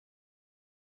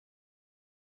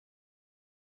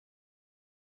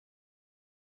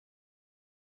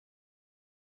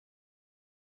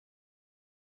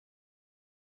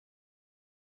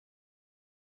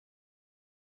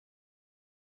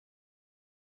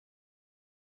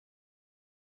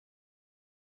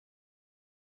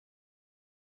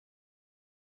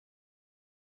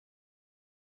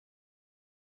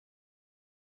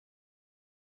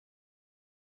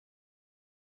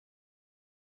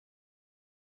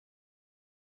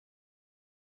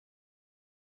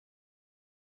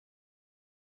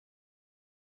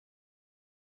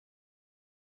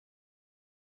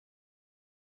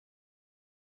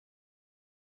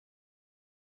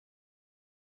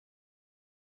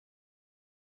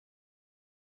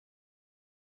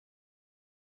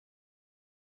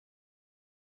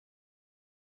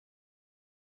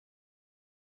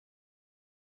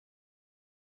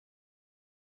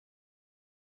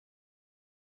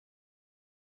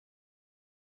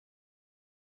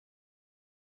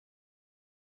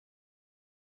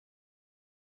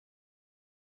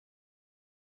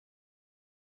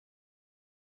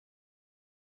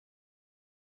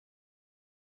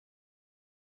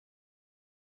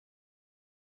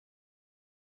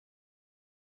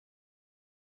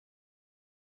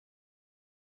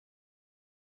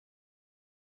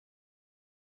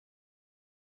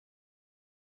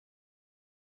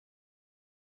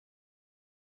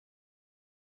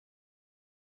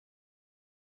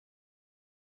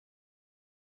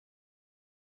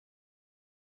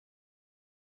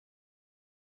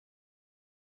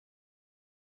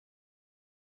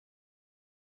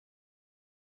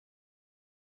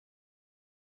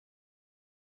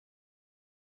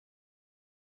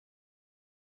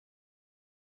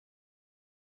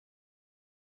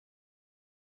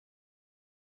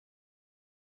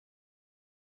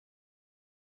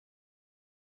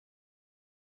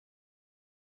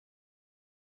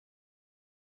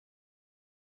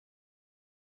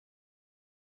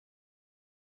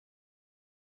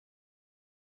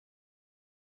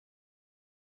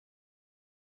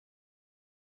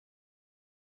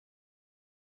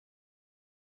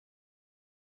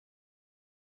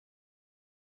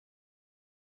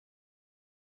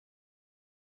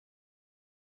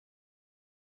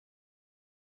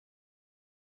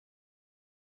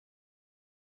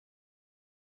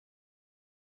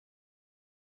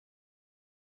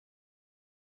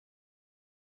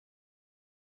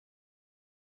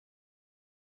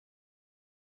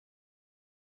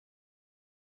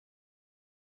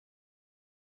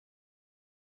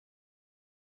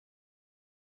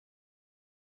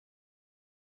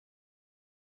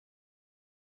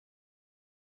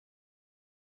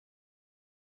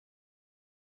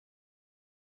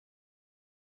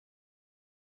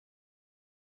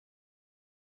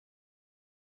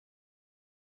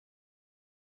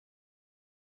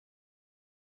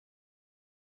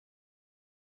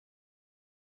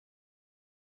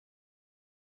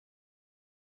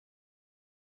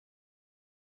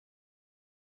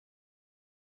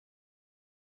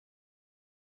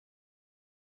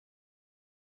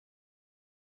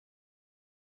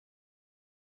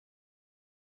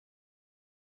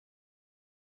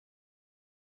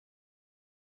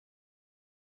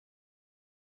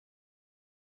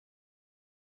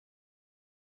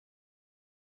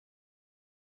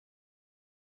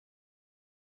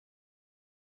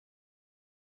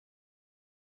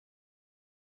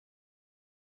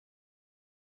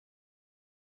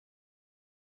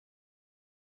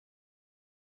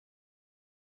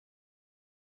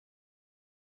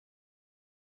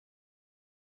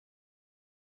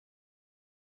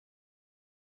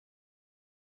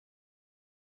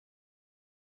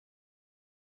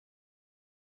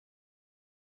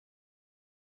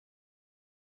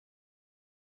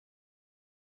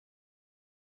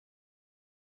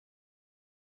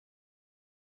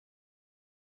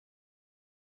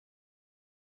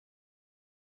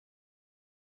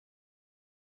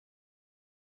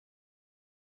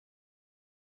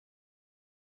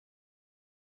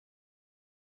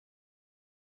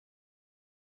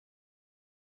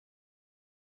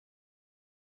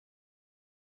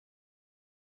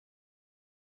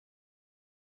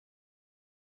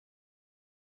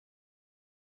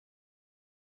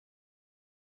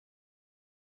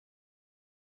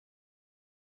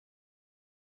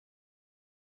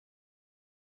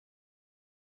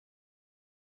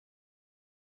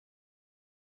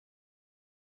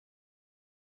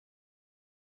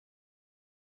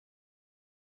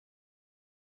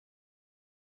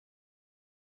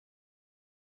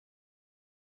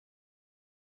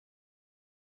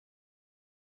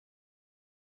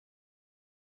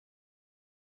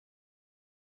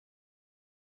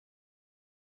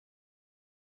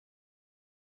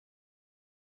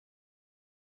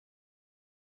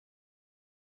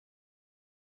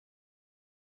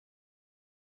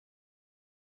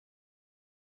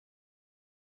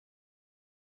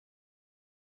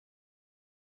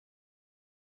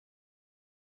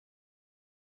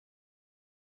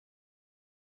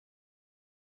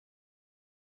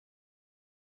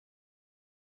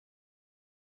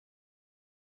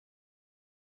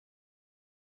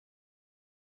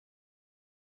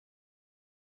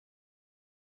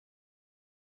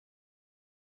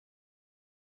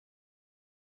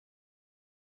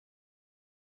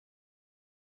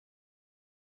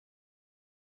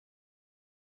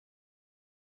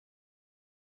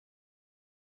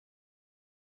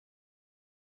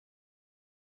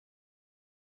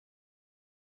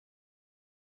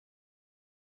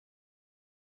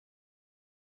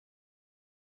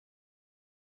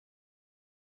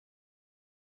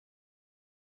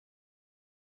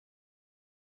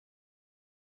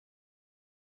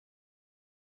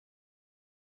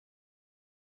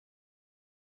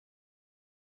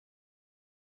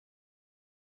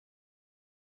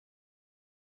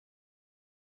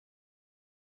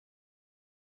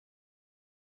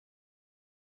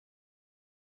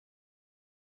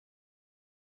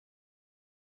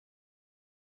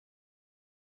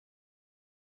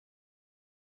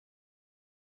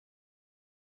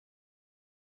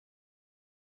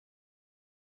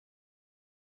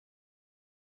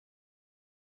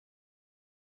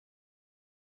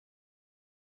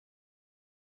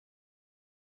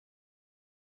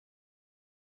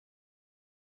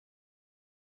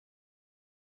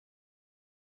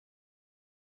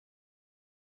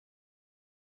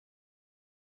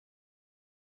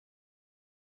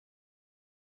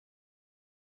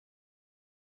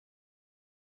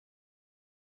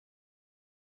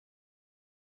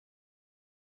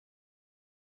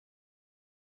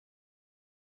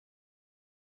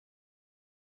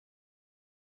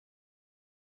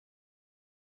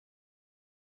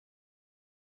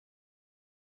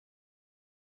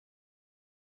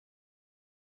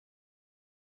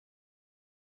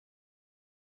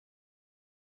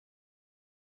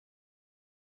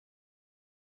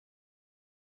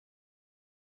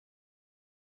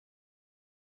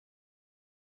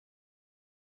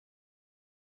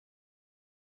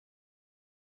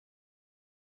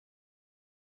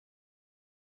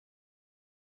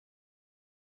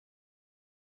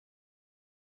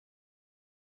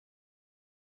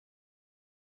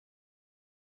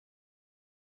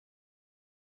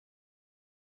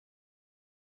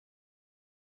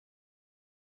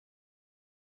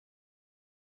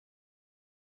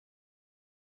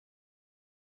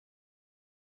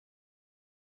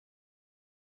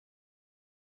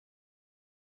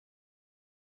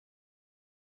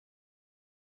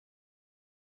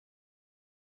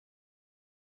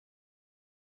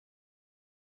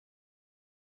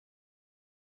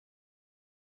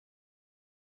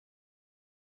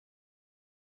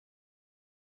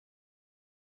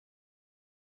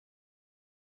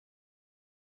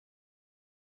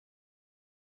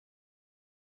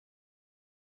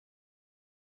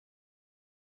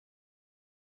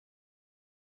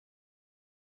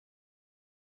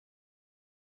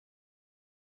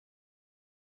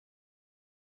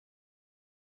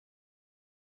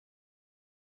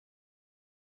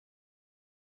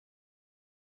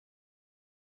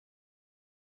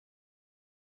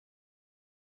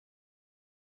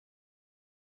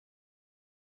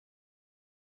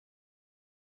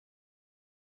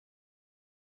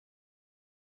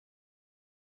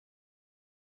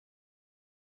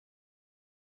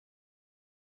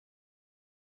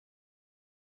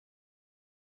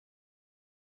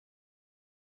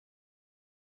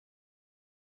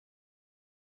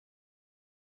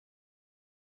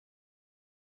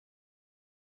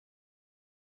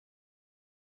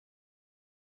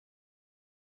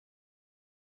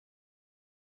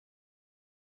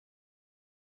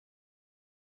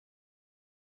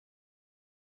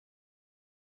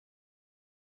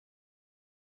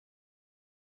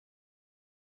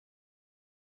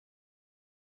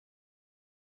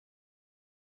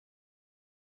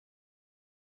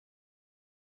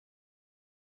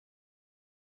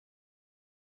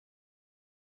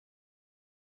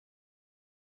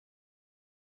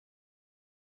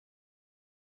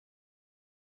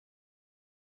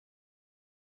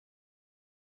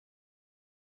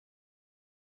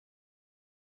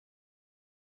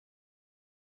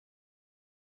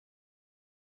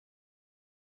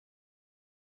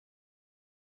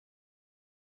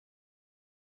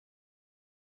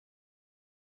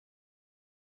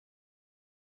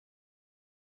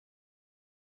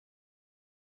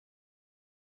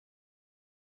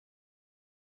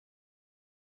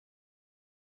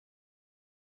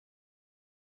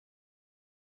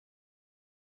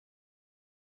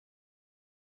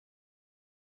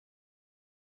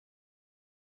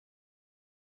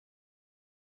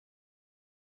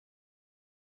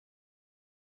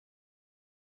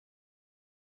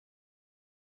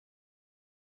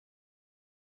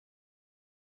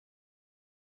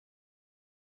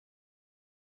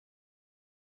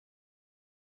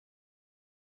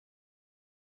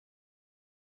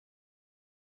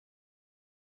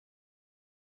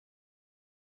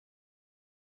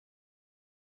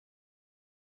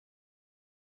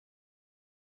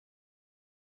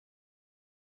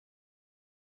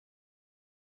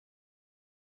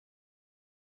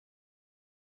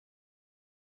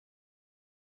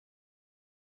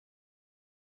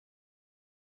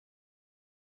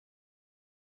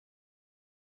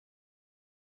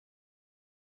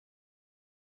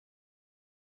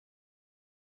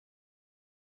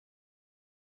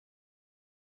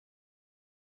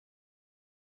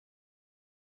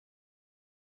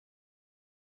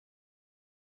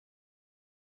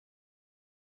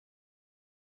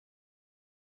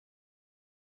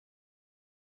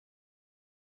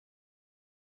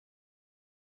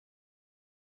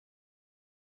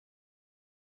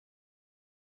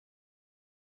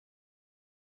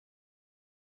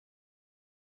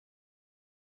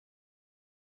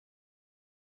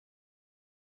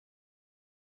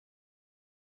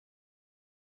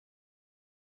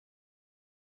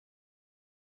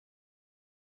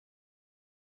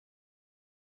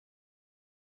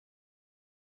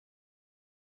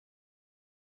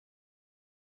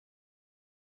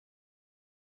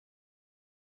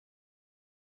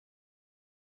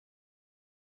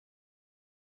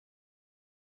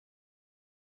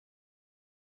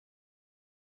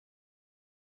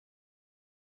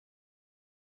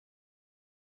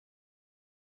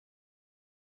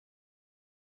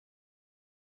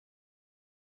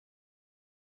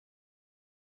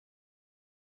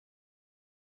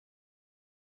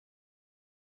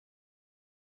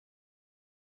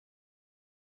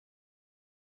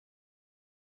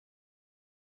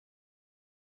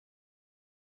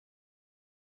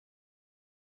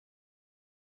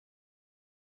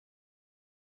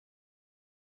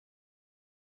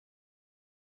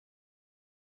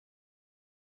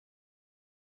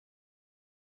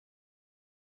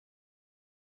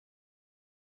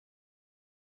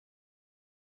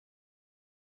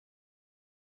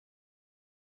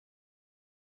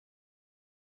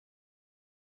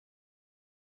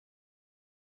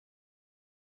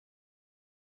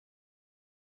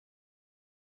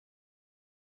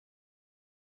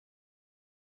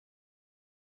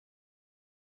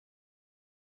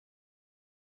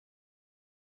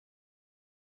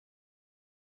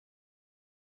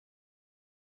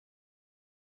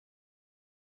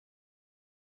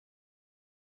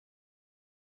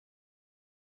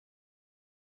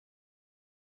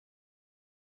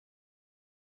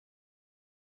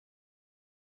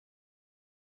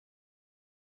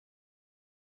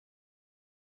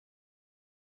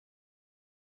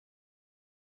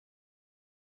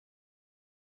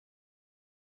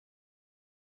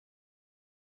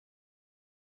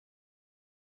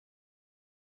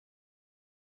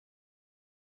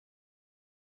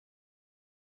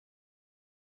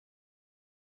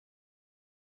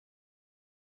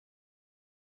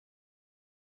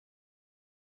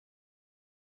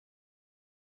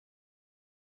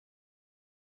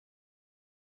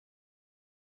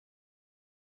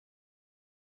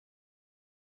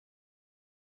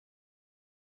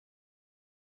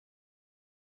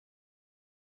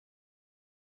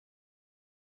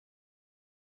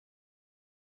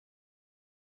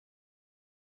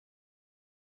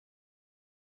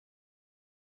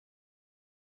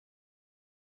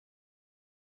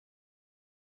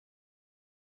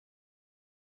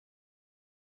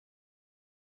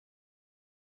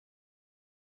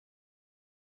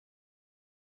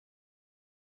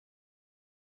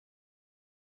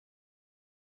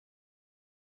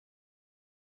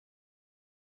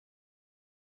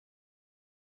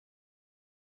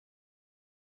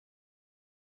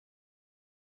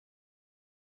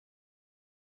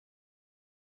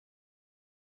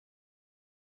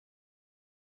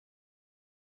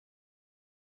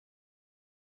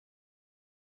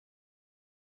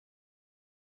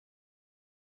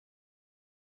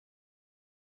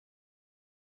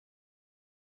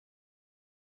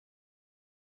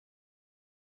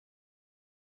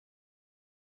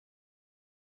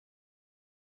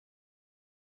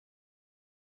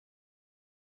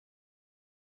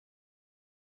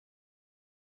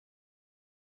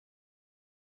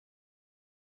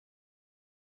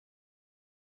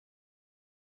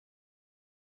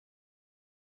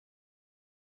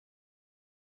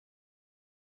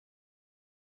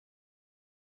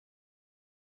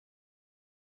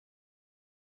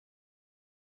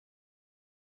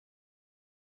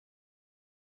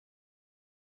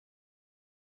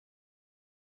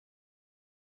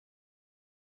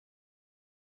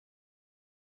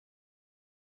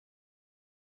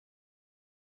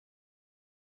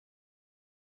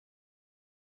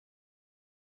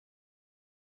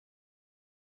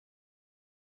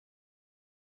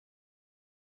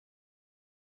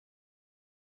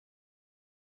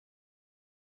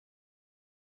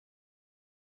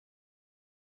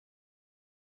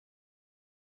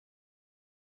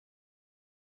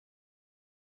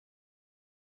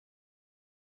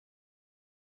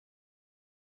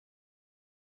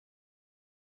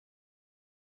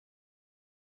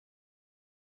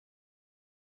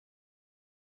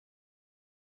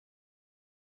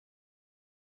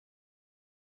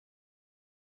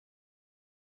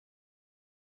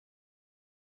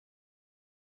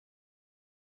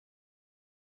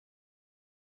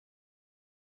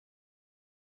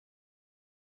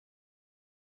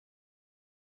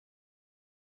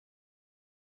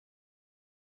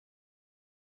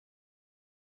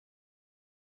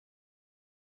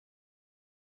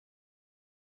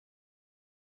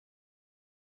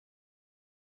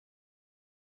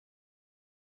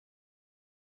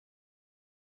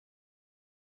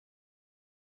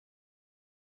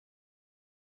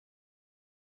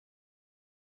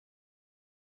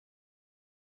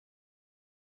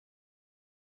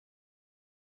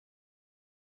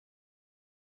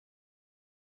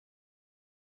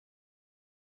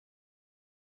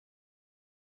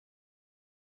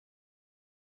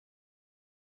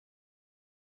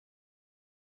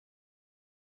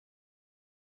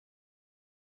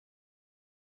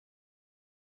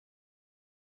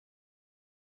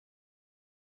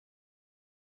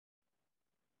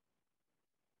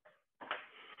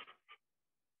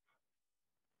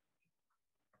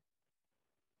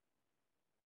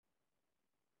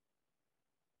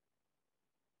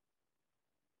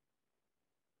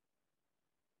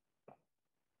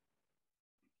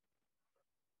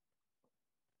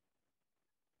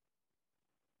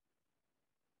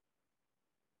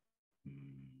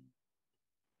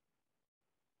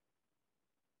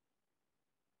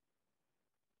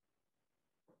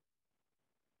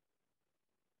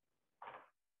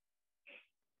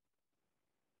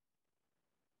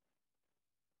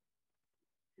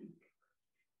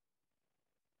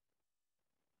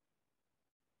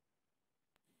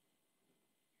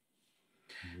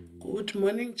Good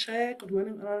morning, Chair. Good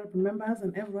morning, honorable members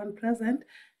and everyone present.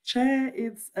 Chair,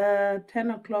 it's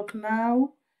 10 o'clock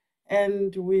now,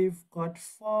 and we've got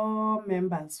 4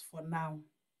 members for now.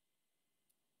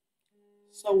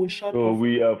 So we're short of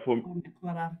we are for the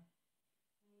quorum.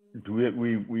 do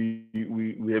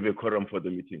we have a quorum for the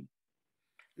meeting?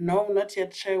 No, not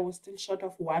yet, Chair. We're still short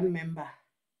of 1 member.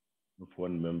 Of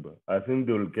 1 member. I think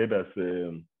they'll get us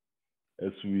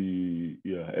as we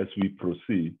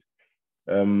proceed.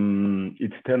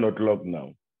 It's 10 o'clock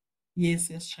now. Yes,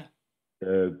 Chair.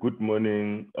 Good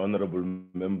morning, honorable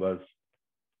members.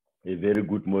 A very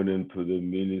good morning to the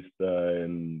minister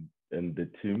and the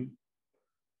team,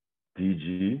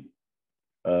 DG.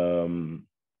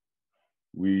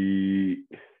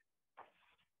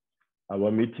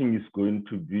 Our meeting is going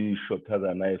to be shorter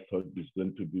than I thought it's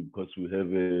going to be because we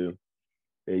have a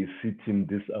sitting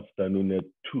this afternoon at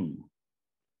 2.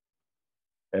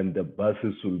 And the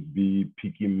buses will be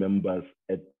picking members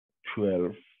at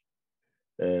 12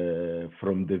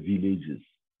 from the villages.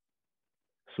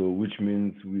 So which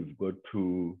means we've got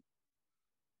to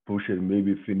push and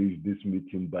maybe finish this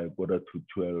meeting by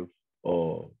 11:45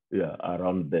 or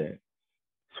around there,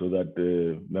 so that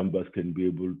the members can be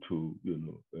able to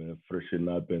freshen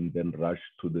up and then rush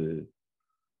to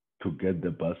get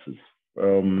the buses.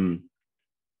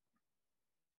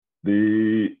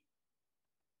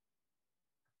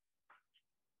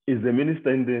 Is the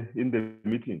minister in the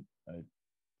meeting? I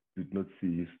did not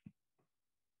see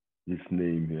his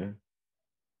name here.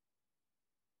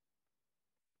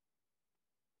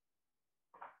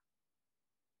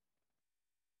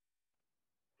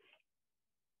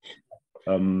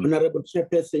 Honorable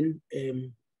Chairperson,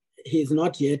 he is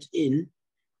not yet in,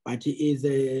 but he is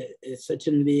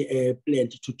certainly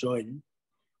planned to join,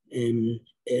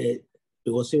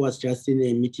 because he was just in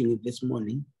a meeting this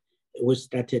morning, which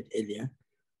started earlier.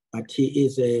 But he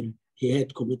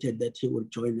had committed that he will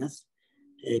join us,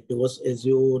 because as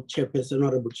you Chairperson,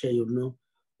 Honorable Chair, you know,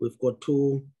 we've got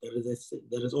 2.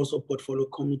 There is also a portfolio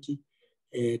committee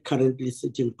currently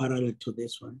sitting parallel to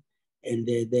this one. And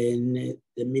then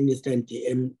the minister and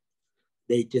DM,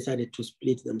 they decided to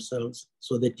split themselves.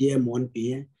 So the DM won't be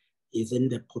here, is in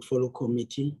the portfolio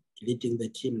committee, leading the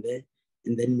team there.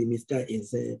 And then minister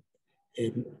is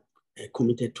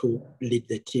committed to lead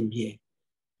the team here.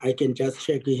 I can just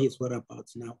check his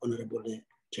whereabouts now, Honorable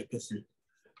Chairperson.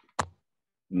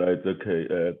 No, it's okay.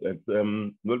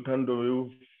 Nolthando, will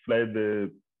you fly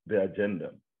the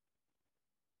agenda?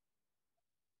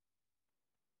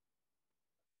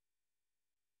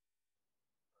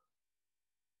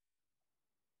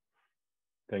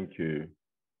 Thank you.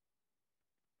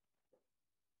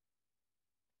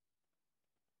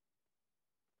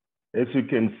 As you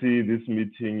can see, this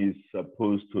meeting is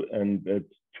supposed to end at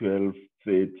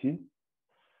 12:30,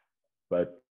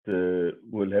 but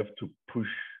we'll have to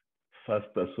push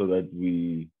faster so that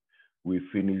we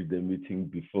finish the meeting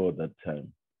before that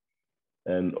time.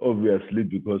 And obviously,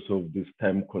 because of this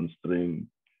time constraint,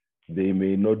 there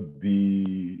may not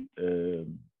be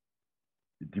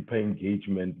deeper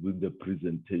engagement with the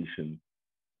presentation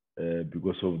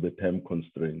because of the time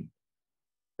constraint.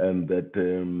 And that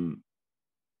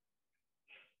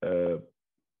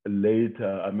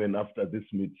later, after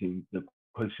this meeting, the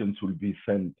questions will be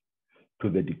sent to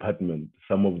the department.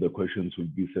 Some of the questions will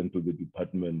be sent to the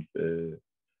department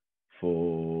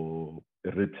for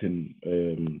written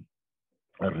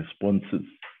responses.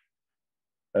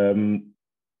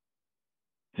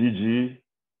 DG,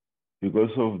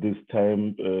 because of this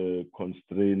time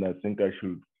constraint, I think I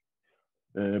should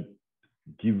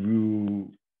give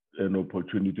you an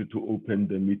opportunity to open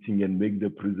the meeting and make the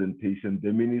presentation.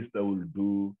 The minister will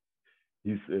do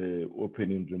his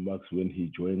opening remarks when he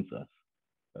joins us.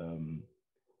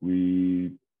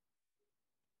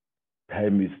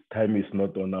 Time is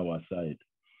not on our side.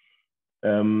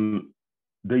 The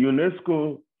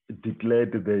UNESCO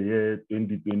declared the year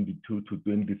 2022 to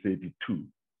 2032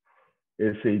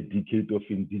 as a decade of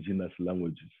indigenous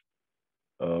languages.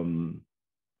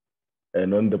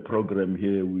 And on the program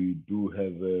here, we do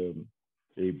have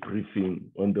a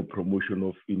briefing on the promotion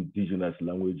of indigenous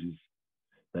languages,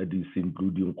 that is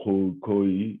including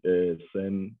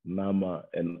Khoi-San, Nama,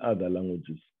 and other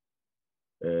languages.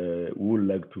 We would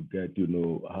like to get,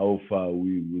 how far are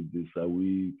we with this? Are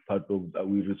we part of,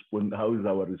 how is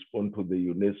our response to the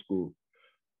UNESCO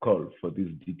call for this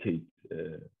decade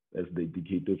as the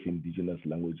decade of indigenous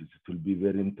languages? It will be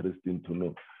very interesting to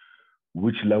know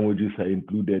which languages are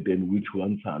included and which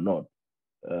ones are not.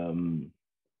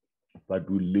 But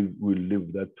we'll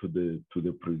leave that to the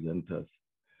presenters.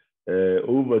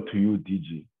 Over to you,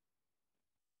 DG.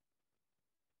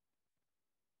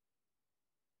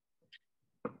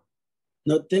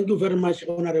 No, thank you very much,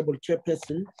 Honorable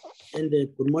Chairperson, and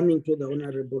good morning to the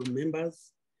honorable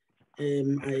members. I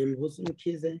am Hussein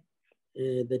Kize,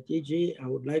 the DG. I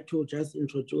would like to just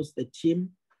introduce the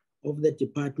team of the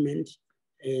department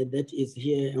that is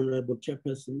here, Honorable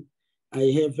Chairperson. I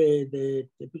have the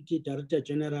Deputy Director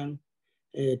General,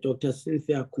 Dr.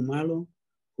 Cynthia Kumalo,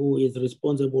 who is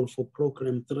responsible for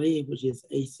Program 3, which is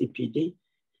ACPD.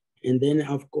 And then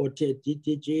I've got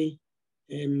DTG,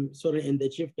 and the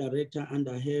Chief Director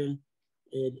under her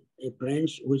a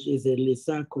branch, which is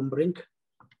Lisa Combrink.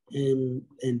 And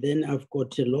then I've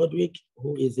got Lodwick,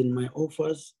 who is in my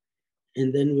office.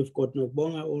 And then we've got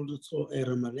Nobonga, also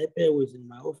Ramalepe, who is in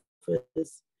my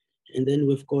office. And then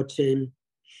we've got DG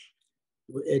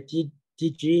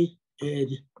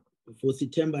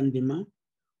Vositemba Ndima,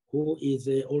 who is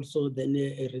also then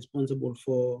responsible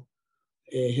for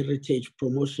heritage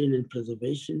promotion and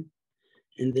preservation.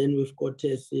 And then we've got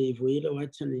Vuila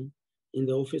Watani in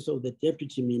the office of the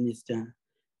Deputy Minister.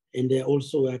 And they're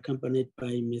also accompanied by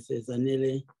Mrs.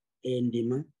 Anele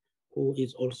Ndima, who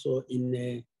is also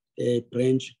in a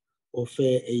branch of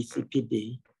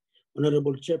ACPD.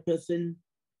 Honorable Chairperson,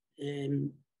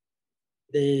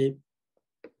 the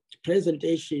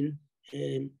presentation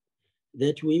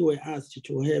that we were asked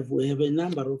to have, we have a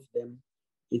number of them.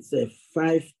 It's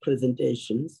 5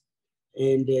 presentations,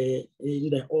 and in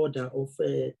the order of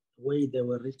way they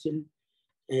were written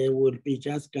will be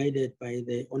just guided by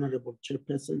the Honorable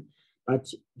Chairperson, but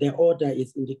the order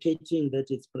is indicating that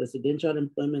it's Presidential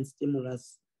Employment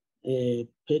Stimulus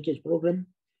Package Program,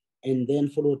 and then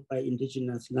followed by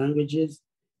indigenous languages,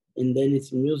 and then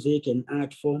it's music and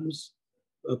art forms,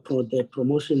 the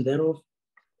promotion thereof,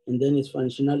 and then it's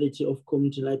functionality of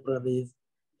community libraries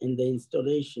and the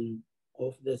installation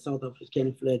of the South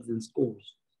African flags in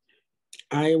schools.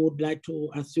 I would like to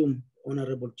assume,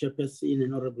 Honorable Chairperson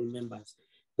and honorable members,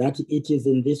 that it is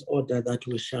in this order that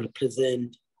we shall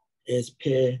present as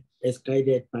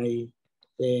guided by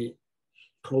the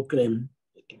program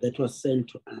that was sent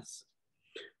to us.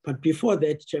 But before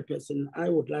that, Chairperson, I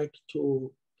would like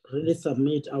to really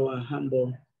submit our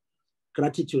humble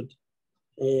gratitude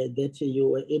that you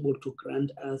were able to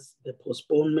grant us the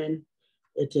postponement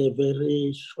at a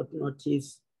very short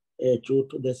notice due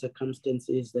to the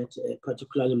circumstances that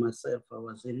particularly myself I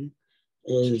was in,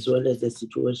 as well as the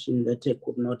situation that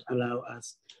could not allow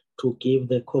us to give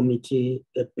the committee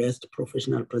the best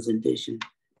professional presentation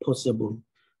possible.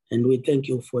 And we thank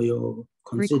you for your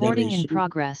consideration. Recording in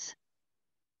progress.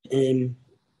 We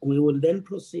will then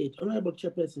proceed. Honorable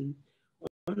Chairperson,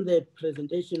 on the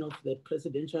presentation of the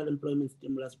Presidential Employment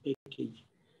Stimulus Package,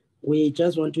 we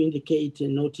just want to indicate,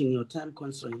 noting your time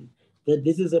constraint, that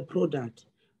this is a product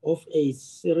of a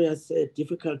serious,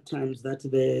 difficult times that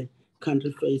the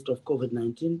country faced of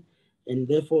COVID-19, and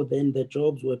therefore then the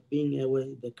jobs were being,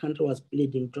 the country was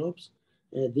bleeding jobs.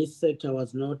 This sector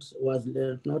was not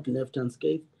left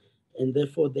unscathed, and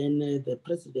therefore then the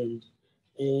President,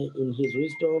 in his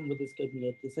wisdom with his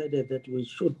cabinet, decided that we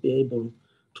should be able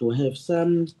to have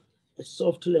some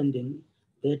soft landing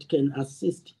that can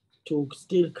assist to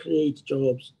still create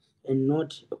jobs and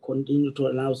not continue to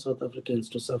allow South Africans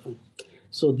to suffer.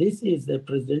 So this is the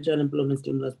Presidential Employment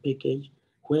Stimulus Package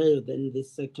where then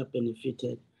this sector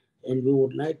benefited. And we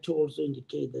would like to also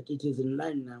indicate that it is in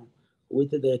line now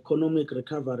with the economic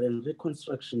recovery and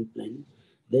reconstruction plan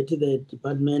that the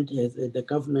department has, the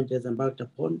government has embarked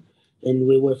upon. And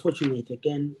we were fortunate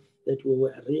again that we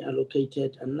were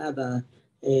reallocated another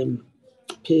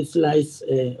pay slice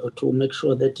to make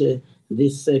sure that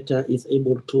this sector is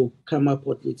able to come up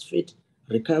with its feet,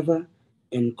 recover,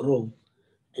 and grow.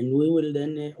 And we will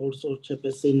then also,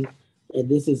 Chairperson,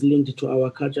 this is linked to our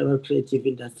Cultural Creative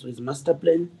Industries Master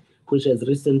Plan, which has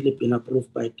recently been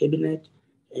approved by Cabinet.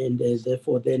 And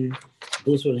therefore then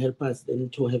this will help us then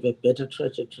to have a better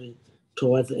trajectory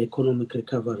towards economic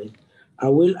recovery. I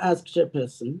will ask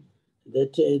Chairperson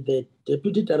that the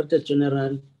Deputy Director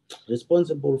General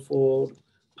responsible for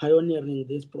pioneering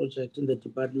this project in the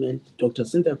department, Dr.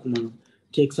 Cynthia Kumalo,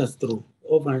 takes us through.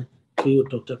 Over to you,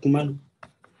 Dr. Kumalo.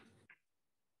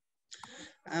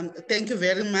 Thank you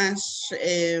very much,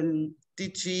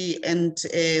 DG, and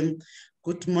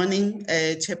good morning,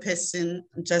 Chairperson.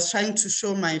 I'm just trying to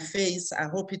show my face. I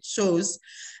hope it shows.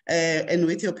 And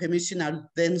with your permission, I'll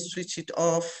then switch it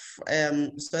off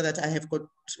so that I have got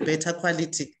better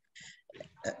quality.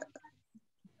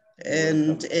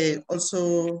 And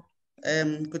also,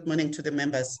 good morning to the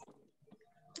members.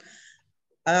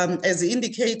 As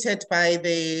indicated by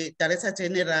the Director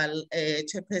General,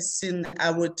 Chairperson, I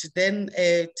would then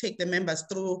take the members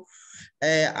through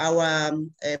our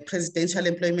Presidential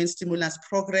Employment Stimulus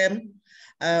Program.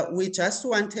 We just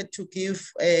wanted to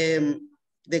give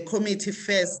the committee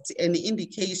first an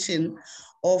indication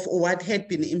of what had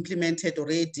been implemented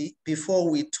already before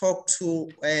we talk to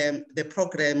the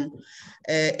program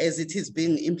as it is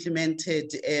being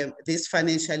implemented this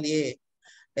financial year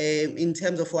in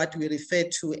terms of what we refer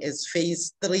to as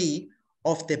phase 3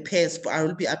 of the PESP. I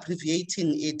will be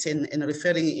abbreviating it and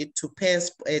referring it to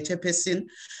PESP, Chairperson,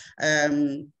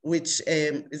 which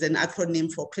is an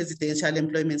acronym for Presidential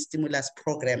Employment Stimulus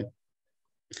Program.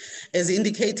 As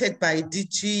indicated by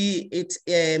DG,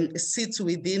 it sits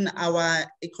within our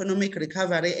Economic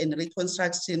Recovery and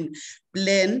Reconstruction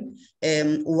Plan.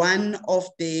 One of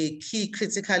the key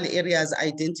critical areas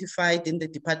identified in the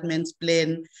department's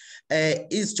plan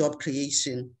is job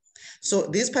creation. So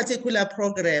this particular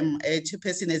program,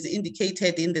 Chairperson, has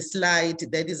indicated in the slide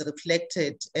that is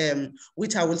reflected,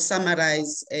 which I will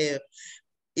summarize,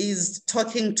 is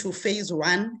talking to phase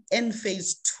 1 and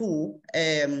phase 2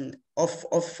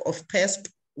 of PESP,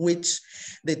 which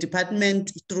the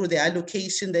department, through the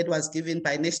allocation that was given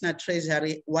by National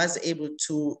Treasury, was able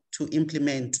to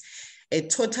implement. A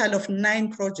total of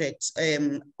 9 projects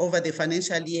over the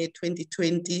financial year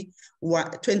 2020,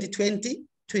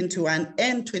 21,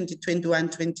 and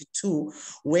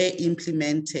 2021-22 were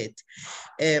implemented.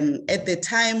 At the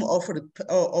time of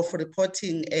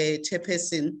reporting,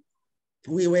 Chairperson,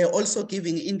 we were also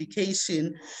giving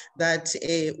indication that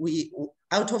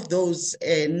out of those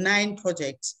 9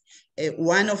 projects,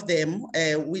 one of them,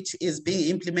 which is being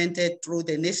implemented through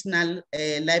the National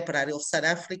Library of South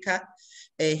Africa,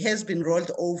 has been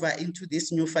rolled over into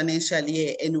this new financial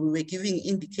year, and we were giving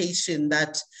indication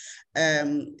that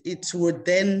it would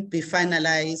then be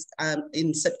finalized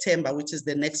in September, which is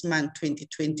the next month,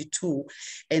 2022,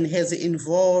 and has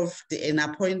involved an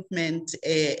appointment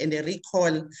and a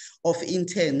recall of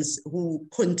interns who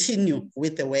continue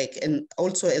with the work and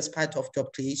also as part of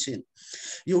job creation.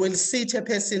 You will see,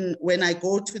 Chairperson, when I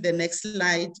go to the next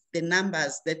slide, the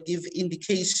numbers that give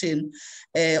indication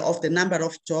of the number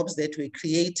of jobs that were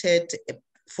created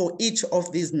for each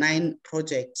of these 9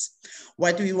 projects.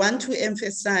 What we want to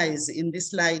emphasize in this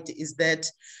slide is that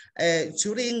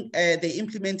during the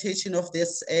implementation of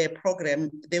this program,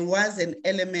 there was an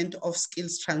element of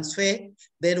skills transfer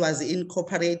that was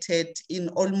incorporated in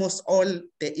almost all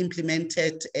the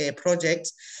implemented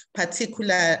projects.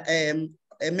 Particular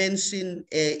mention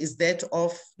is that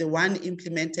of the one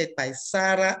implemented by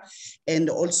SARA and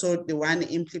also the one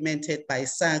implemented by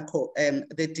SACO.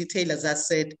 The detail, as I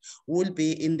said, will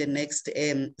be in the next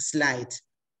slide.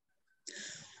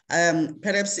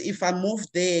 Perhaps if I move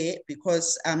there,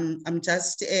 because I'm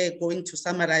just going to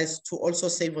summarize to also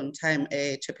save on time,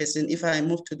 Chairperson, if I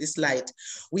move to this slide.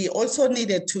 We also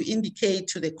needed to indicate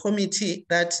to the committee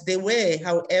that there were,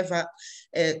 however,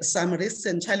 some risks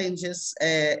and challenges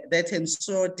that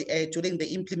ensued during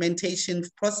the implementation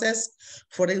process.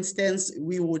 For instance,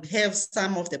 we would have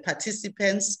some of the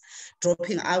participants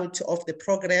dropping out of the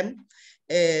program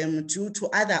due to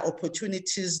other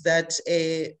opportunities that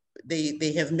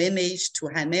they have managed to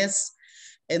harness.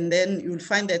 And then you'll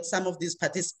find that some of these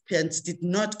participants did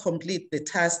not complete the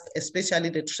task, especially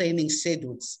the training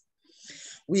schedules.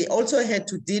 We also had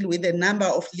to deal with a number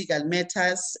of legal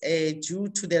matters due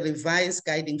to the revised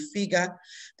guiding figure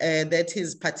that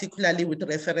is particularly with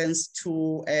reference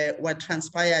to what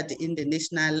transpired in the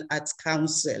National Arts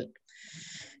Council.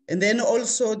 And then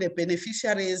also the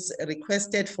beneficiaries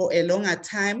requested for a longer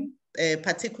time,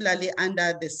 particularly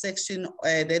under the section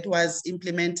that was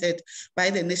implemented by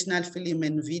the National Film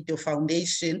and Video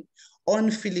Foundation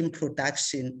on film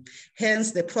production.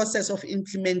 Hence, the process of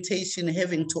implementation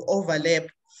having to overlap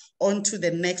onto the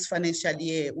next financial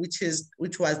year, which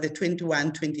was the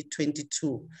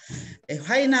 21-2022. A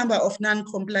high number of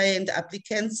non-compliant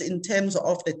applicants in terms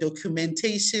of the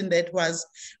documentation that was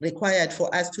required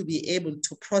for us to be able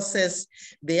to process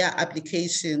their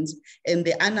applications, and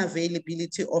the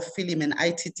unavailability of film and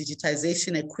IT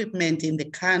digitization equipment in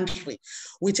the country,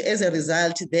 which as a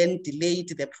result then delayed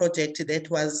the project that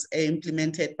was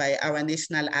implemented by our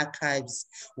National Archives,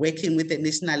 working with the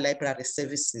National Library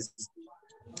Services.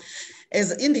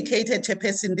 As indicated,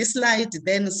 Chairperson, this slide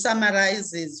then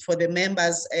summarizes for the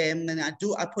members, and I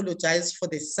do apologize for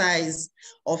the size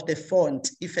of the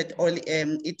font, if at all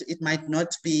it might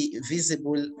not be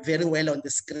visible very well on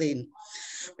the screen.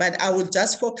 But I will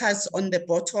just focus on the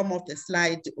bottom of the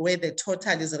slide where the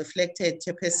total is reflected,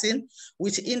 Chairperson,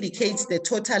 which indicates the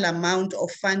total amount of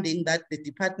funding that the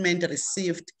department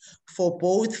received for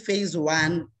both phase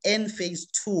 1 and phase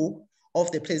 2 of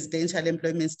the Presidential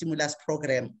Employment Stimulus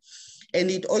Program. And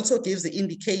it also gives the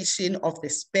indication of the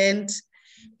spend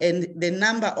and the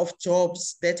number of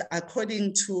jobs that,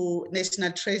 according to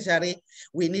National Treasury,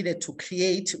 we needed to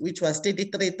create, which was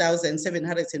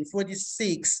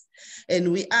 33,746.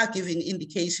 And we are giving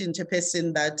indication,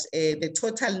 Chairperson, that the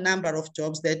total number of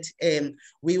jobs that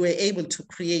we were able to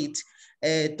create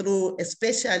through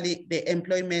especially the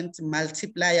employment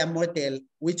multiplier model,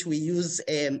 which we use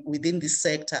within this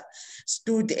sector,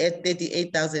 stood at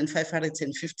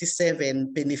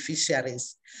 38,557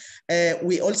 beneficiaries.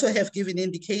 We also have given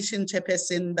indication,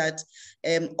 Chairperson, that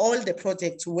all the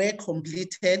projects were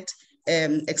completed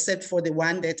except for the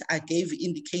one that I gave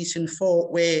indication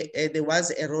for, where there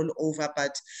was a rollover,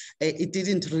 but it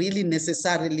didn't really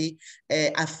necessarily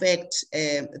affect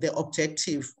the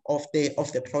objective of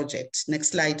the project. Next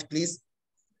slide, please.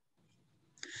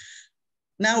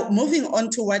 Now, moving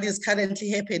on to what is currently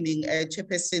happening,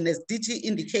 Chairperson, as DG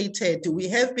indicated, we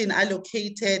have been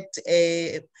allocated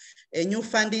a new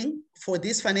funding for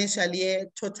this financial year,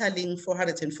 totaling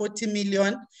 440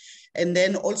 million. And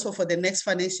then also for the next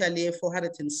financial year,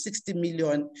 460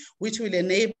 million, which will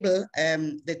enable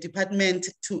the department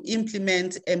to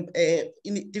implement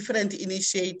different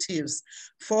initiatives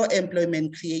for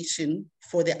employment creation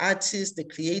for the artists, the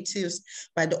creatives,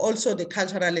 but also the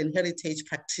cultural and heritage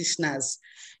practitioners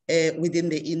within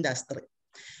the industry.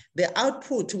 The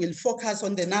output will focus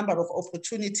on the number of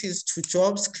opportunities to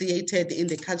jobs created in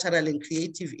the cultural and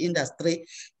creative industry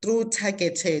through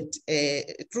targeted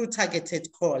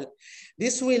call.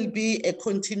 This will be a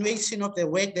continuation of the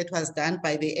work that was done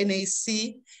by the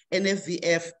NAC,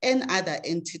 NFVF, and other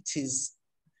entities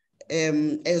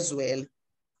as well.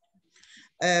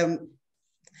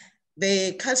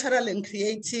 The cultural and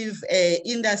creative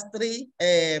industry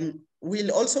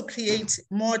will also create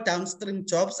more downstream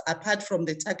jobs apart from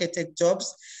the targeted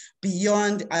jobs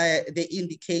beyond the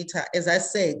indicator. As I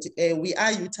said, we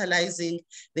are utilizing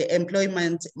the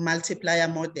employment multiplier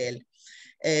model,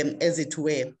 as it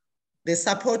were. The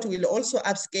support will also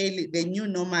upscale the new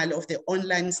normal of the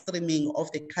online streaming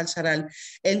of the cultural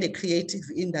and the creative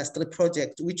industry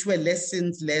project, which were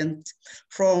lessons learned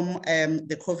from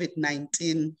the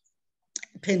COVID-19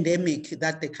 pandemic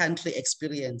that the country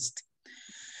experienced.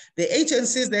 The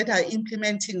agencies that are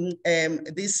implementing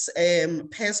this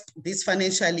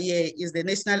financial year is the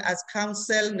National Arts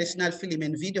Council, National Film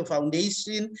and Video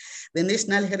Foundation, the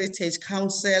National Heritage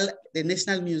Council, the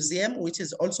National Museum, which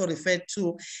is also referred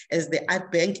to as the Art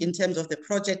Bank in terms of the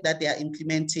project that they are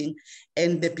implementing,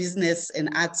 and the Business and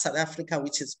Arts South Africa,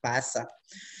 which is BASA.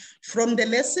 From the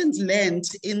lessons learned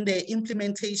in the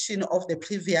implementation of the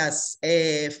previous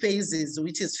phases,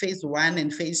 which is phase 1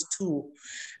 and phase 2,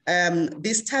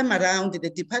 this time around, the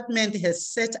department has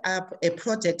set up a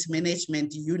project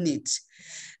management unit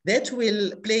that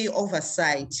will play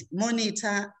oversight,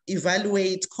 monitor,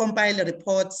 evaluate, compile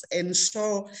reports,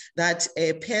 ensure that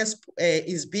PESP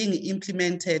is being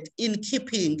implemented in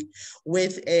keeping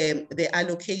with the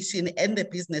allocation and the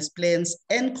business plans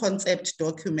and concept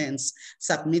documents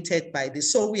submitted by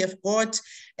this. So we have got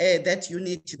that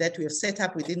unit that we have set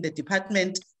up within the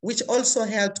department, which also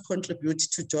helped contribute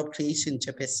to job creation,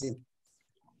 Chairperson.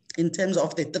 In terms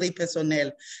of the 3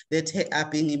 personnel that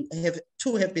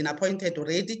two have been appointed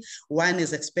already. 1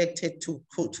 is expected to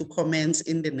commence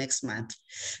in the next month.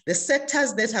 The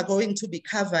sectors that are going to be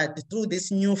covered through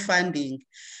this new funding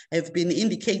have been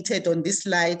indicated on this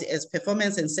slide as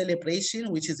performance and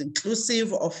celebration, which is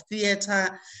inclusive of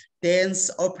theater,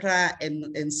 dance, opera,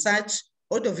 and such,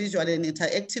 audiovisual and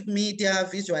interactive media,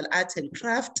 visual art and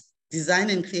craft, design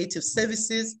and creative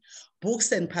services,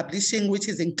 books and publishing, which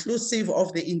is inclusive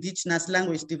of the indigenous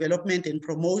language development and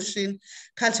promotion,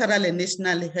 cultural and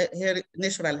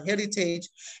natural heritage,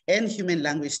 and human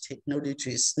language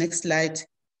technologies. Next slide.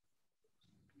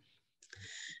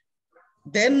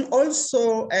 Then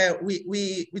also,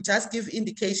 we just give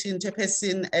indication,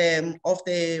 Chairperson, of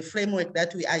the framework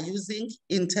that we are using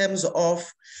in terms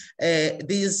of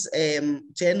these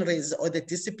genres or the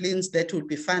disciplines that will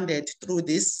be funded through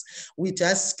this. We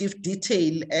just give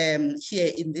detail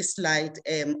here in this slide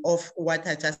of what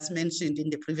I just mentioned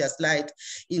in the previous slide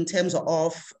in terms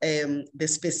of the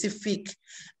specific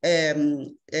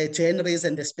genres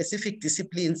and the specific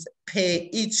disciplines per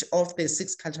each of the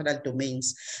 6 cultural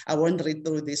domains. I won't read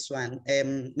through this one.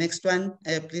 Next one,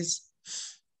 please.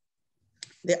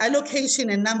 The allocation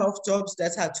and number of jobs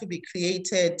that are to be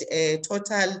created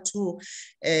total to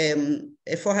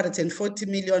 440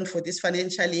 million for this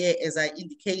financial year, as I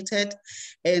indicated.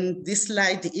 And this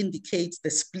slide indicates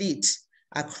the split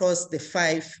across the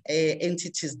 5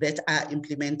 entities that are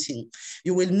implementing.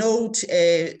 You will note,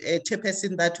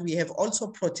 Chairperson, that we have also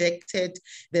projected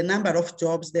the number of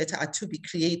jobs that are to be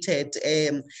created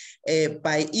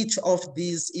by each of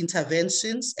these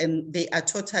interventions, and they are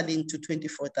totaling to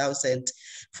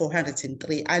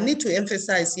 24,403. I need to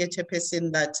emphasize here,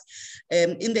 Chairperson, that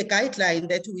in the guideline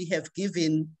that we have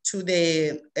given to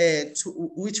the,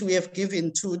 which we have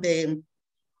given to the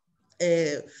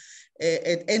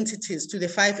entities, to the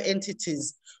 5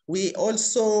 entities, we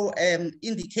also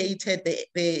indicated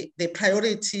the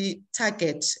priority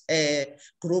target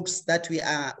groups that we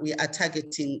are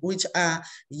targeting, which are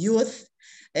youth,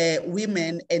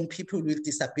 women, and people with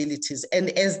disabilities. And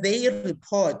as they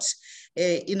report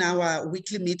in our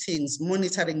weekly meetings,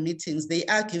 monitoring meetings, they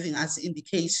are giving us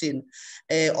indication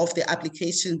of the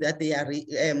application that they are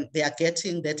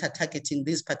getting that are targeting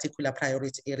these particular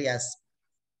priority areas.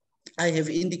 I have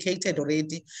indicated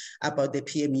already about the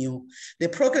PMU. The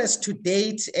progress to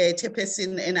date,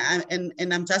 Chairperson,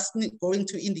 and I'm just going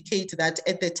to indicate that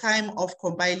at the time of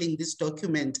compiling this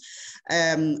document,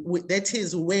 that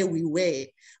is where we were,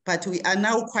 but we are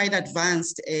now quite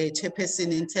advanced,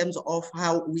 Chairperson, in terms of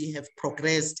how we have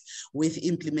progressed with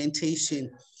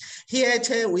implementation. Here,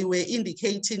 Chair, we were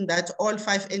indicating that all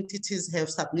 5 entities have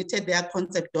submitted their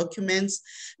concept documents,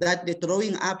 that the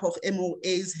drawing up of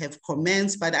MOAs have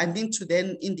commenced, but I need to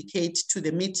then indicate to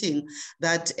the meeting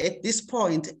that at this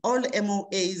point, all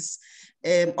MOAs,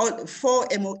 all 4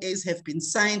 MOAs have been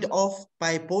signed off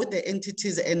by both the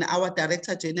entities and our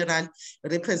Director General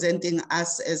representing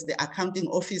us as the accounting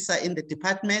officer in the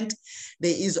department.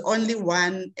 There is only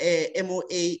one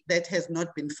MOA that has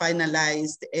not been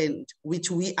finalized, and which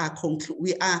we are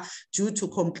due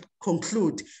to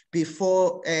conclude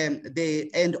before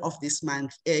the end of this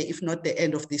month, if not the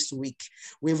end of this week.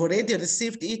 We've already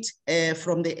received it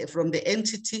from the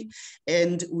entity,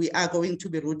 and we are going to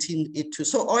be routing it to.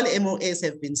 So all MOAs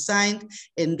have been signed,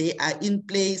 and they are in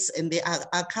place, and they are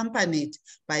accompanied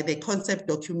by the concept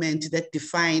document that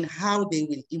define how they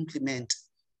will implement.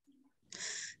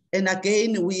 And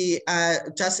again, we are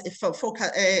just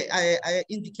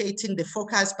indicating the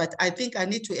focus, but I think I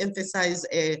need to emphasize,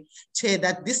 Chair,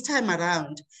 that this time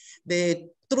around,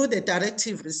 through the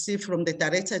directive received from the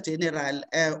Director General,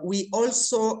 we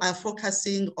also are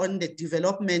focusing on the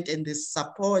development and the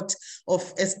support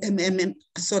of SMMEs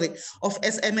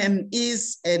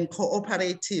and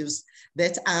cooperatives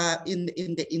that are in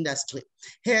the industry.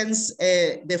 Hence,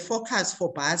 the focus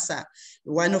for BASA,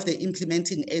 one of the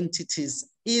implementing entities,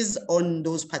 is on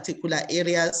those particular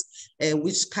areas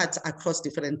which cut across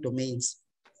different domains.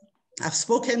 I've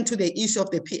spoken to the issue of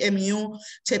the PMU,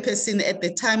 Chairperson. At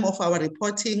the time of our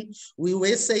reporting, we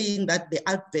were saying that the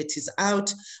advert is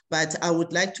out, but I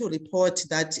would like to report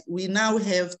that we now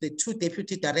have the 2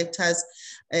 deputy directors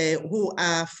who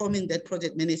are forming that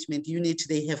project management unit.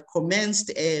 They have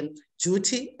commenced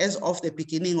duty as of the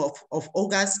beginning of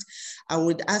August. I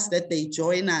would ask that they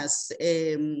join us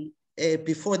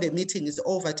before the meeting is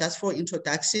over, just for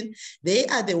introduction. They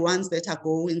are the ones that are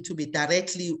going to be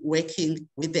directly working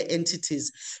with the entities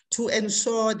to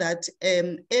ensure that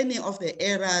any of the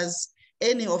errors,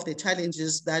 any of the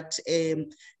challenges that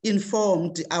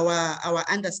informed our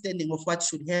understanding of what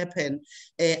should happen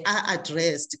are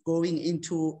addressed going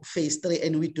into phase 3,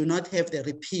 and we do not have the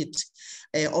repeat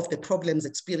of the problems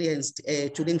experienced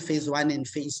during phase 1 and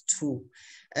phase 2.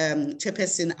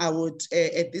 Chairperson, I would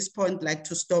at this point like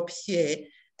to stop here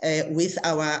with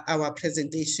our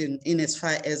presentation in as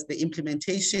far as the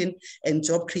implementation and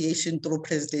job creation through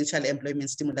Presidential Employment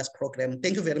Stimulus Program.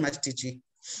 Thank you very much, DG.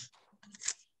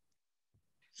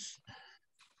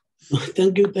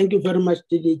 Thank you very much,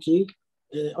 DDG.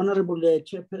 Honorable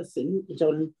Chairperson,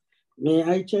 may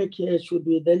I check, should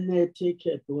we then take,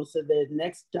 because the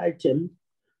next item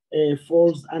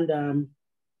falls under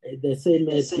the same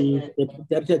as the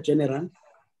Director General.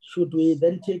 Should we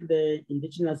then take the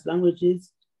indigenous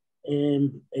languages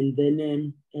and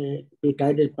then be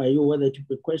guided by you whether to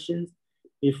be questions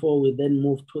before we then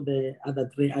move to the other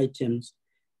 3 items?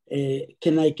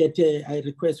 Can I get a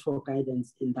request for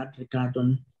guidance in that regard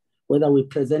on whether we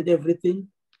present everything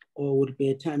or would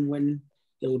be a time when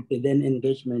there would be then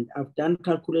engagement? I've done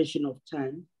calculation of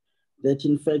time that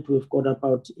in fact we've got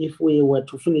about, if we were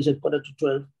to finish at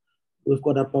 11:45, we've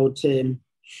got about 15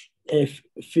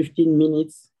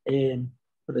 minutes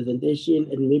presentation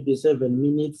and maybe 7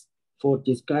 minutes for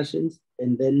discussions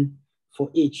and then for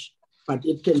each. But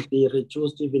it can be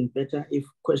reduced even better if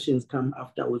questions come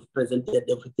after we've presented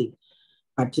everything.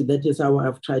 But that is how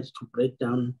I've tried to break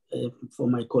down for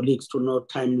my colleagues to know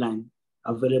timeline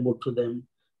available to them,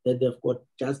 that they've got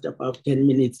just about 10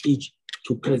 minutes each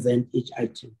to present each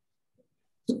item.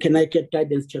 Can I get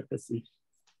guidance, Chairperson?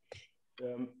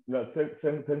 No, thanks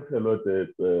a lot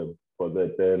for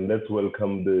that. And let's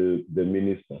welcome the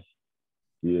Minister.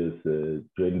 He has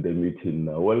joined the meeting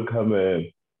now. Welcome,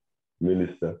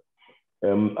 Minister.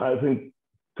 I think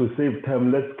to save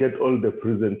time, let's get all the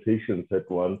presentations at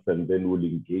once and then we'll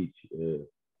engage.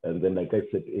 And then, like I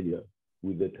said earlier,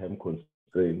 with the time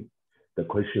constraint, the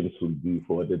questions will be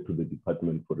forwarded to the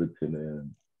department for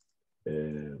written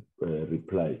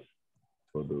replies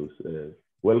for those.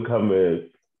 Welcome,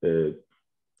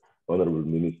 Honorable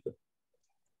Minister.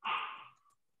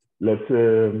 Let's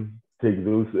take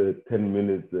those 10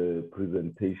 minutes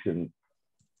presentation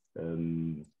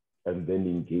and then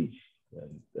engage,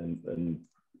 and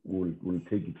we'll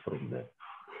take it from there.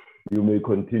 You may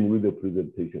continue with the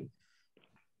presentation.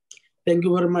 Thank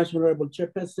you very much, Honorable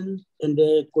Chairperson, and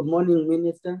good morning,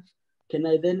 Minister. Can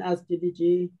I then ask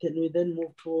DDG, can we then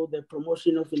move to the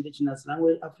promotion of indigenous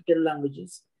language, African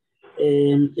languages,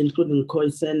 including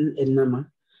Khoi-San and Nama,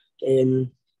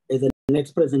 as the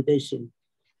next presentation?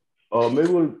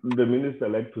 Maybe the Minister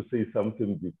like to say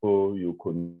something before you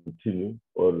continue,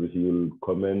 or he'll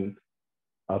comment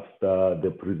after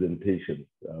the presentation.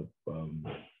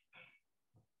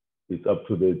 It's up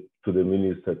to the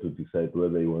Minister to decide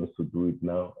whether he wants to do it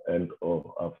now and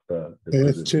or after the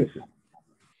presentation. Chair.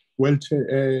 Well,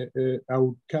 Chair, I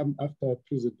would come after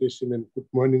presentation, and good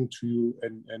morning to you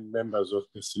and members of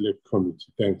the Select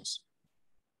Committee. Thanks.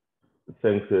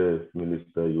 Thanks,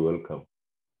 Minister. You're welcome.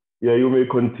 Yeah, you may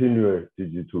continue,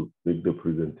 DG, to make the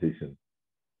presentation.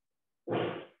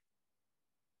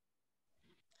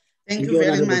 Thank you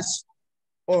very much.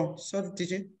 Oh, sorry,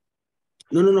 DG.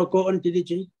 No, go on,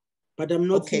 DDG. But I'm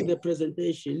not seeing the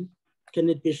presentation. Can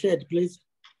it be shared, please?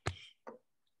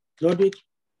 Lodwick?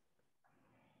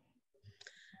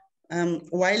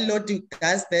 While Lodwick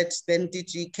does that, then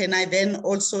DG, can I then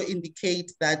also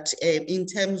indicate that in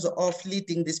terms of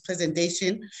leading this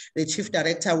presentation, the Chief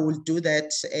Director will do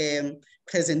that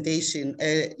presentation.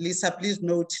 Lisa, please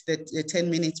note that 10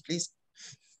 minutes, please.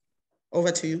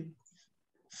 Over to you.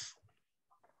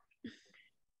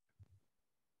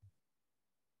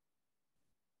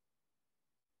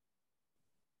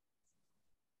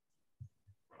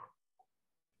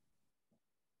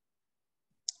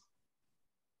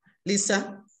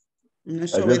 Lisa, I'm not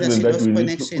sure whether she lost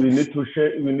connection. We need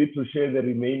to share the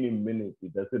remaining minutes.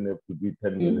 It doesn't have to be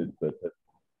 10 minutes,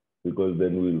 because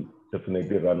then we'll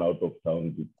definitely run out of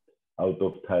time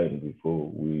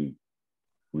before we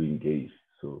engage.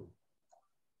 So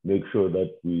make sure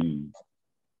that you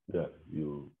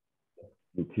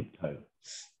keep time.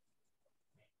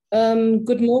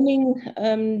 Good morning,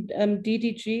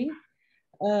 DDG.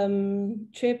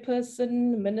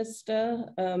 Chairperson,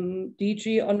 Minister,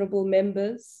 DG, honorable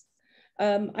members.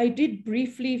 I did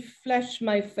briefly flash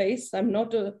my face. I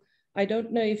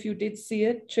don't know if you did see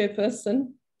it,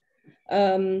 Chairperson.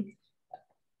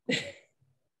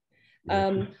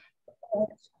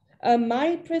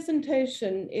 My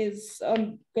presentation is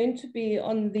going to be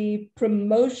on the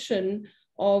promotion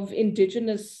of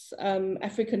indigenous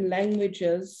African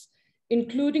languages,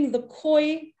 including the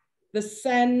Khoi, the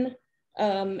San,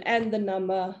 and the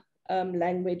Nama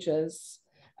languages.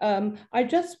 I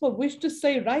just wish to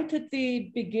say right at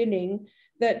the beginning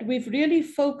that we've really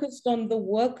focused on the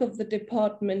work of the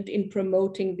department in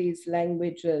promoting these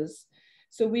languages.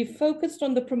 So we've focused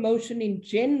on the promotion in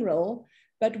general,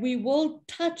 but we will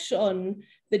touch on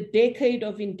the decade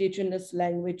of indigenous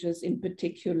languages in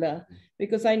particular,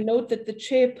 because I note that the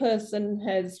chairperson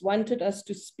has wanted us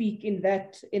to speak in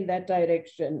that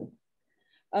direction.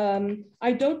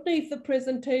 I don't know if the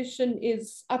presentation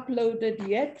is uploaded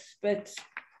yet, but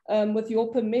with your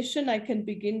permission, I can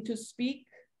begin to speak.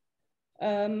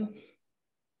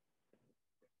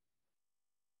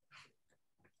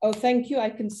 Oh, thank you. I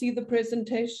can see the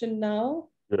presentation now.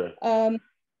 Yeah.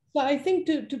 So I think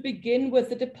to begin with,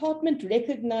 the department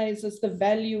recognizes the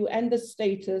value and the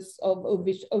status of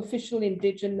official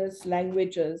indigenous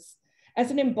languages as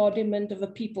an embodiment of a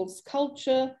people's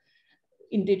culture,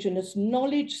 indigenous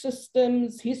knowledge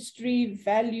systems, history,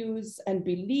 values, and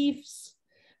beliefs.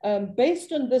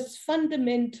 Based on this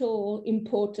fundamental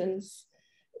importance,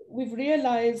 we've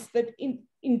realized that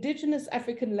indigenous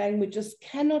African languages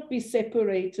cannot be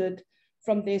separated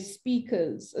from their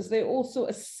speakers, as they're also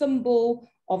a symbol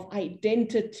of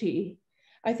identity.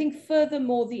 I think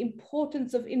furthermore, the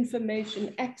importance of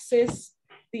information access,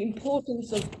 the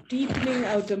importance of deepening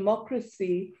our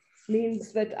democracy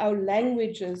means that our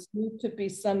languages need to be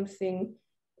something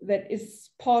that is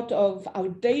part of our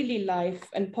daily life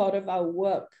and part of our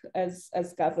work as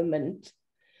government.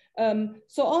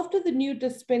 So after the new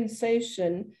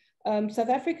dispensation, South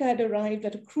Africa had arrived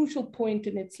at a crucial point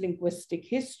in its linguistic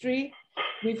history.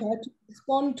 We've had to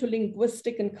respond to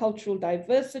linguistic and cultural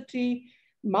diversity,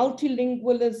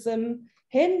 multilingualism,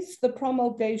 hence the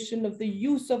promulgation of the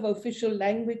Use of Official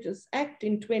Languages Act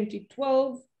in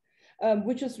 2012,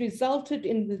 which has resulted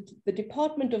in the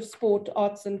Department of Sport,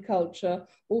 Arts and Culture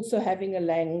also having a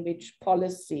language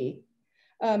policy.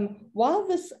 While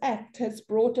this act has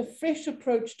brought a fresh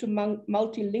approach to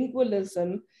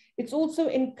multilingualism, it's also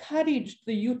encouraged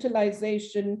the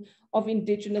utilization of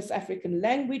indigenous African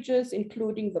languages,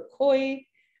 including the Khoi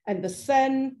and the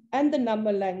San and the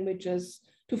Nama languages,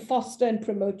 to foster and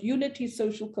promote unity,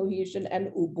 social cohesion,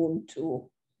 and Ubuntu.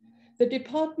 The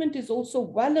department is also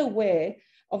well aware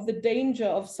of the danger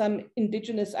of some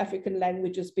indigenous African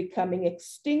languages becoming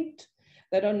extinct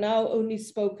that are now only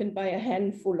spoken by a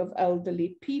handful of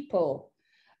elderly people.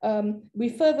 We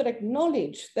further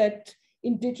acknowledge that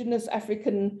indigenous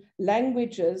African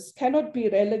languages cannot be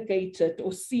relegated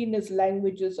or seen as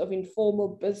languages of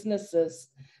informal businesses,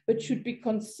 but should be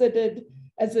considered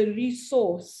as a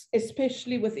resource,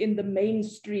 especially within the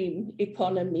mainstream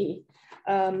economy.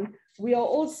 We are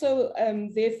also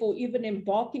therefore even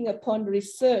embarking upon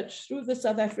research through the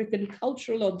South African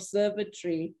Cultural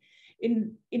Observatory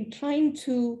in trying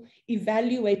to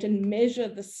evaluate and measure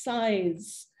the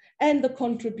size and the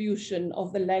contribution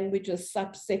of the languages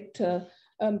subsector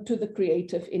to the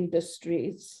creative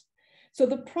industries. So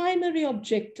the primary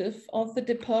objective of the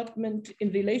department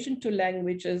in relation to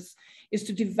languages is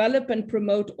to develop and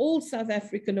promote all South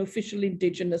African official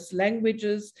indigenous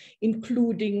languages,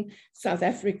 including South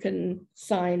African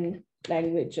Sign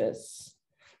Languages.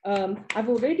 I've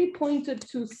already pointed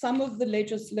to some of the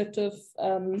legislative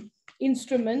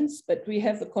instruments, but we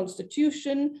have the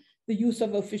Constitution, the Use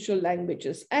of Official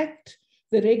Languages Act,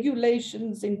 the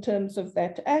regulations in terms of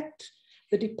that act,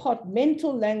 the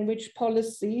Departmental Language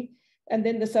Policy, and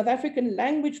then the South African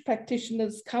Language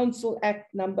Practitioners Council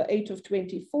Act number 8 of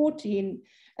 2014,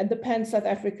 and the Pan-South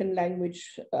African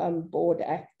Language Board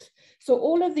Act. So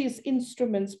all of these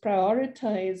instruments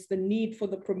prioritize the need for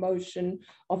the promotion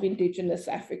of indigenous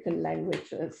African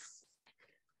languages.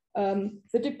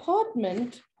 The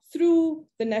department, through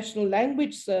the National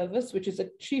Language Service, which is a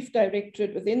chief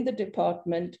directorate within the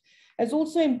department, has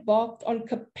also embarked on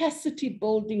capacity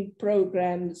building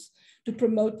programs to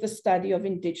promote the study of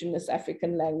indigenous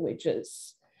African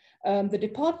languages. The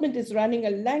department is running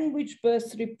a language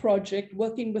bursary project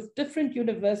working with different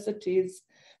universities,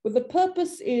 where the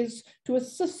purpose is to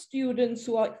assist students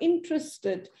who are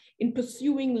interested in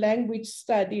pursuing language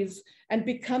studies and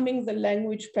becoming the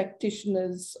language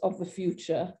practitioners of the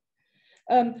future.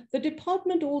 The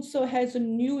department also has a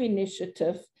new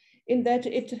initiative in that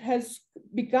it has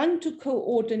begun to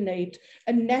coordinate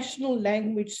a national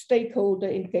language stakeholder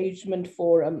engagement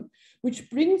forum, which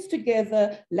brings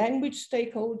together language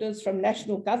stakeholders from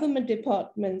national government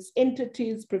departments,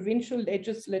 entities, provincial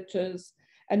legislatures,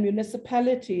 and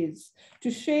municipalities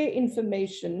to share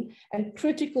information and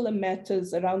critical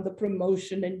matters around the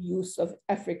promotion and use of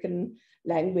African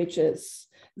languages.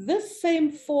 This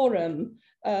same forum,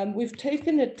 we've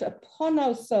taken it upon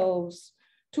ourselves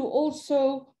to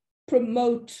also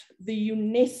promote the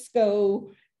UNESCO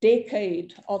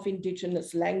Decade of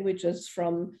Indigenous Languages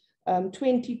from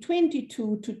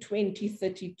 2022 to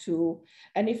 2032.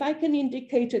 And if I can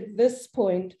indicate at this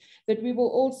point that we will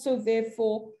also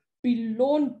therefore be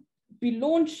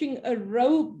launching a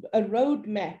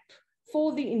roadmap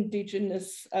for the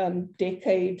Indigenous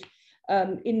Decade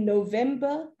in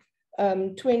November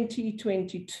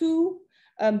 2022.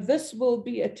 This will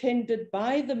be attended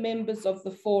by the members of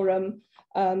the forum,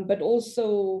 but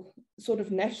also sort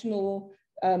of national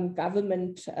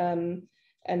government and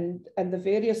the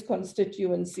various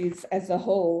constituencies as a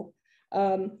whole.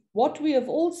 What we have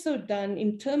also done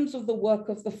in terms of the work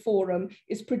of the forum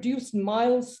is produce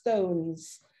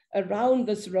milestones around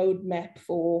this roadmap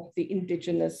for the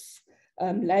indigenous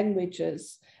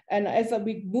languages. And as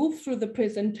we move through the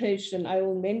presentation, I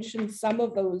will mention some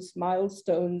of those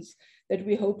milestones that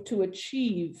we hope to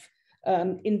achieve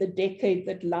in the decade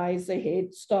that lies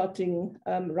ahead, starting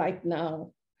right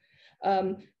now.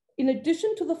 In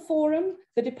addition to the forum,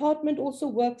 the department also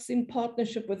works in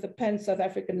partnership with the Pan-South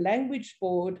African Language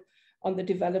Board on the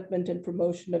development and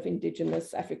promotion of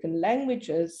indigenous African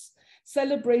languages,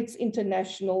 celebrates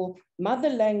International Mother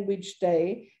Language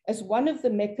Day as one of the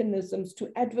mechanisms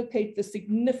to advocate the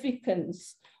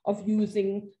significance of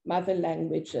using mother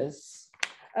languages.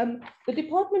 The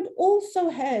department also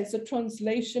has a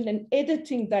translation and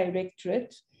editing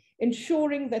directorate,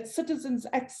 ensuring that citizens'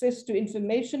 access to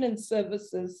information and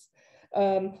services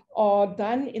are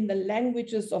done in the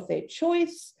languages of their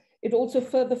choice. It also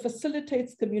further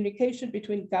facilitates communication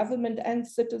between government and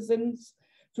citizens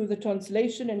through the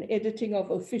translation and editing of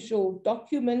official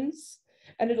documents.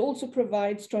 And it also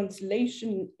provides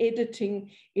translation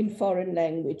editing in foreign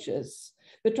languages.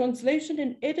 The translation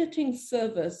and editing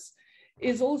service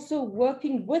is also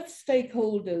working with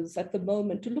stakeholders at the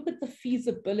moment to look at the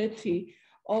feasibility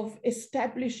of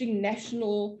establishing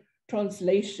national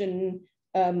translation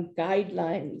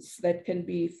guidelines that can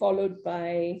be followed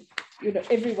by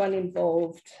everyone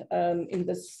involved in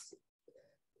this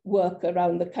work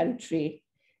around the country.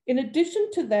 In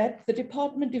addition to that, the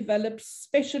department develops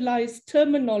specialized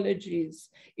terminologies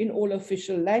in all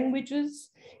official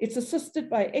languages. It's assisted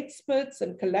by experts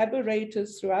and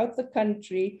collaborators throughout the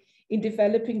country in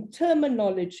developing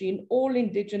terminology in all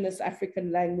indigenous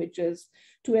African languages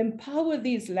to empower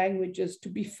these languages to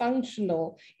be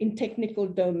functional in technical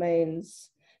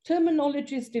domains.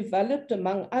 Terminologies developed,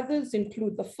 among others,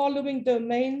 include the following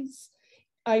domains: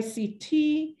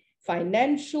 ICT,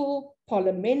 financial,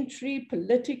 parliamentary,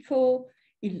 political,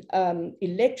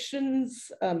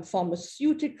 elections,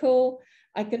 pharmaceutical.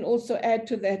 I can also add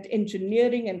to that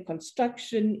engineering and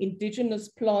construction, indigenous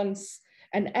plants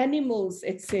and animals,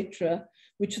 etc.,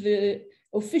 which the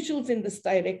officials in this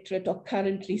directorate are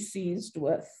currently seized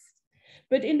with.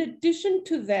 But in addition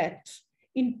to that,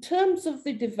 in terms of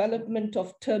the development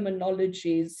of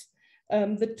terminologies,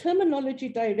 the Terminology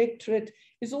Directorate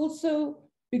is also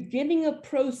beginning a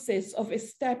process of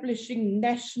establishing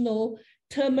national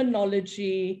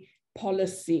terminology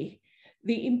policy.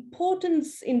 The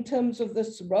importance in terms of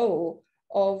this role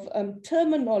of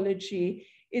terminology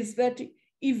is that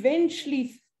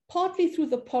eventually, partly through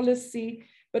the policy,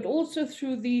 but also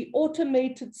through the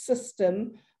automated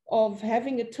system of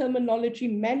having a terminology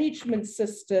management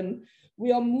system,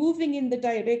 we are moving in the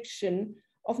direction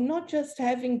of not just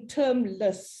having term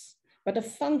lists, but a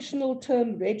functional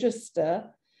term register.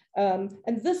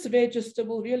 And this register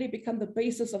will really become the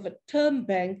basis of a term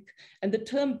bank, and the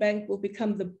term bank will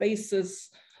become the basis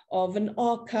of an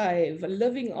archive, a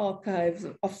living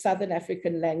archive of Southern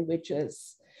African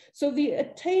languages. So the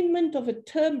attainment of a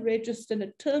term register and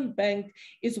a term bank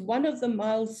is one of the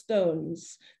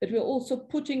milestones that we're also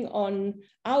putting on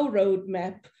our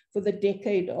roadmap for the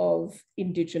decade of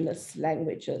indigenous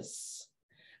languages.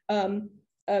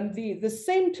 The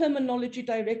same Terminology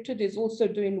Directorate is also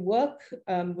doing work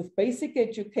with basic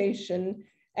education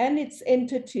and its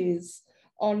entities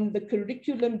on the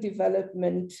curriculum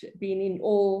development being in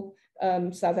all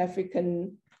South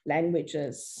African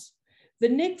languages. The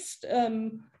next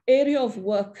area of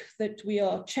work that we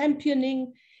are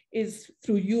championing is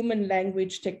through human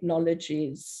language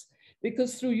technologies,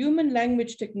 because through human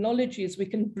language technologies, we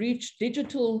can breach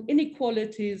digital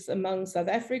inequalities among South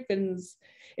Africans,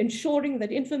 ensuring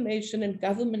that information and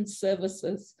government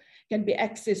services can be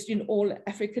accessed in all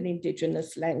African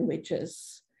indigenous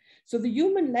languages. So the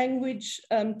Human Language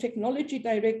Technology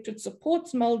Directorate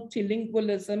supports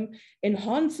multilingualism,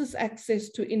 enhances access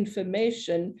to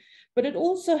information, but it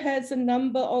also has a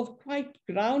number of quite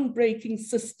groundbreaking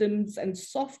systems and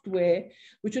software,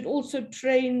 which it also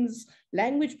trains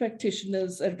language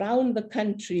practitioners around the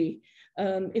country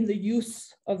in the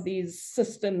use of these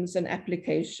systems and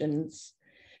applications.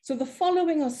 So the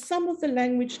following are some of the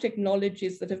language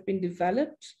technologies that have been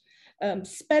developed: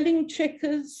 spelling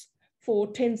checkers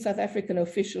for 10 South African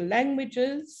official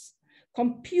languages,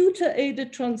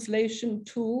 computer-aided translation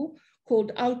tool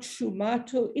called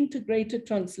Outshumato Integrated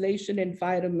Translation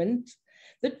Environment.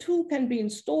 The tool can be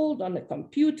installed on a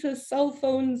computer, cell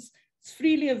phones. It's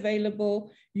freely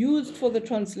available, used for the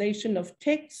translation of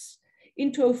text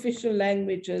into official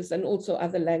languages and also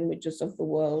other languages of the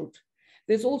world.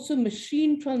 There's also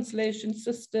machine translation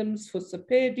systems for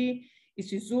Sepedi,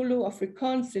 isiZulu,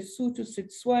 Afrikaans, Sesotho,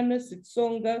 Setswana,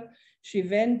 Setsonga,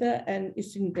 Shivenda, and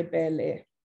Isindebele.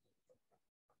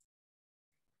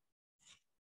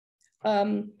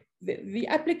 The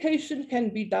application can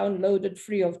be downloaded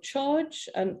free of charge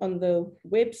and on the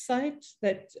website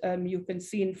that you can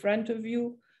see in front of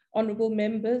you, honorable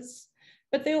members.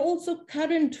 But there are also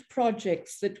current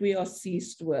projects that we are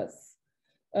seized with.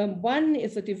 One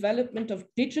is the development of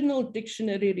digital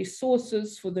dictionary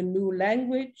resources for the new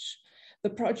language.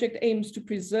 The project aims to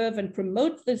preserve and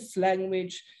promote this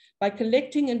language by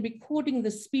collecting and recording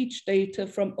the speech data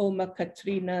from Oma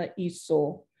Katrina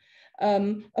Iso.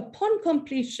 Upon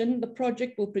completion, the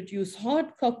project will produce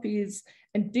hard copies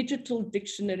and digital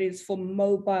dictionaries for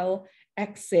mobile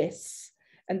access,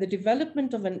 and the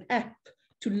development of an app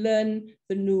to learn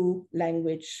the new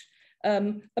language.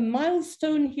 A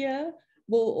milestone here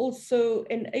will also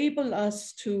enable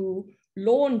us to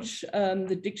launch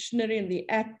the dictionary and the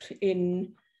app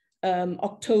in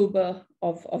October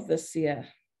of this year.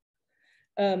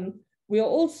 We are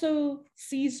also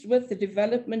seized with the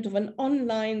development of an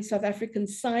online South African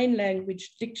Sign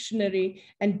Language dictionary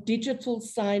and digital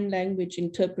sign language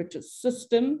interpreter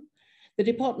system. The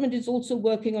department is also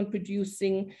working on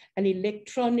producing an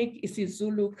electronic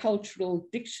isiZulu cultural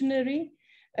dictionary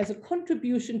as a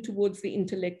contribution towards the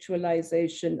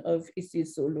intellectualization of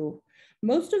isiZulu.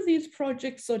 Most of these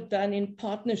projects are done in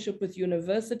partnership with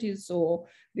universities or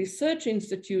research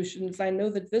institutions. I know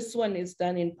that this one is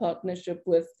done in partnership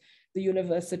with the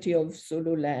University of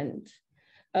Zululand.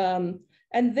 And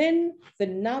then the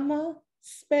NAMA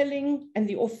spelling and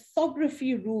the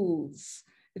orthography rules.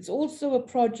 It's also a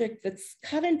project that's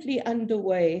currently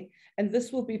underway, and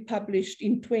this will be published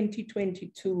in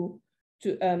 2022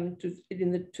 to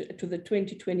the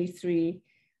 2023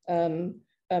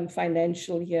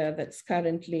 financial year that's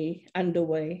currently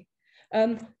underway.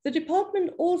 The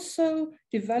department also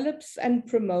develops and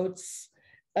promotes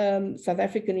South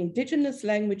African indigenous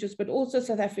languages, but also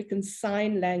South African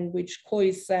Sign Language,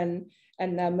 Khoi-San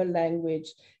and Nama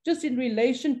language. Just in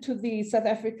relation to the South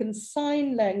African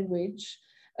Sign Language,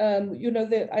 you know,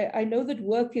 I know that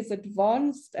work is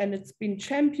advanced and it's been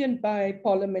championed by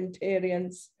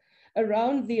parliamentarians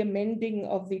around the amending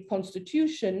of the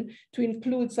Constitution to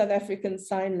include South African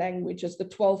Sign Language as the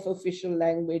 12th official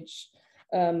language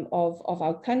of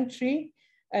our country,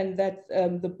 and that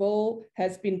the bill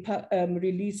has been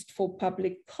released for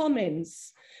public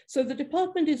comments. So the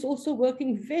department is also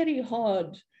working very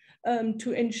hard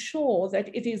to ensure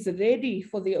that it is ready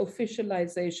for the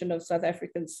officialization of South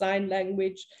African Sign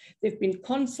Language. There have been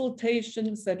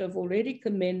consultations that have already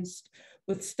commenced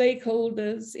with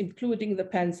stakeholders, including the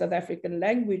Pan-South African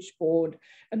Language Board.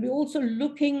 And we're also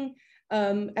looking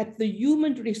at the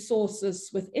human resources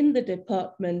within the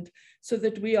department so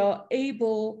that we are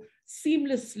able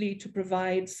seamlessly to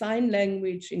provide sign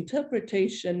language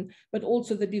interpretation, but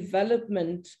also the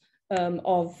development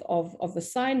of the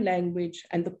sign language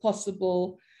and the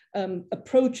possible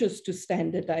approaches to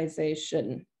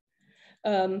standardization.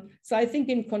 So I think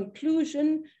in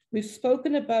conclusion, we've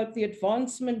spoken about the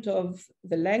advancement of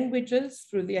the languages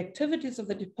through the activities of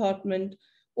the department,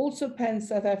 also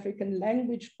Pan-South African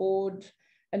Language Board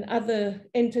and other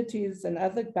entities and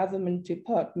other government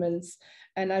departments.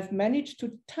 And I've managed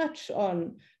to touch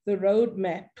on the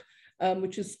roadmap,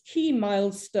 which is key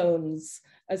milestones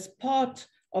as part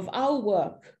of our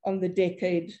work on the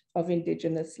decade of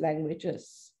indigenous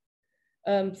languages.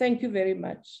 Thank you very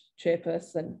much,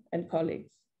 Chairperson and colleagues.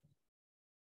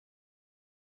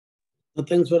 Well,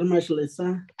 thanks very much,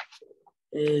 Lisa.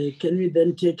 Can we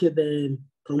then take the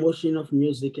promotion of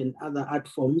music and other art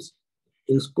forms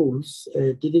in schools?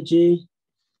 DDG,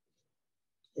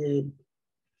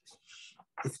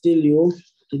 still you,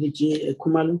 DDG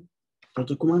Kumalu,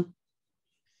 Dr. Kumalu.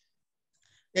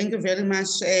 Thank you very much,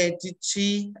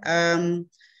 DG.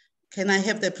 Can I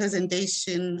have the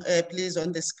presentation, please,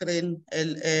 on the screen,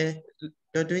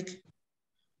 Ludwig?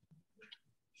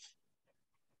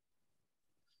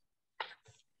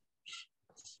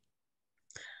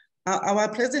 Our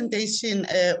presentation,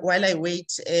 while I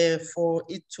wait for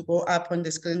it to go up on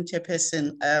the screen,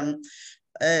 Chairperson,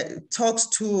 talks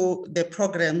to the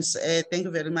programs, thank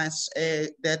you very much,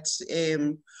 that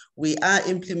we are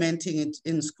implementing it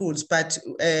in schools, but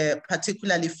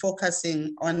particularly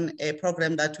focusing on a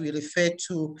program that we refer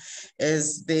to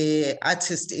as the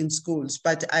Artist in Schools.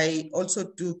 But I also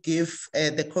do give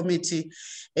the committee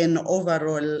an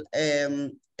overall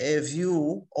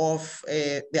view of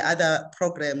the other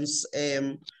programs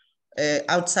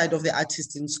outside of the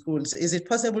Artist in Schools. Is it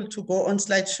possible to go on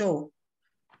slideshow?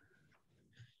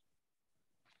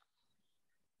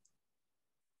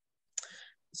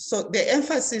 So the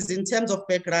emphasis in terms of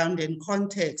background and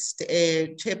context,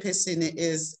 Chairperson,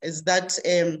 is that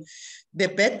the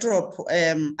backdrop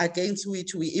against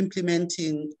which we're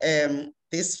implementing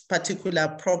this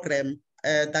particular program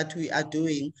that we are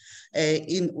doing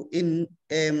in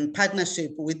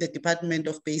partnership with the Department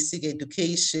of Basic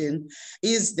Education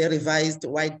is the revised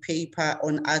white paper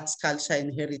on arts, culture,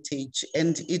 and heritage.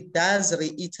 And it does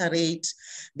reiterate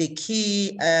the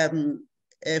key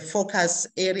focus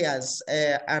areas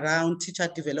around teacher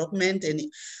development and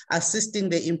assisting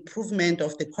the improvement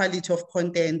of the quality of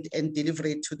content and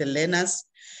delivery to the learners,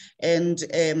 and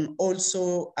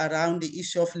also around the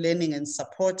issue of learning and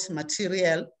support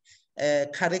material,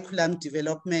 curriculum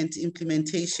development,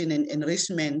 implementation, and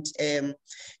enrichment in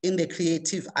the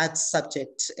creative arts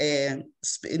subject,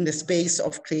 in the space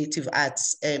of creative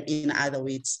arts, in other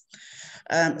words.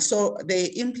 So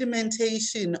the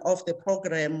implementation of the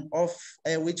program of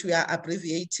which we are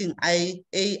abbreviating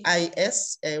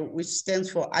AIS, which stands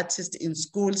for Artists in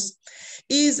Schools,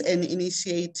 is an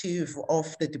initiative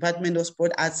of the Department of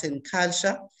Sport, Arts and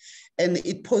Culture, and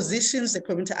it positions the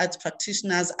community arts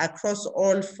practitioners across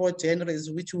all 4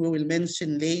 genres, which we will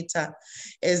mention later,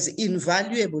 as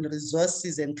invaluable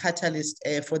resources and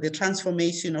catalysts for the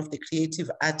transformation of the creative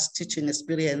arts teaching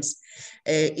experience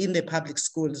in the public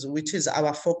schools, which is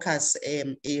our focus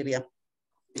area.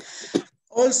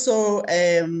 Also,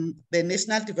 the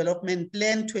National Development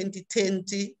Plan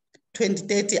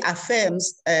 2030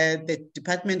 affirms the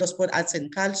Department of Sport, Arts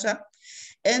and Culture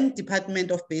and Department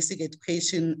of Basic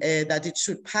Education that it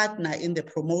should partner in the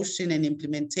promotion and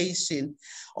implementation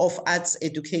of arts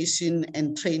education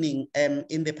and training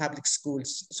in the public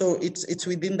schools. So it's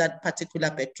within that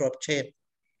particular backdrop, Chair.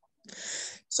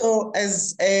 So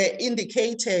as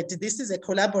indicated, this is a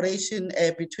collaboration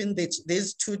between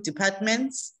these 2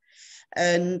 departments,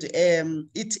 and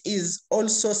it is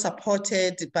also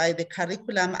supported by the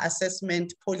curriculum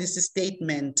assessment policy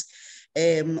statement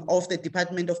of the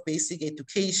Department of Basic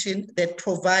Education that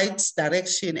provides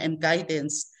direction and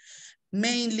guidance,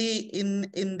 mainly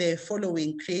in the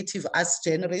following creative arts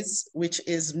genres, which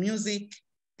is music,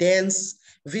 dance,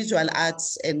 visual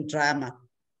arts, and drama.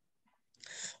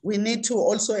 We need to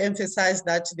also emphasize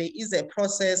that there is a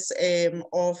process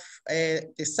of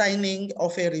the signing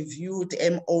of a reviewed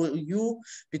MOU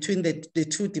between the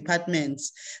 2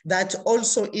 departments that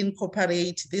also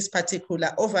incorporate this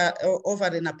particular over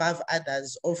and above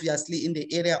others. Obviously, in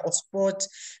the area of sport,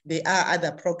 there are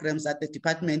other programs that the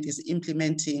department is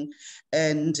implementing,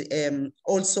 and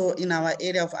also in our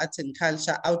area of arts and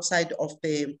culture outside of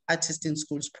the Artists in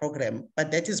Schools program.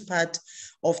 But that is part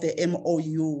of the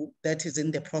MOU that is in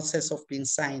the process of being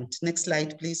signed. Next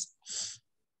slide, please.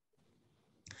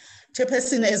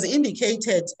 Chairperson, as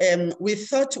indicated, we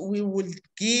thought we would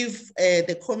give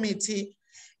the committee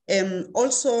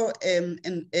also a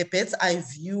bird's eye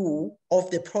view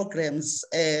of the programs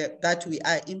that we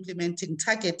are implementing,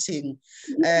 targeting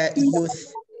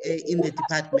youth in the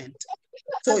department.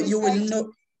 So you will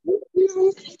know.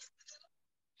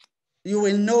 You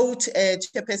will note,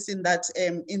 Chairperson, that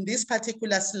in this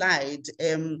particular slide,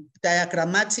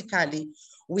 diagrammatically,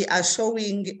 we are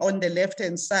showing on the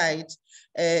left-hand side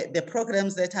the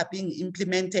programs that are being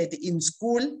implemented in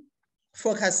school,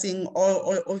 focusing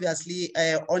obviously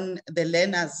on the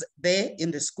learners there in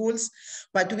the schools.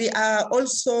 But we are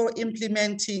also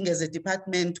implementing as a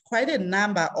department quite a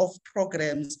number of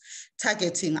programs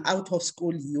targeting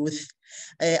out-of-school youth.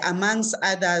 Amongst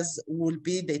others will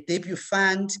be the Debut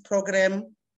Fund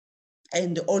program.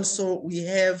 And also we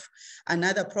have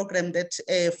another program that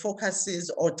focuses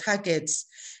or targets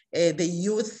the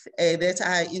youth that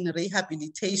are in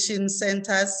rehabilitation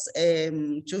centers,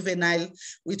 juveniles,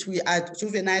 which we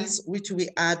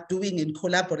are doing in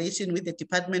collaboration with the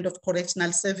Department of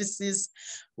Correctional Services.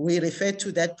 We refer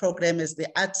to that program as the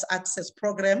Arts Access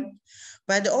Program.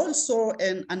 But also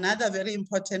another very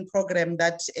important program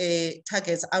that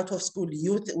targets out-of-school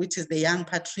youth, which is the Young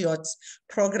Patriots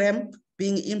program,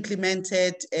 being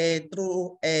implemented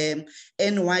through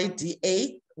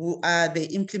NYDA, who are the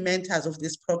implementers of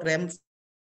this program,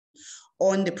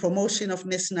 on the promotion of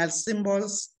national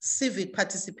symbols, civic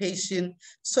participation,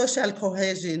 social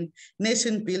cohesion,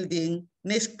 nation building,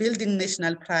 building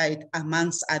national pride,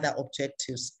 amongst other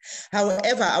objectives.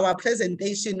 However, our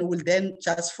presentation will then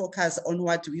just focus on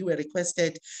what we were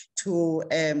requested to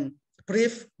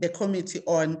brief the committee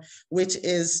on, which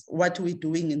is what we're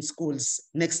doing in schools.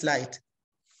 Next slide.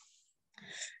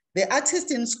 The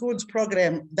Artists in Schools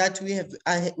program that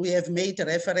we have made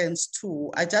reference to,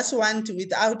 I just want,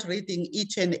 without reading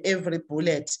each and every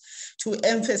bullet, to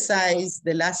emphasize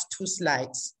the last 2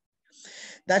 slides.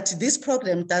 That this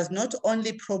program does not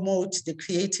only promote the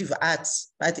creative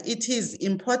arts, but it is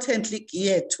importantly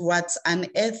geared towards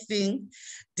unearthing,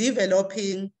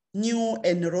 developing new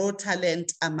and raw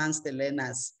talent amongst the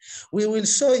learners. We will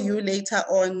show you later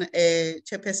on,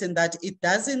 Chairperson, that it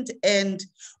doesn't end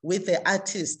with the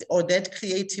artist or that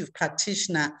creative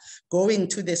practitioner going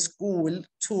to the school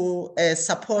to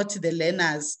support the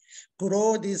learners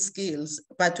grow these skills,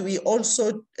 but we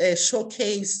also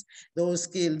showcase those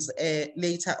skills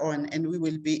later on, and we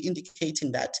will be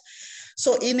indicating that.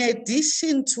 So in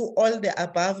addition to all the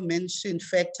above mentioned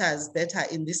factors that are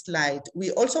in this slide,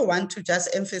 we also want to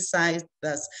just emphasize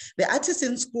that the Artists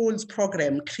in Schools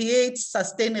program creates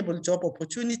sustainable job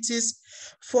opportunities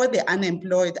for the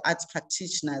unemployed arts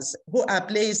practitioners who are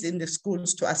placed in the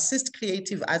schools to assist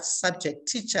creative arts subject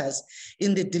teachers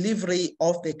in the delivery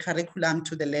of the curriculum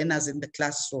to the learners in the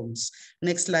classrooms.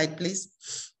 Next slide, please.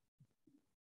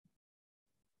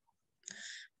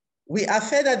 We are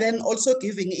further then also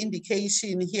giving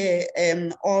indication here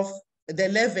of the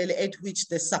level at which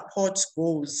the support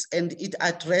goes, and it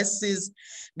addresses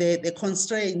the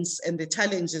constraints and the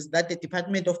challenges that the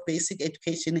Department of Basic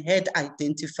Education had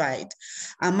identified.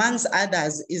 Amongst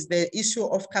others is the issue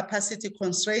of capacity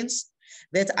constraints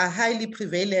that are highly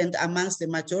prevalent amongst the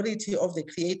majority of the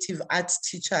creative arts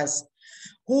teachers,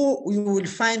 who you will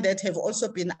find that have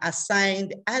also been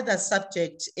assigned other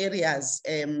subject areas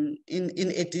in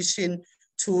addition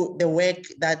to the work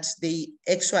that they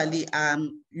actually are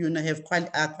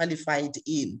qualified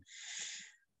in.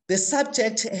 The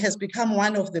subject has become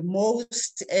one of the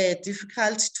most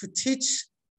difficult to teach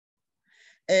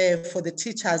for the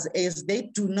teachers, as they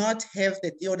do not have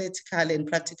the theoretical and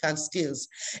practical skills.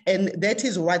 And that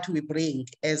is what we bring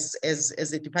as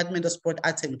the Department of Sport,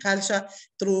 Arts and Culture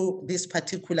through this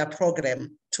particular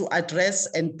program to address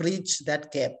and bridge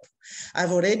that gap.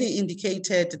 I've already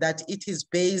indicated that it is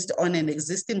based on an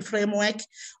existing framework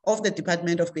of the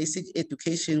Department of Basic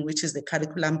Education, which is the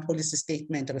Curriculum Policy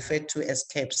Statement referred to as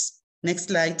CAPS. Next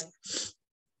slide.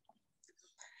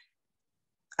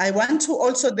 I want to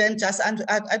also then just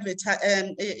indicate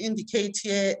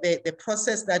here the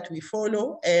process that we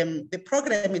follow. The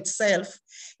program itself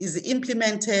is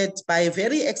implemented by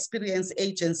very experienced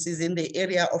agencies in the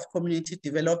area of community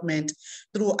development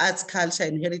through arts, culture,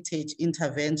 and heritage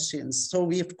interventions. So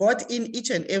we've got in each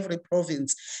and every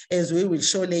province, as we will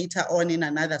show later on in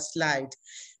another slide,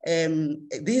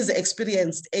 these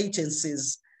experienced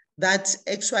agencies that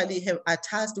actually are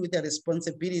tasked with the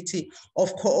responsibility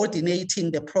of coordinating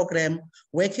the program,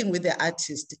 working with the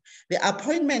artist. The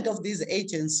appointment of these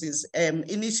agencies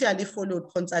initially followed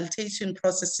consultation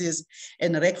processes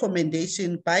and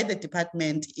recommendation by the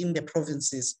department in the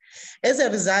provinces. As a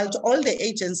result, all the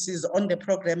agencies on the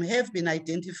program have been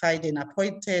identified and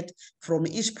appointed from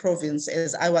each province,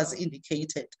 as I was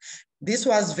indicated. This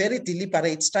was very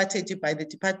deliberate strategy by the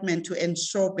department to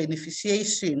ensure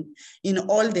beneficiation in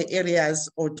all the areas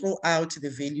or throughout the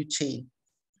value chain.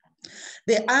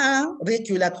 There are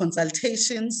regular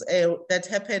consultations that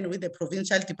happen with the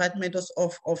provincial Department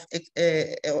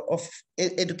of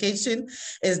Education,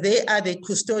 as they are the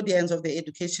custodians of the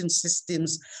education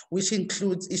systems, which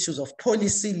includes issues of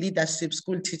policy, leadership,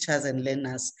 school teachers and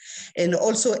learners. And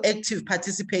also active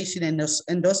participation and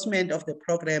endorsement of the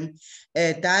program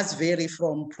does vary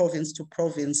from province to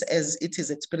province, as it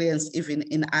is experienced even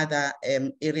in other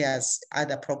areas,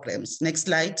 other programs. Next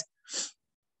slide.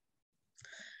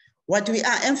 What we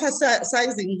are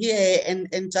emphasizing here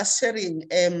and just sharing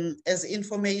as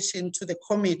information to the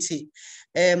committee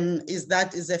is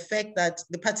the fact that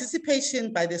the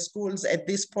participation by the schools at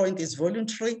this point is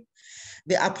voluntary.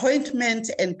 The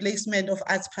appointment and placement of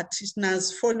arts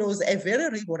practitioners follows a very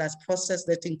rigorous process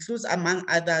that includes, among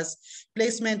others,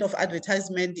 placement of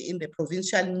advertisement in the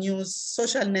provincial news,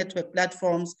 social network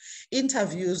platforms,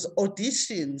 interviews,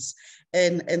 auditions,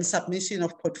 and submission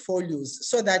of portfolios,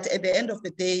 so that at the end of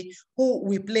the day, who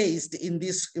we place in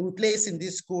these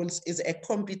schools is a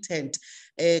competent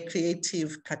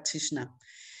creative practitioner.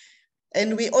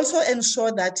 And we also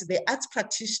ensure that the arts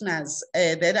practitioners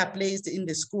that are placed in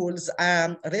the schools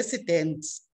are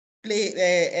residents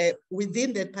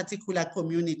within that particular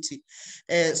community,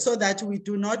 so that we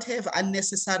do not have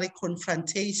unnecessary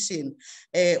confrontation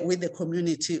with the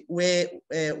community where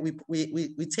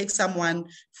we take someone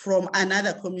from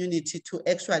another community to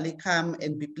actually come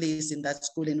and be placed in that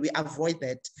school, and we avoid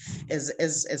that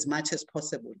as much as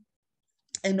possible.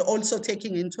 And also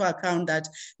taking into account that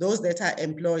those that are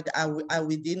employed are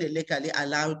within a legally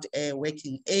allowed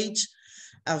working age.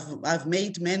 I've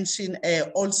made mention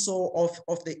also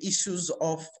of the issues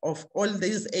of all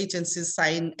these agencies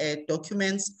sign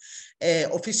documents,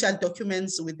 official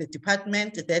documents with the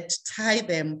department that tie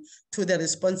them to the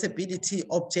responsibility,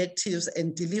 objectives,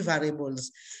 and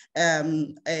deliverables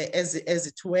as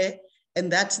it were. And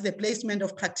that the placement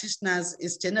of practitioners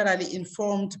is generally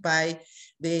informed by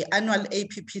the annual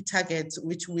APP targets,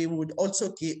 which we would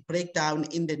also break down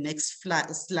in the next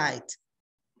slide.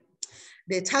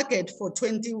 The target for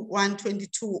 21-22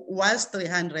 was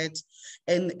 300,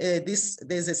 and there's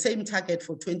the same target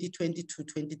for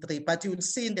 2022-23. But you will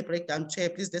see in the breakdown, Chair,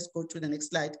 please let's go to the next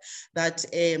slide, that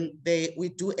we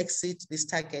do exceed this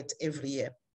target every year.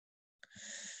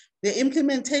 The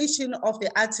implementation of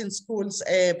the Arts in Schools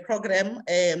program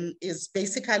is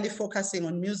basically focusing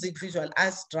on music, visual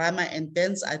arts, drama, and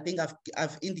dance. I think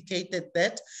I've indicated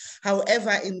that.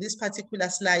 However, in this particular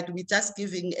slide, we're just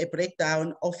giving a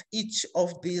breakdown of each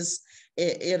of these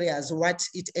areas, what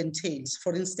it entails.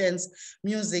 For instance,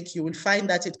 music, you will find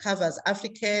that it covers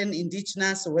African,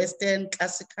 indigenous, Western,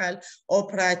 classical,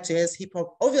 opera, jazz, hip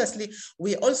hop. Obviously,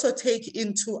 we also take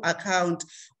into account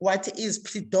what is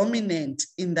predominant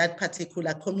in that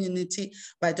particular community,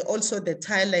 but also the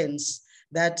talents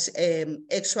that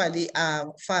actually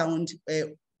are found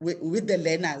with the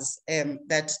learners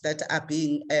that are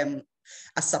being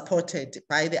are supported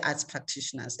by the arts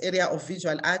practitioners. Area of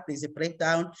visual art, there's a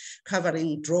breakdown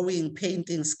covering drawing,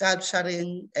 painting,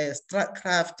 sculpturing,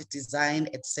 craft, design,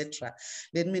 etc.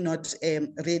 Let me not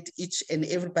read each and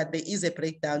every, but there is a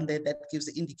breakdown there that gives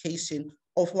indication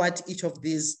of what each of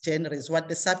these genres, what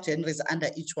the subgenres under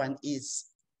each one is.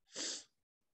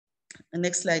 The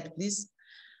next slide, please.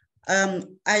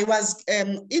 I was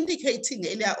indicating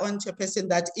earlier on, Chairperson,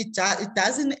 that it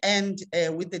doesn't end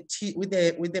with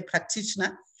the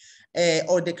practitioner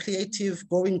or the creative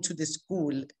going to the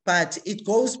school, but it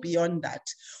goes beyond that.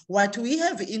 What we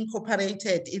have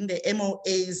incorporated in the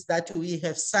MOAs that we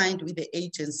have signed with the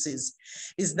agencies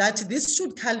is that this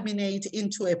should culminate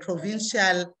into a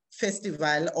provincial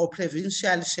festival or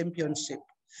provincial championship.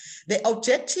 The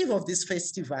objective of this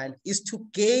festival is to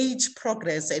gauge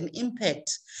progress and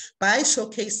impact by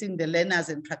showcasing the learners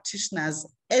and practitioners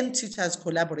and teachers'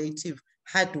 collaborative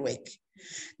hard work.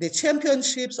 The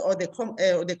championships or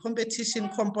the competition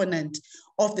component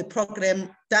of the program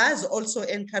does also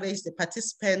encourage the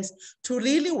participants to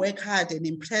really work hard and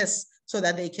impress so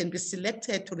that they can be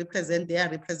selected to represent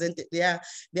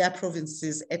their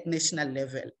provinces at national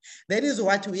level. That is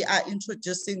what we are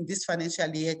introducing this financial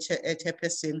year,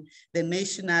 Chairperson, the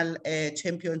national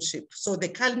championship. So the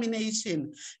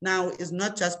culmination now is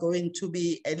not just going to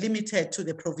be limited to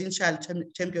the provincial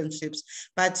championships,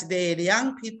 but the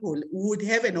young people would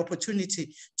have an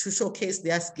opportunity to showcase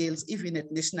their skills even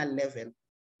at national level.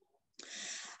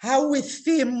 How we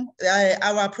theme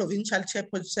our provincial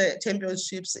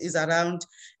championships is around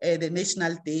the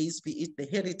national days, be it the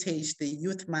Heritage, the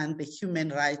Youth Month, the Human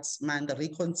Rights Month, the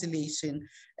Reconciliation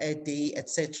Day,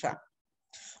 etc.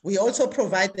 We also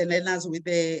provide the learners with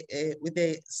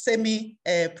a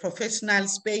semi-professional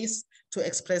space to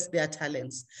express their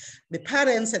talents. The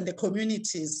parents and the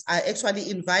communities are actually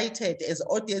invited as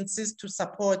audiences to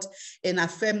support and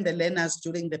affirm the learners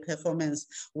during the performance.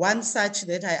 One such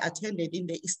that I attended in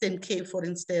the Eastern Cape, for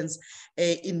instance,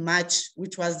 in March,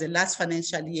 which was the last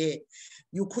financial year,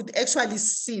 you could actually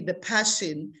see the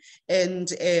passion and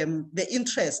the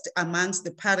interest amongst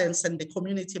the parents and the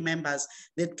community members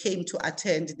that came to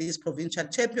attend these provincial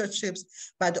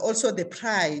championships, but also the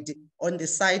pride on the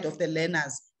side of the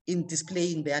learners in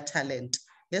displaying their talent.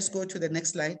 Let's go to the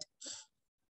next slide.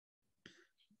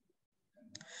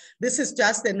 This is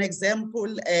just an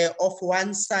example of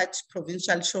one such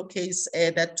provincial showcase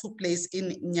that took place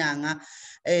in Nyanga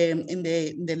in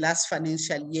the last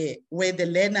financial year, where the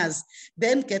learners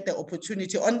then get the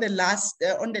opportunity. On the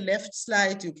left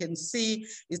slide, you can see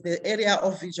is the area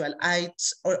of visual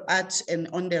art, and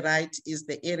on the right is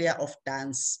the area of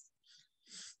dance.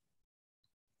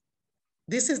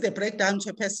 This is the breakdown,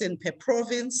 Chairperson, per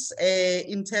province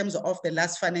in terms of the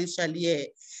last financial year,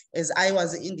 as I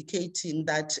was indicating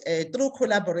that through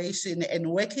collaboration and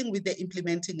working with the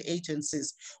implementing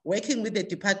agencies, working with the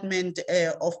Department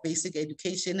of Basic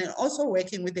Education, and also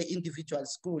working with the individual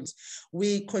schools,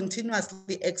 we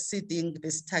continuously exceeding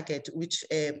this target, which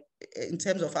in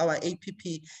terms of our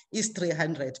APP is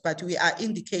 300, but we are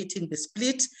indicating the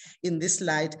split in this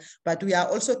slide, but we are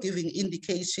also giving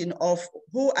indication of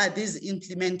who are these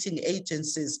implementing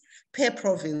agencies per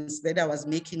province that I was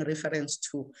making reference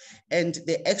to, and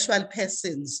the actual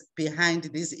persons behind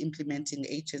these implementing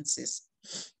agencies.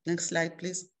 Next slide,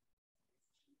 please.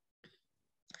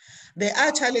 There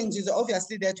are challenges,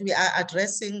 obviously, that we are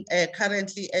addressing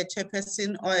currently at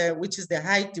Chairperson, which is the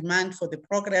high demand for the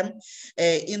program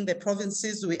in the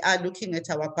provinces. We are looking at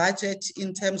our budget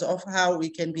in terms of how we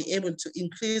can be able to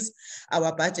increase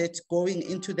our budget going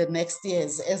into the next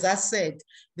years. As I said,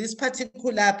 this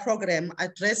particular program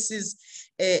addresses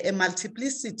a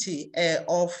multiplicity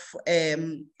of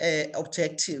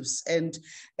objectives, and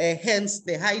hence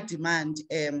the high demand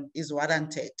is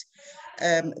warranted.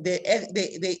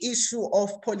 the issue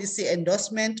of policy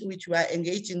endorsement, which we are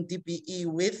engaging DBE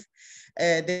with,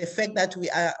 the fact that we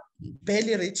are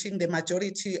barely reaching the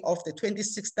majority of the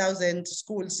 26,000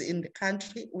 schools in the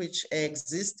country which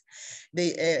exist.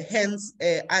 Hence,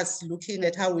 us looking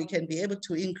at how we can be able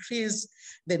to increase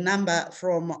the number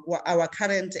from our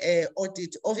current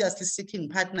audit, obviously seeking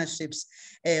partnerships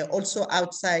also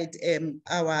outside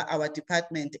our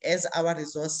department, as our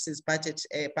resources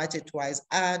budget-wise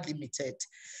are limited.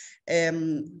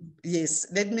 Yes,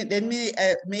 let me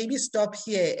maybe stop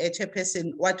here,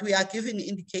 Chairperson. What we are giving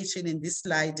indication in this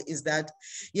slide is that,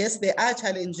 yes, there are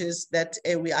challenges that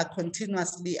we are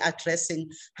continuously addressing.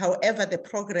 However, the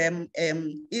program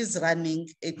is running,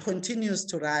 it continues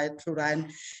to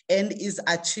run and is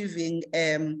achieving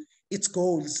its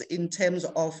goals in terms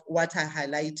of what I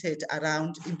highlighted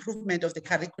around improvement of the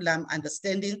curriculum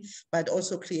understanding, but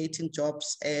also creating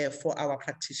jobs for our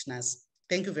practitioners.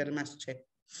 Thank you very much, Chair.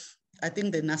 I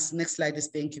think the next slide is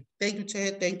thank you. Thank you,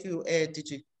 Chair. Thank you,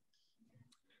 DG.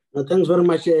 Well, thanks very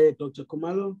much, Dr.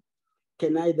 Kumalo.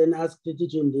 Can I then ask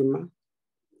DG Ndima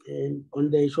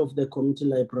on the issue of the community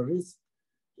libraries,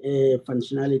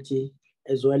 functionality,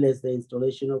 as well as the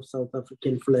installation of South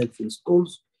African flags in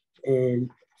schools?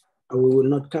 And we will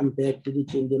not come back to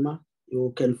DG Ndima.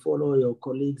 You can follow your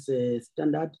colleagues'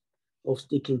 standard of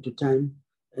sticking to time.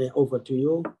 Over to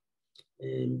you.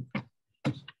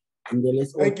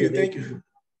 Thank you.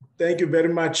 Thank you very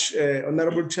much,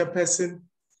 Honorable Chairperson,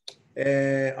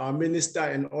 our Minister,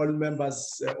 and all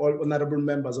members, all honorable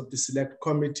members of the Select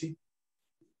Committee.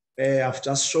 I've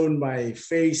just shown my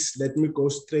face. Let me go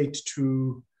straight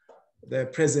to the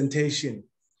presentation.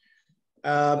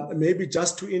 Maybe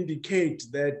just to indicate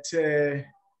that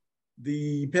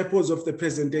the purpose of the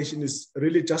presentation is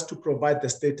really just to provide the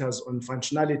status on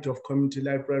functionality of community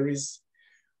libraries.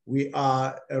 We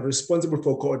are responsible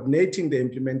for coordinating the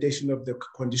implementation of the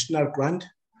conditional grant,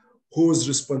 whose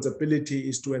responsibility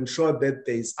is to ensure that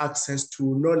there is access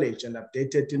to knowledge and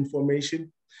updated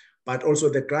information, but also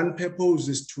the grant purpose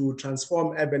is to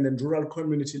transform urban and rural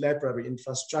community library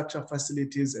infrastructure,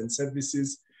 facilities, and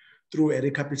services through a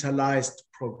recapitalized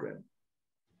program.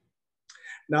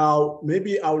 Now,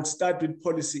 maybe I will start with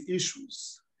policy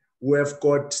issues. We have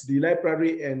got the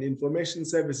Library and Information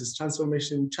Services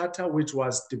Transformation Charter, which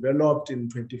was developed in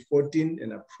 2014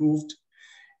 and approved.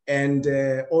 And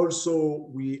also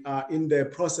we are in the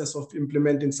process of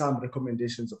implementing some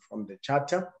recommendations from the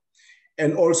Charter.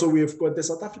 And also we have got the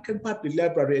South African Public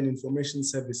Library and Information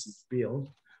Services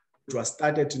Bill, which was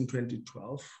started in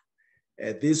 2012.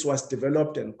 This was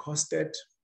developed and costed.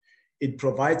 It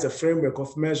provides a framework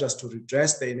of measures to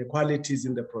redress the inequalities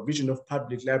in the provision of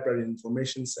public library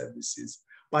information services,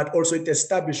 but also it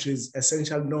establishes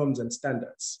essential norms and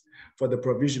standards for the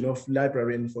provision of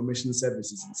library information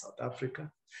services in South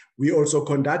Africa. We also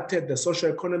conducted the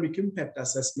socio-economic impact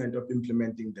assessment of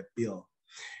implementing the bill.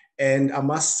 And I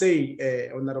must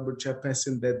say, Honorable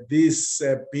Chairperson, that this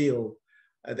bill,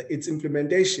 its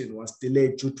implementation was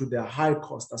delayed due to the high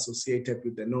cost associated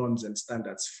with the norms and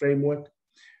standards framework.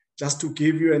 Just to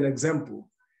give you an example,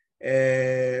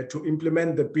 to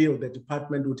implement the bill, the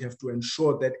department would have to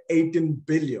ensure that 18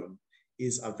 billion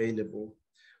is available.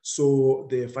 So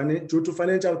due to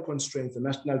financial constraints, the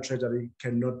National Treasury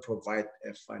cannot provide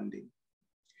funding.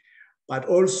 But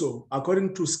also,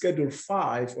 according to Schedule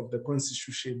 5 of the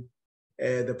Constitution,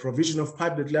 the provision of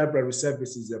public library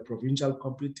services is a provincial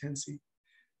competency.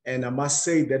 And I must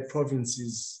say that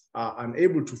provinces are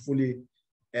unable to fully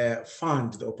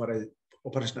fund the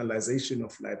operationalization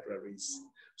of libraries.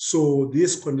 So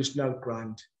this conditional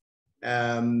grant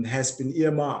has been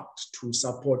earmarked to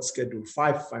support Schedule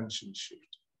 5 function shift.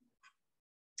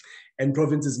 And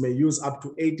provinces may use up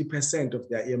to 80% of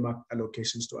their earmarked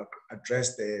allocations to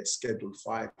address the Schedule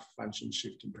 5 function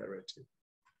shift imperative.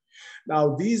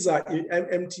 Now, these are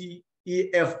MTEF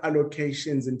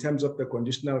allocations in terms of the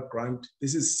conditional grant.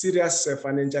 This is serious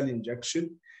financial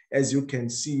injection. As you can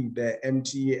see, the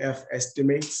MTEF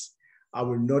estimates. I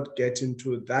will not get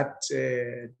into that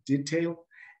detail.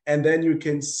 And then you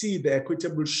can see the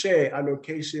equitable share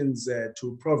allocations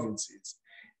to provinces,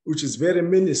 which is very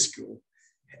minuscule.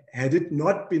 Had it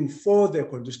not been for the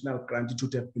conditional grant, it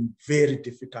would have been very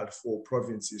difficult for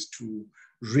provinces to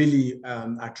really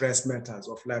address matters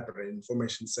of library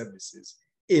information services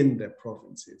in the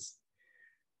provinces.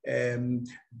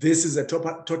 This is a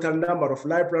total number of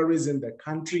libraries in the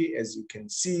country. As you can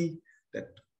see, that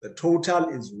the total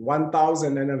is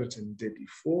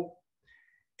 1,934.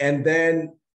 And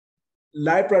then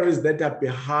libraries that are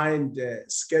behind the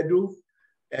schedule,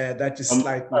 that is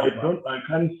like I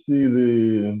can't see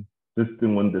this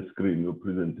thing on the screen, your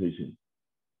presentation.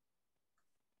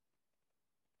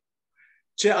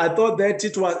 Chair, I thought that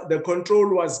the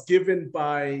control was given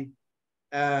by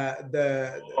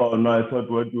the. Oh no, I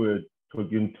thought what you were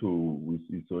talking to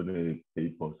is on a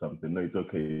tape or something. No, it's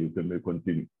okay. You can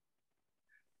continue.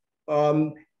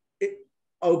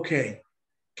 Okay.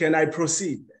 Can I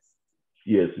proceed?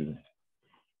 Yes.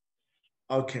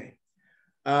 Okay.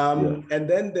 And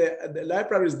then the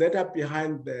libraries that are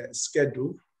behind the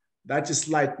schedule, that is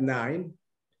slide 9.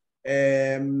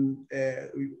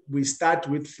 We start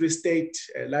with Free State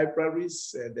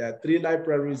libraries. There are 3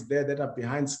 libraries there that are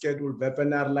behind schedule: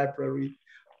 Webinar Library,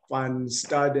 Van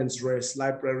Staden's Race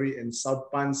Library, and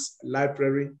South Pans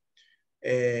Library.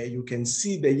 You can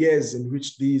see the years in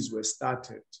which these were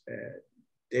started.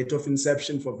 Date of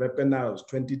inception for Webinar was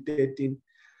 2013.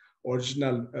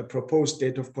 Original proposed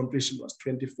date of completion was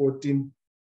 2014.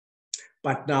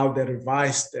 But now the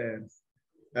revised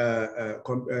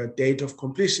date of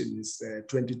completion is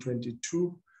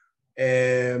 2022.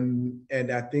 And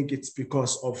I think it's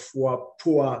because of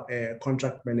poor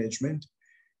contract management.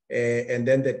 And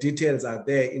then the details are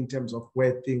there in terms of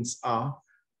where things are,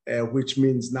 which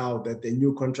means now that the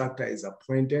new contractor is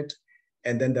appointed,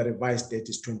 and then the revised date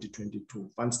is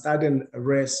 2022. Van Staden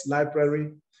Res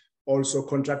Library, also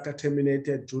contractor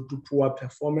terminated due to poor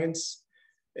performance.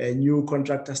 A new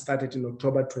contractor started in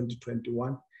October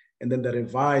 2021, and then the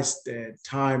revised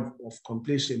time of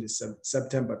completion is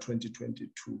September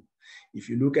 2022. If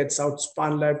you look at South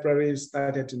Span Library,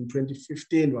 started in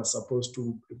 2015, was supposed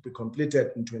to be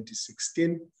completed in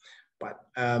 2016, but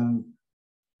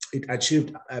it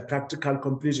achieved a practical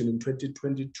completion in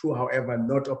 2022, however,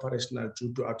 not operational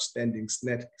due to outstanding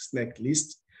snack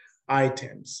list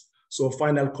items. So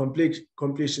final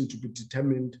completion to be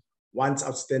determined once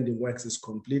outstanding works is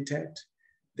completed.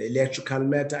 The electrical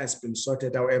matter has been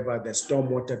sorted, however, the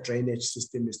stormwater drainage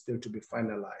system is still to be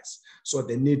finalized. So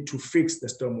the need to fix the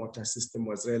stormwater system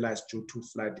was realized due to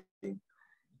flooding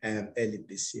early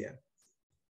this year.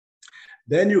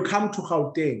 Then you come to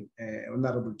Gauteng,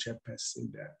 Honorable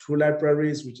Chairperson. There are 2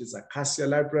 libraries, which is Acacia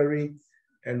Library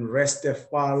and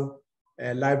Restefal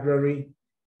Library.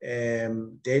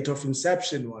 Date of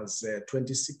inception was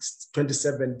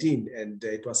 2017, and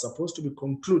it was supposed to be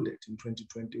concluded in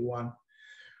 2021.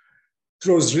 It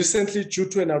was recently, due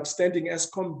to an outstanding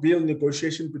ESCOM bill,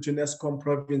 negotiation between ESCOM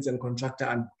province and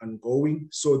contractor ongoing.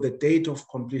 So the date of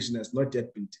completion has not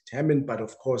yet been determined, but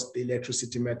of course the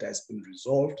electricity matter has been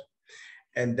resolved.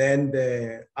 And then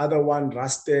the other one,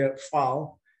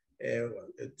 Rastefal,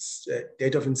 its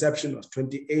date of inception was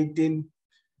 2018.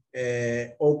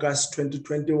 August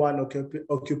 2021,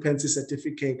 occupancy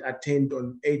certificate attained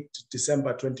on 8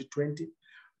 December 2020.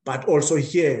 But also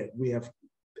here we have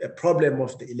a problem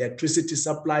of the electricity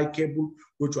supply cable,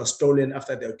 which was stolen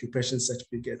after the occupation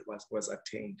certificate was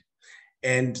attained.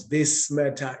 And this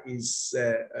matter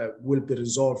will be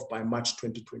resolved by March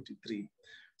 2023.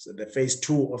 So the phase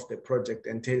 2 of the project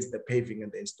entails the paving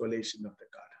and the installation of the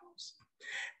guardhouse.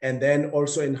 And then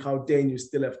also in Gauteng, you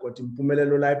still have got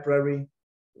Impumelelo Library,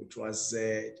 which was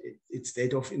its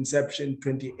date of inception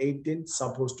 2018,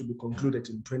 supposed to be concluded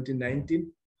in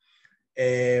 2019.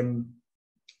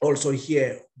 Also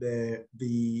here, the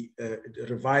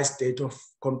revised date of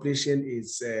completion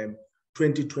is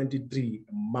 2023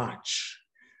 March.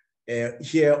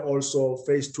 Here also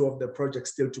phase 2 of the project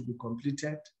still to be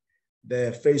completed.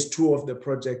 The phase 2 of the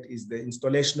project is the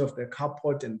installation of the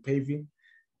carport and paving.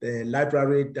 The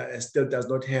library still does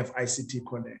not have ICT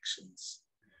connections.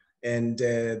 And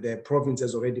the province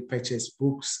has already purchased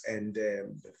books and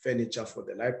furniture for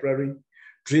the library.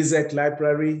 DSAC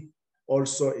Library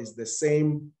also is the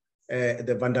same.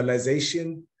 The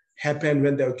vandalization happened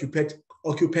when the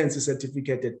occupancy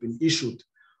certificate had been issued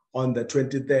on the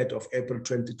 23rd of April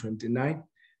 2029.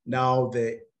 Now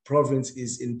the province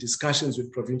is in discussions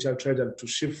with provincial treasury to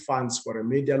shift funds for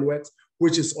remedial works,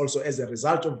 which is also as a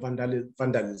result of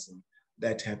vandalism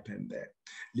that happened there.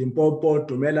 Limpopo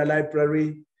Tumela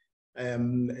Library,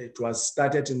 it was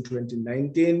started in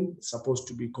 2019, supposed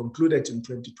to be concluded in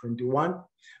 2021,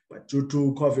 but due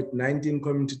to COVID-19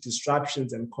 community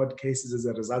disruptions and court cases as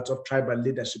a result of tribal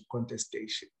leadership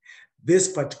contestation, this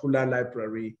particular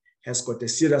library has got a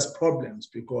serious problems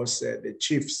because the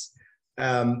chiefs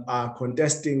are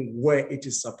contesting where it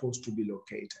is supposed to be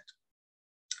located.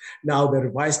 Now, the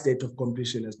revised date of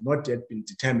completion has not yet been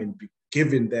determined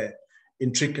given the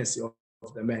intricacy of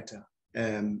the matter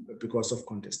because of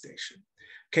contestation.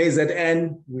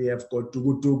 KZN, we have got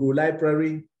Dugu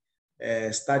Library,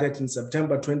 started in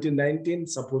September 2019,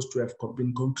 supposed to have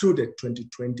been concluded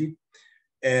 2020.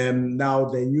 Now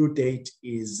the new date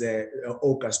is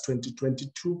August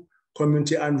 2022.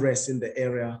 Community unrest in the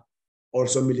area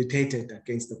also militated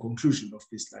against the conclusion of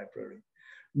this library.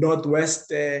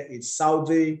 Northwest, it's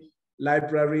Southey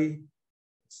Library,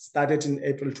 started in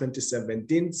April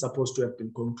 2017, supposed to have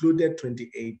been concluded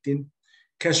 2018.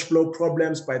 Cash flow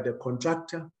problems by the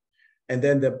contractor, and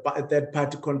then the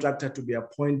third-party contractor to be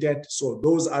appointed. So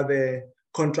those are the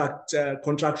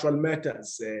contractual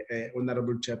matters,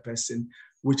 Honorable Chairperson,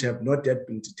 which have not yet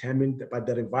been determined, but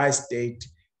the revised date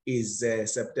is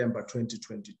September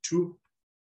 2022.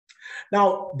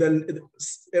 Now,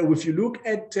 if you look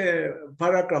at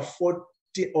paragraph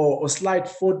 40 or slide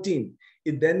 14,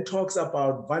 it then talks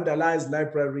about vandalized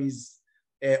libraries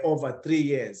over 3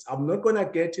 years. I'm not going to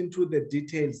get into the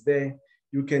details there.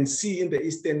 You can see in the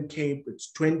Eastern Cape,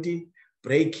 it's 20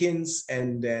 break-ins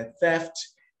and theft.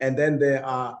 And then there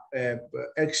are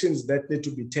actions that need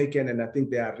to be taken, and I think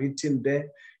they are written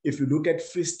there. If you look at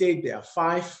Free State, there are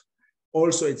 5.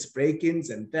 Also, it's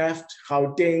break-ins and theft.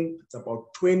 Gauteng, it's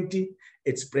about 20.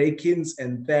 It's break-ins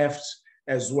and theft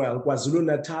as well.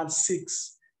 KwaZulu-Natal,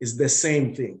 6 is the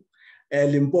same thing.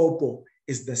 Limpopo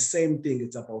is the same thing.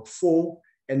 It's about 4.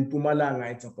 And Mpumalanga,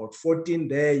 it's about 14.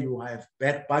 There you have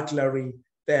burglary,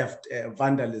 theft,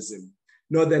 vandalism.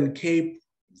 Northern Cape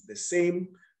is the same.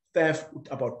 Theft,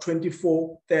 about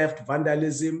 24, theft,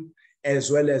 vandalism,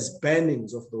 as well as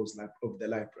bannings of those of the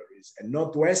libraries. And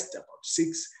Northwest, about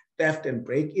 6, theft and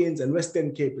break-ins. And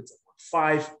Western Cape, it's about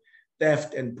 5,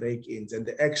 theft and break-ins. And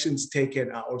the actions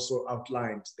taken are also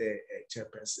outlined there,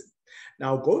 Chairperson.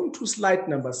 Now, going to slide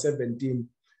number 17,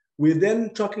 we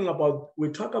talk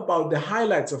about the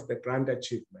highlights of the grant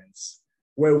achievements,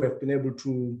 where we have been able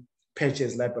to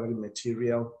purchase library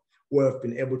material, we have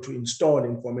been able to install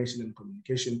information and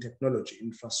communication technology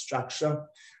infrastructure.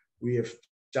 We have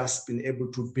just been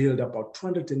able to build about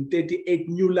 238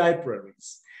 new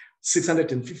libraries,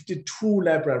 652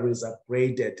 libraries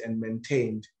upgraded and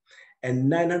maintained, and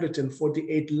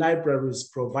 948 libraries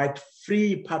provide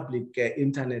free public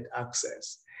internet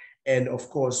access. And of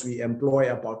course, we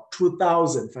employ about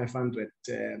 2,500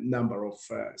 number of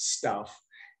staff.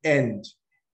 And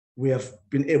we have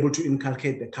been able to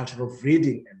inculcate the culture of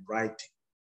reading and writing.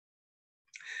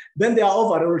 Then there are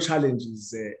overall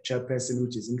challenges, Chairperson,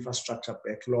 which is infrastructure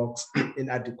backlogs,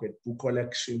 inadequate book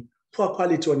collection, poor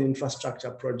quality on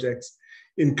infrastructure projects,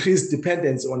 increased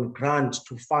dependence on grant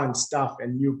to fund staff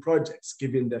and new projects,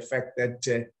 given the fact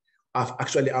that I've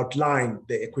actually outlined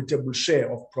the equitable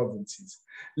share of provinces,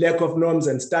 lack of norms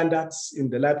and standards in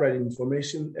the library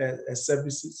information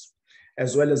services,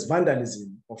 as well as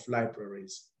vandalism of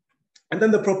libraries. And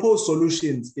then the proposed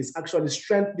solutions is actually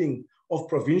strengthening of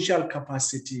provincial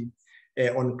capacity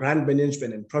on grant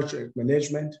management and project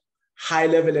management,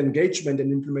 high-level engagement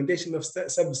and implementation of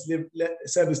service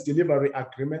delivery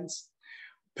agreements,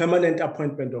 permanent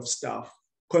appointment of staff,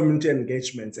 community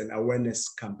engagements, and awareness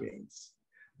campaigns.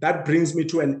 That brings me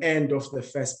to an end of the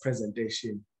first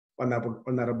presentation,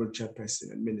 Honorable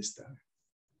Chairperson and Minister.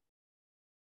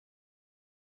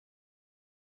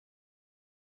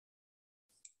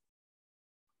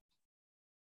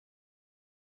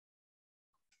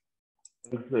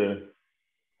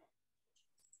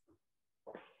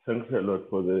 Thanks a lot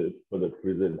for the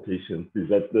presentation. Is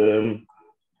that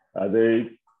are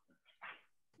they?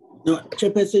 No,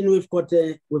 Chairperson, we've got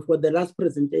the last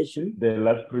presentation. The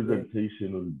last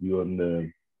presentation will be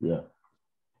on yeah.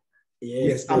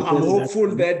 Yes, I'm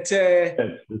hopeful that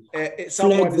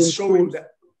someone is showing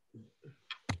that.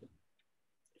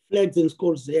 Flags in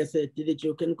schools, yes,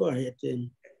 you can go ahead.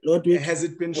 Lord, has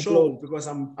it been shown? Because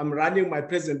I'm running my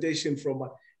presentation from,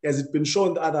 has it been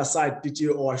shown the other side,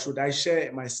 or should I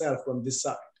share myself from this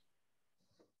side?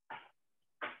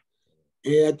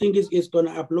 I think it's going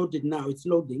to upload it now. It's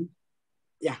loading.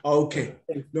 Yeah. Okay.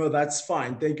 No, that's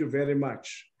fine. Thank you very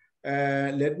much.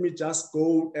 Let me just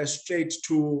go straight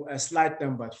to slide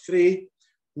number 3,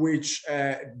 which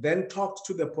then talks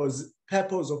to the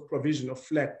purpose of provision of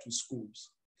flag to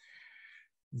schools.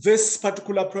 This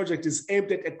particular project is aimed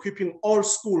at equipping all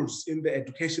schools in the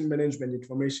Education Management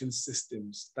Information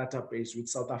Systems database with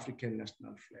South African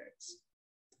national flags.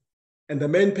 And the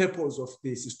main purpose of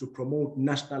this is to promote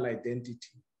national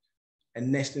identity and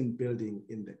nation building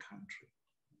in the country.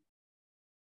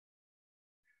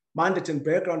 Mandate and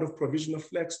background of provision of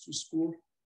flags to school.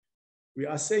 We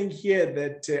are saying here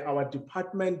that our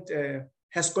department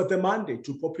has got the mandate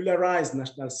to popularize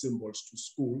national symbols to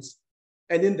schools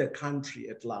and in the country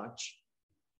at large.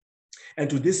 And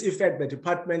to this effect, the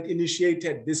department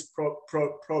initiated this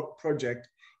project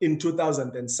in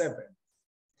 2007.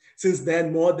 Since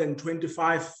then, more than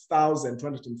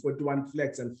 25,241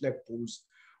 flags and flag poles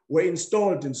were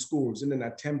installed in schools in an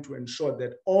attempt to ensure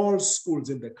that all schools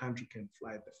in the country can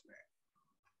fly the flag.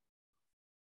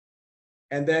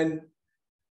 And then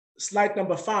slide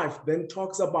number 5 then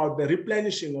talks about the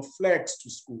replenishing of flags to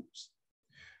schools.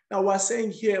 Now we're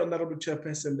saying here, Honorable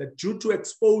Chairperson, that due to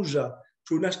exposure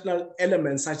to national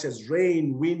elements such as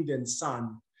rain, wind, and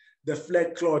sun, the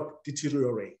flag cloth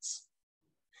deteriorates.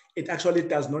 It actually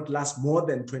does not last more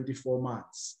than 24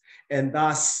 months. And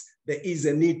thus, there is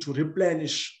a need to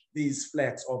replenish these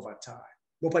flags over time,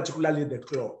 more particularly the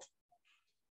cloth.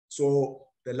 So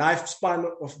the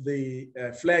lifespan of the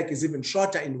flag is even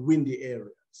shorter in windy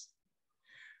areas.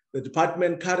 The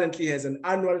department currently has an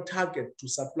annual target to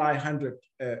supply 100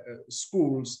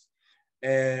 schools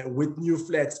with new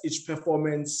flags each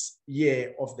performance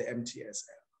year of the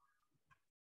MTSL.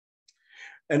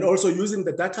 And also using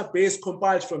the database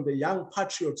compiled from the Young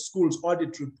Patriot Schools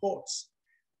audit reports,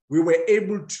 we were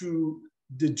able to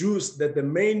deduce that the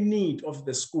main need of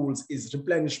the schools is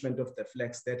replenishment of the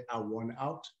flags that are worn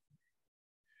out.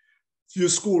 Few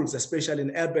schools, especially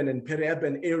in urban and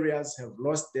peri-urban areas, have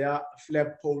lost their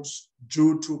flagpoles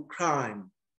due to crime,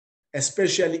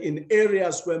 especially in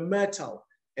areas where metal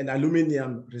and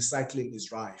aluminum recycling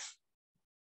is rife.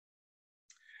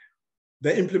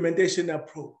 The implementation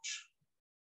approach.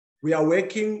 We are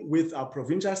working with our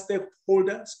provincial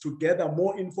stakeholders to gather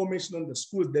more information on the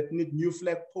schools that need new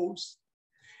flagpoles,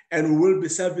 and we will be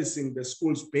servicing the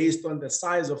schools based on the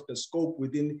size of the scope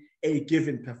within a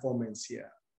given performance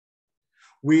year.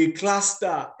 We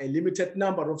cluster a limited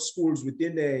number of schools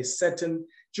within a certain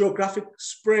geographic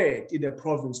spread in the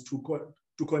province to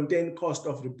contain cost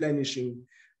of replenishing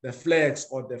the flags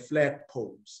or the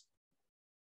flagpoles.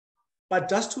 But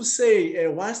just to say,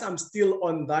 whilst I'm still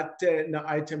on that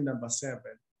item number 7,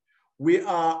 we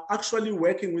are actually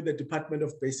working with the Department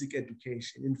of Basic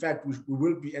Education. In fact, we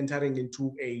will be entering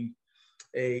into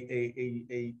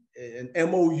an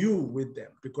MOU with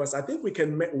them, because I think we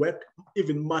can work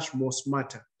even much more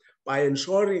smarter by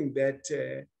ensuring that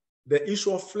the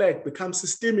issue of flag becomes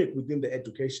systemic within the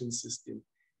education system.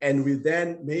 And we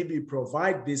then maybe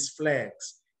provide these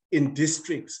flags in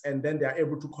districts, and then they are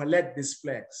able to collect these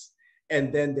flags,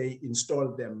 and then they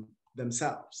install them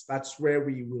themselves. That's where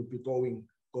we will be going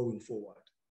forward.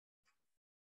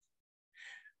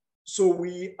 So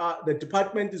the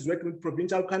department is working with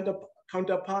provincial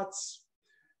counterparts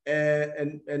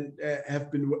and have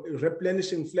been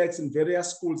replenishing flags in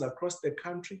various schools across the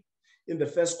country. In the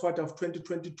first quarter of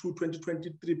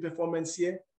 2022-2023 performance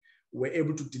year, we're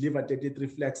able to deliver 33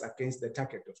 flags against the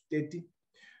target of 30.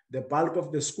 The bulk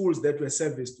of the schools that were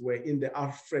serviced were in the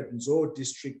Alfred Nzo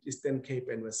district, Eastern Cape,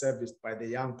 and were serviced by the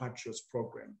Young Patriots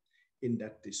program in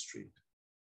that district.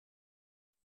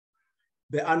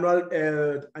 The annual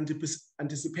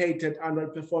anticipated annual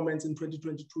performance in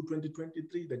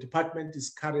 2022-2023, the department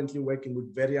is currently working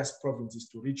with various provinces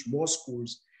to reach more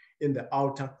schools in the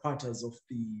outer quarters of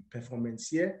the performance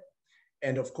year.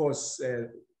 And of course,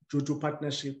 due to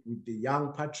partnership with the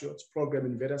Young Patriots program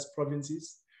in various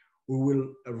provinces, we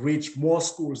will reach more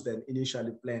schools than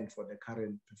initially planned for the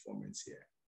current performance year.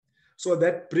 So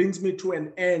that brings me to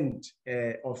an end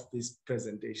of this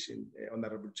presentation,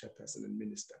 Honorable Chairperson and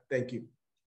Minister. Thank you.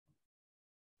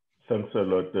 Thanks a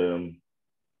lot.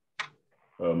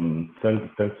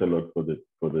 Thanks a lot for the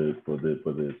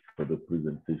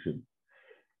presentation.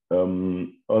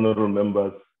 Honorable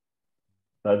members,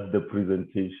 that's the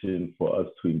presentation for us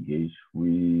to engage.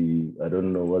 I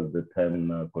don't know what's the time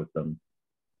now, because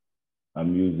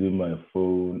I'm using my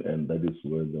phone, and that is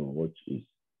where the watch is.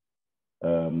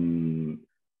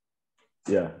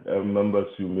 Members,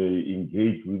 you may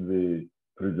engage with the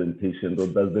presentation. Or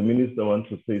does the minister want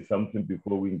to say something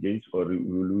before we engage, or will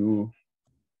you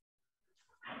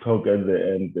talk at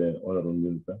the end, Honorable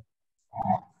Minister?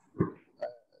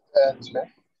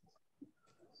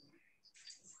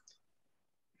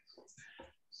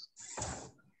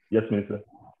 Yes, Minister.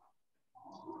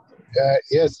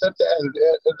 Yes, at the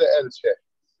end, Chair.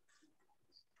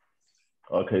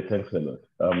 Okay, thanks a lot.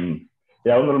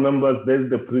 Honorable members, there's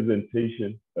the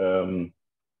presentation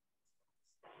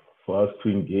for us to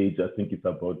engage. I think it's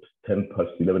about 10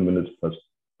 past 11 minutes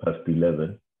past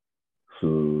 11.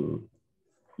 So,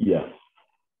 yeah.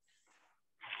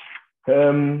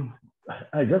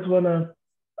 I just wanna,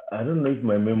 I don't know if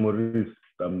my memory is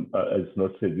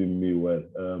not serving me well.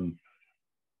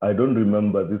 I don't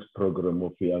remember this program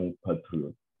of Young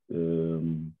Patriots.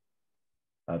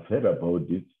 I've heard about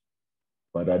it,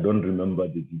 but I don't remember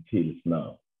the details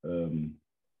now.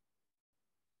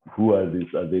 Who are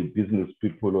these? Are they business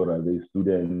people, or are they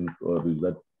students, or is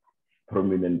that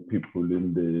prominent people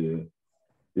in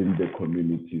the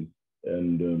communities?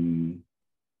 And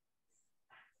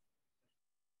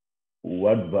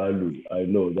what value? I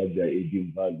know that they are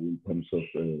adding value in terms of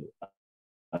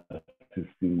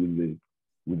assisting with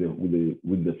with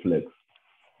the flags.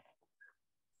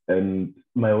 And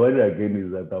my worry again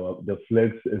is that the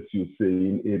flags, as you say,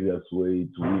 in areas where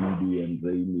it's windy and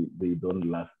rainy, they don't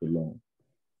last long.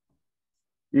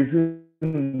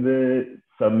 Isn't there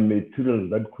some material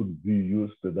that could be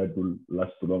used that will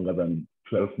last longer than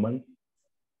 12 months?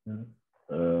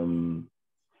 And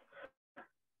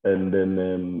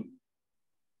then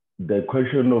the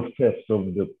question of theft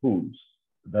of the poles,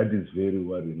 that is very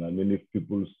worrying. I mean, if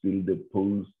people steal the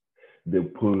poles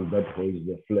that hoist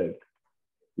the flag,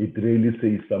 it really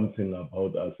says something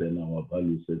about us and our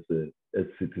values as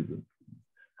citizens.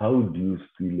 How do you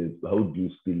steal it? How do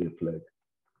you steal a flag?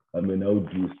 I mean, how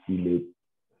do you steal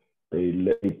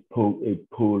a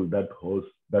pole that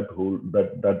hoists the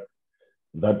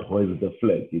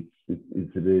flag?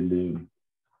 It's really,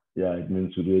 yeah, it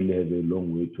means we really have a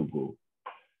long way to go.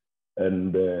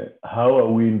 And how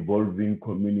are we involving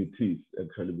communities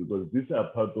actually? Because these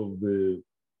are part of the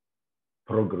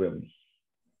programs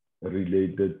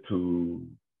related to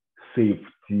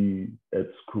safety at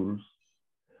schools.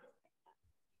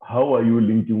 How are you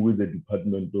linking with the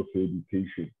Department of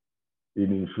Education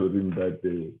in ensuring that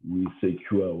we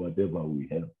secure whatever we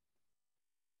have?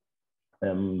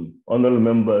 Honorable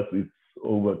members, it's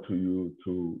over to you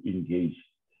to engage.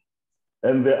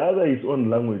 And the other is on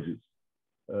languages.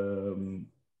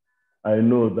 I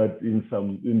know that in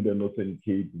the Northern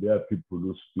Cape, there are people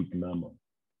who speak Nama.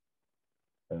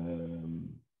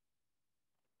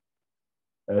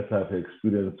 As I've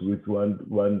experienced with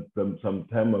some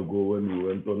time ago when we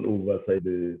went on oversight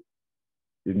in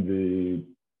the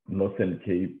Northern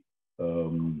Cape,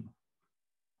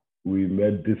 we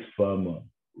met this farmer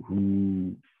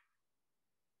who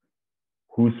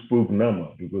spoke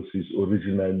Nama because she's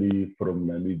originally from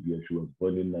Namibia. She was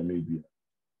born in Namibia,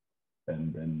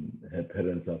 and her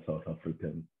parents are South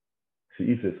African. She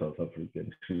is a South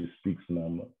African. She speaks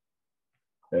Nama,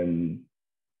 and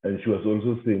she was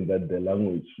also saying that the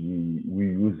language we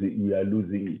use it, we are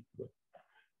losing it.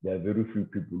 There are very few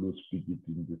people who speak it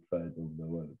in this side of the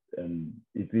world, and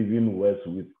it's even worse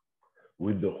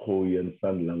with the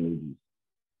Khoi-San languages.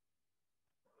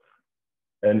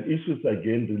 And issues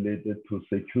again related to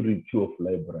security of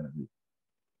libraries.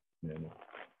 You know.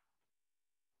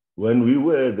 When we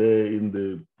were there in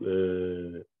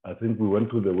I think we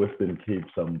went to the Western Cape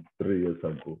some 3 years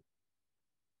ago,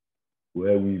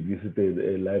 where we visited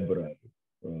a library,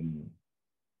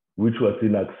 which was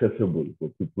inaccessible for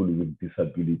people with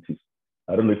disabilities.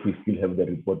 I don't know if we still have the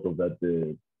report of that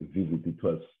visit. It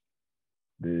was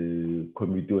the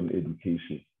Committee on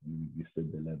Education. We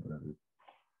visited the library.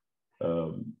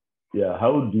 Yeah,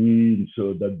 how do we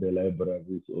ensure that the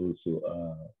libraries also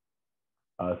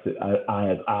are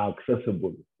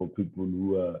accessible for people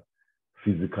who are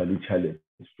physically challenged,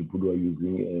 people who are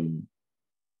using,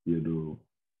 you know,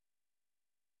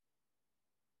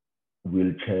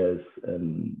 wheelchairs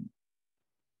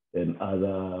and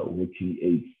other working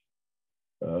aids?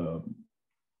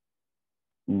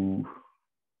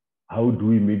 How do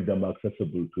we make them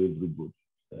accessible to everybody?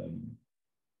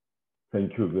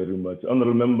 Thank you very much.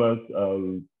 Honorable members,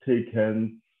 I'll take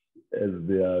hands as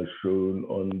they are shown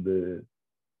on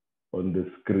the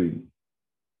screen,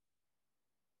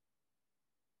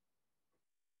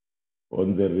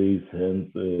 on the raise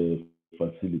hands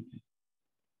facility.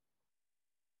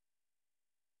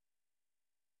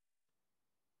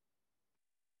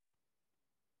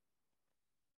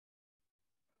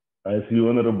 I see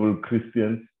Honorable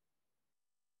Christian.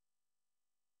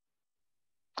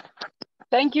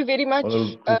 Thank you very much.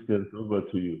 Honorable Christian, over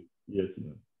to you. Yes,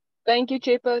 ma'am. Thank you,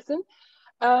 Chairperson.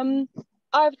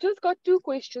 I've just got two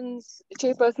questions,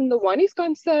 Chairperson. The one is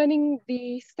concerning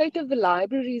the state of the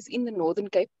libraries in the Northern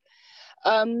Cape,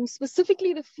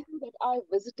 specifically the few that I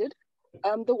visited.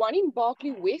 The one in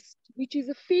Berkeley West, which is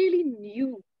a fairly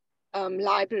new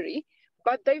library,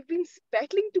 but they've been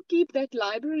battling to keep that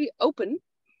library open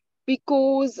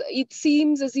because it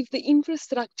seems as if the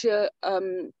infrastructure,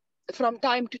 from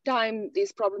time to time,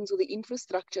 there's problems with the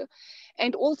infrastructure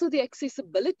and also the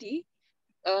accessibility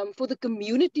for the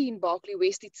community in Berkeley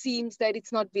West. It seems that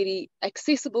it's not very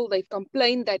accessible. They've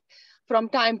complained that from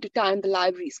time to time, the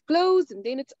library is closed and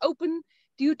then it's open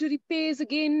due to repairs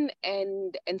again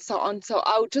and so on. So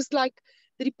I would just like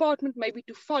the department maybe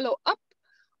to follow up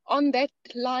on that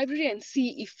library and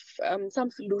see if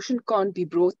some solution can't be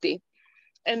brought there.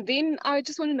 And then I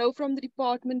just want to know from the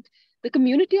department, the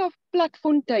community of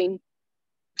Platfontein,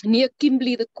 near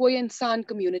Kimberley, the Khoi-San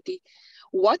community,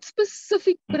 what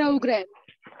specific program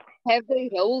have they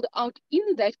rolled out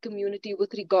in that community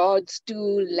with regards to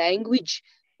language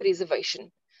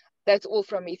preservation? That's all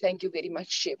from me. Thank you very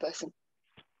much, Chairperson.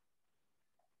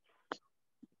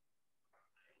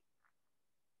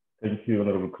 Thank you,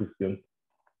 Honorable Christian.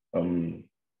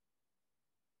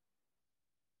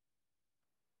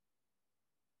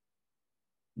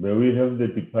 May we have the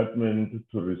department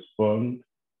to respond?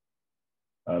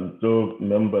 So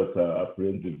members are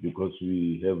apprehensive because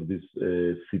we have this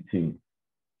sitting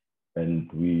and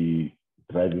we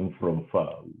driving from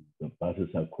far. The buses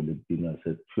are collecting us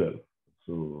at 12.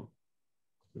 So,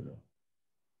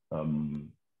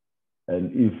 and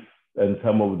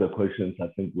some of the questions, I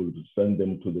think we'll send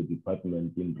them to the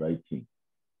department in writing.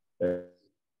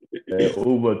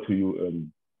 Over to you,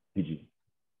 DG.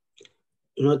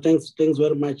 Thanks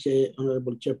very much,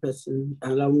 Honorable Chairperson.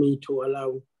 Allow me to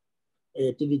allow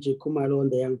DDG Kumalo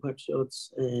and the Young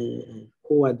Patriots,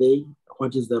 who are they,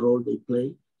 what is the role they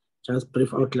play, just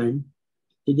brief outline.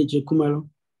 DDG Kumalo,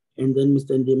 and then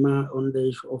Mr. Ndima on the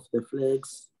issue of the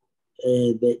flags,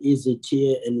 the easy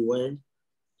tier and where,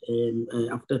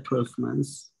 after 12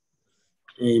 months.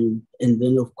 And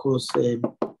then of course, the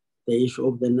issue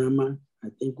of the NAMA. I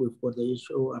think we've got the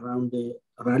issue around the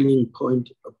rallying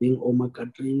point of being Oma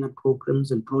Katrina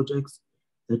programs and projects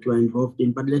that we're involved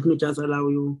in. But let me just allow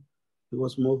you,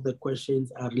 because more of the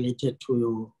questions are related to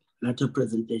your latter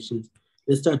presentations.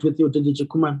 Let's start with you, DDG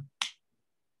Kumar.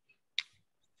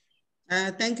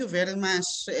 Thank you very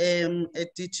much,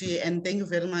 DG, and thank you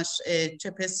very much,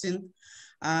 Chairperson,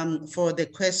 for the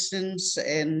questions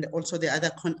and also the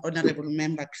other honorable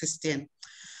member, Christian.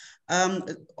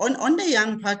 On the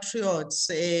Young Patriots,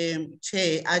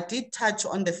 Chair, I did touch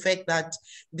on the fact that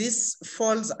this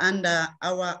falls under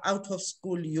our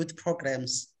out-of-school youth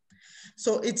programs.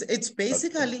 So it's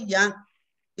basically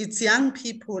young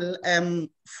people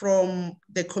from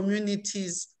the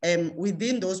communities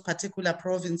within those particular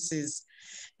provinces.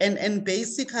 And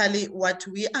basically what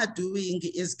we are doing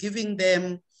is giving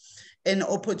them an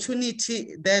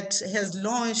opportunity that has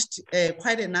launched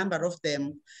quite a number of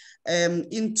them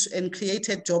and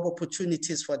created job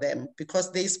opportunities for them,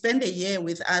 because they spend a year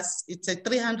with us. It's a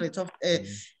 300 of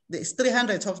there's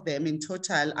 300 of them in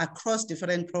total across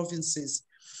different provinces.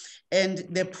 And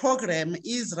the program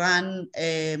is run,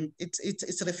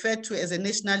 it's referred to as a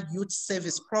National Youth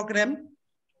Service Program,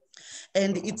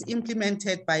 and it's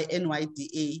implemented by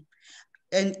NYDA.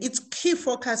 And its key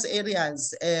focus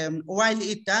areas, while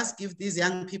it does give these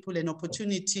young people an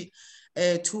opportunity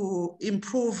to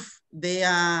improve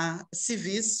their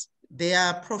CVs,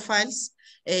 their profiles,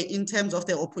 in terms of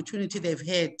the opportunity they've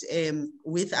had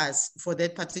with us for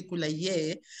that particular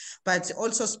year, but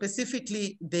also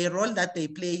specifically the role that they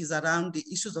play is around the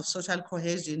issues of social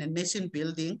cohesion and nation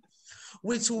building,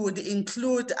 which would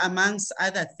include, amongst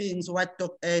other things, what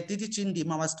DDG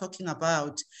Ndima was talking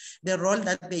about, the role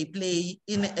that they play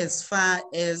in as far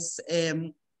as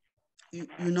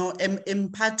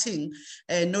imparting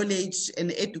knowledge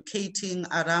and educating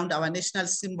around our national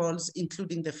symbols,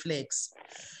 including the flags.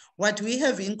 What we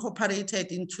have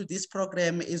incorporated into this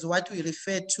program is what we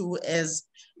refer to as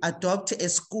Adopt a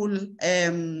School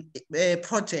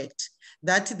project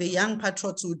that the Young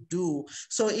Patriots would do.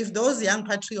 So if those Young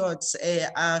Patriots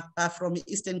are from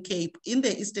Eastern Cape, in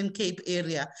the Eastern Cape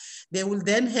area, they will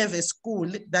then have a school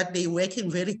that they're working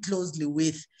very closely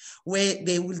with, where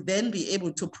they will then be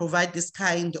able to provide this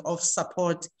kind of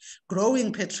support,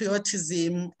 growing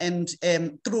patriotism, and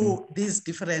through these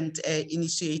different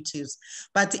initiatives.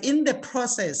 But in the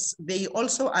process, they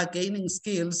also are gaining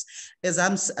skills, as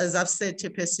I've said,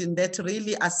 Chairperson, that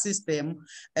really assist them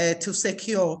to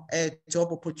secure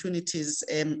job opportunities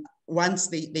once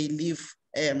they leave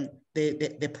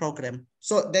the program.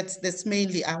 So that's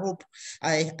mainly, I hope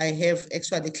I have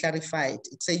actually clarified.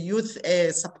 It's a youth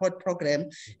support program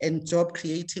and job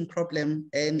creating program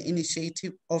and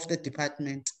initiative of the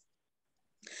department.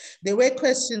 There were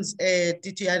questions,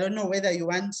 DG, I don't know whether you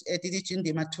want DDG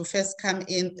Ndima to first come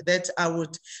in, that I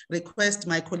would request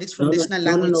my colleagues from National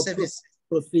Language Service.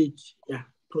 Proceed, yeah,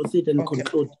 proceed and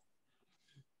conclude.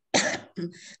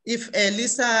 If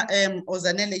Lisa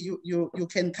Ozanele, you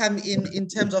can come in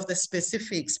terms of the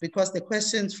specifics, because the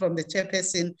questions from the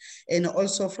chairperson and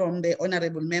also from the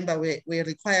honorable member were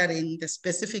requiring the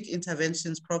specific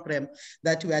interventions program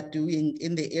that we are doing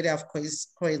in the area of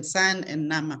Khoi-San and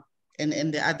Nama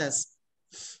and the others.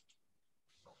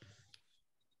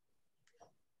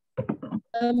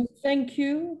 Thank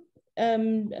you,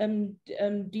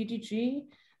 DDG,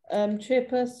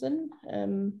 chairperson.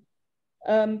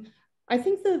 I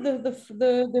think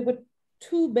there were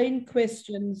two main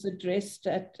questions addressed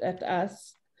at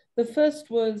us. The first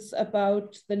was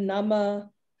about the Nama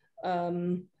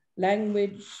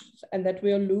language, and that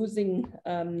we are losing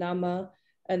Nama,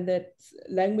 and that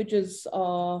languages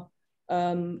are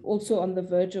also on the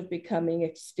verge of becoming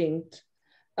extinct.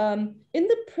 In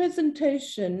the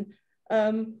presentation,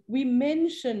 we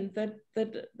mentioned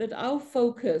that our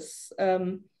focus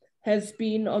has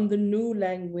been on the new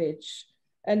language,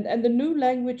 and the new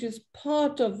language is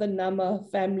part of the Nama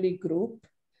family group.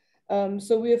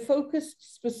 So we are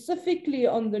focused specifically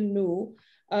on the new,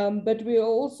 but we are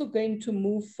also going to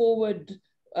move forward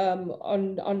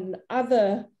on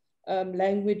other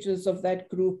languages of that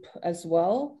group as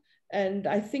well. And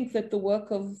I think that the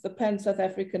work of the Pan-South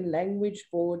African Language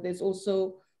Board, there's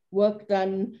also work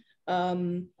done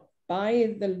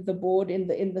by the board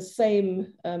in the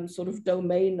same sort of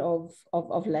domain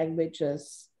of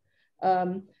languages.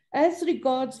 As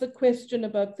regards the question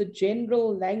about the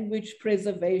general language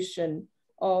preservation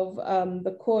of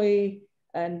the Khoi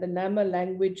and the Nama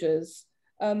languages,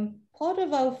 part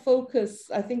of our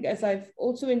focus, I think, as I've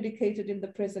also indicated in the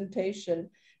presentation,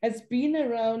 has been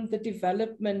around the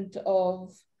development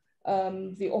of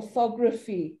the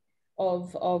orthography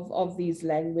of these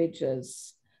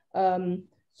languages.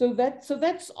 So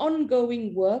that's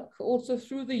ongoing work, also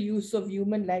through the use of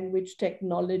human language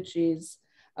technologies.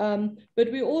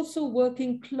 But we're also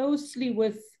working closely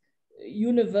with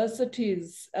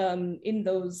universities in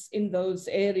those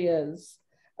areas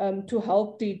to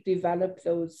help develop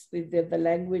the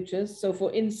languages. So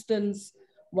for instance,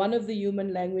 one of the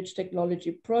human language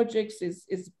technology projects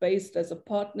is based as a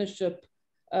partnership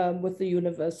with the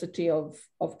University of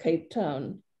Cape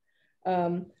Town.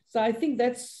 So I think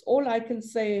that's all I can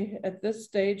say at this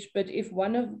stage, but if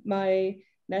one of my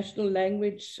national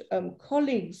language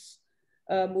colleagues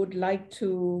would like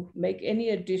to make any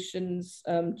additions,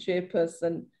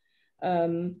 Chairperson,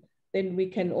 then we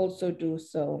can also do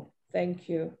so. Thank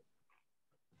you.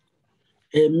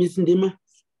 Ms. Ndima,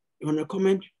 you want to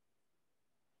comment?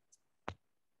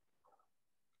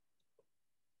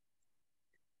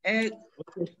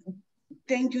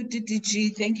 Thank you,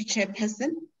 DDG. Thank you,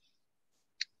 Chairperson.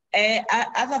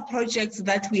 Other projects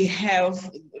that we have,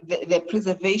 the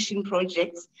preservation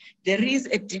projects, there is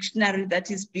a dictionary that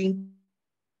is being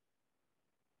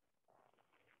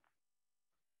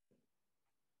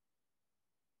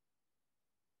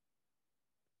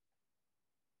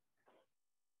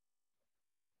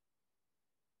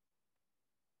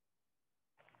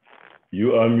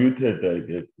You are muted, I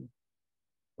guess.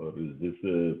 Or is this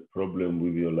a problem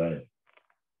with your line?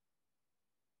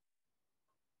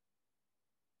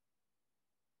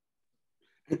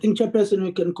 I think, Chairperson,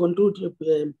 we can conclude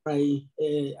by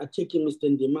checking Mr.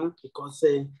 Ndima, because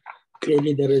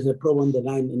clearly there is a problem on the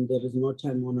line and there is no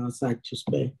time on our side to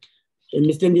spare.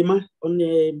 Mr. Ndima, on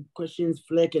the questions,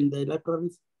 FLEC and the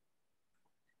libraries.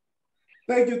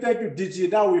 Thank you, DG.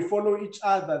 Now we follow each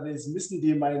other. There's Ms.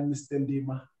 Ndima and Mr.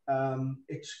 Ndima.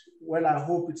 Well, I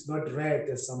hope it's not read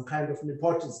as some kind of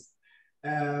nepotism.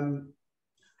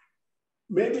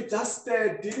 Maybe just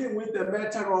dealing with the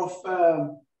matter of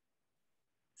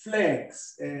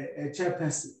flags,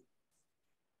 Chairperson.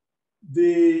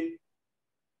 The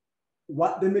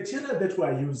material that we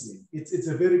are using, it's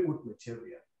a very good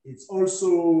material. It's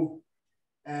also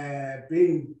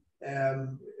being,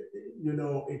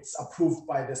 it's approved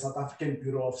by the South African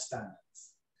Bureau of Standards.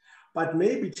 But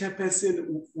maybe,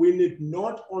 Chairperson, we need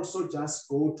not also just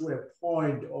go to a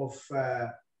point of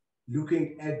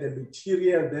looking at the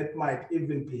material that might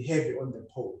even be heavy on the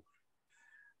pole.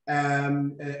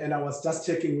 And I was just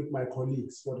checking with my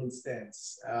colleagues, for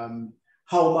instance,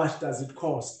 how much does it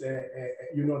cost,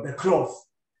 the cloth?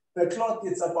 The cloth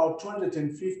is about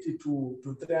 250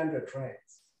 to 300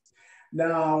 rands.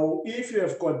 Now, if you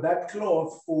have got that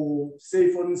cloth for,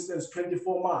 say, for instance,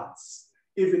 24 months,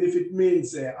 even if it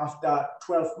means after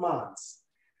 12 months,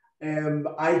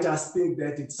 I just think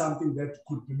that it's something that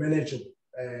could be manageable.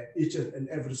 Each and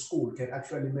every school can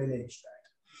actually manage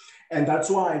that. And that's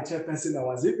why, Chairperson, I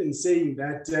was even saying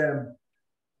that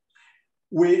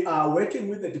we are working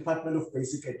with the Department of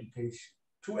Basic Education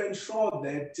to ensure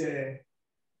that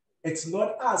it's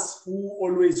not us who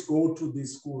always go to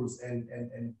these schools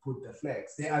and put the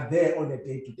flags. They are there on a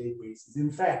day-to-day basis.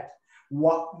 In fact,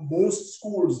 most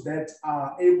schools that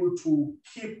are able to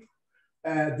keep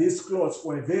these clothes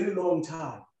for a very long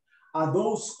time are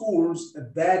those schools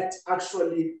that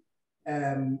actually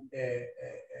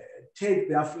take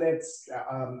their flags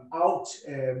out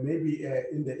maybe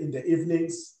in the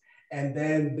evenings, and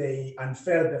then they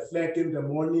unfurl the flag in the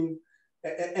morning,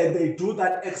 and they do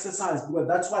that exercise because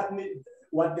that's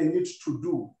what they need to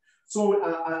do. So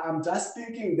I'm just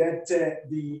thinking that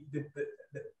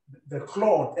the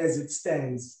cloth as it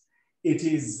stands, it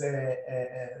is a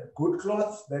good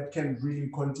cloth that can really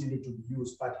continue to be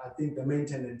used, but I think the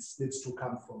maintenance needs to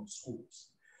come from schools.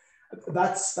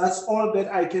 That's all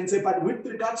that I can say. But with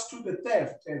regards to the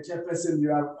theft, Chairperson,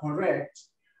 you are correct.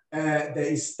 There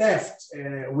is theft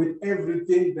with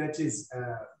everything that is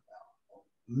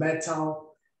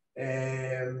metal.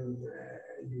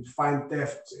 You find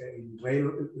theft in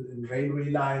railway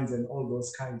lines and all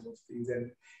those kinds of things.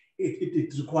 And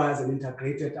it requires an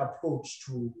integrated approach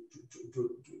to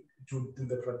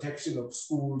the protection of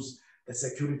schools, the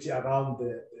security around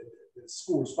the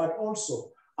schools, but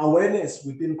also awareness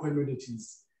within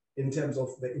communities in terms of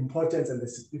the importance and the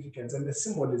significance and the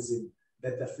symbolism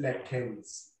that the flag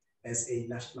carries as a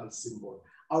national symbol.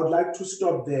 I would like to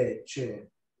stop there, Chair.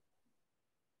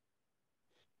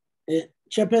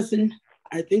 Chairperson,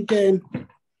 I think, thank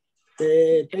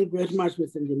you very much,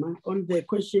 Mr. Ndima. On the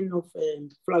question of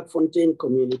Vlakfontein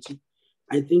community,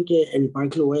 I think in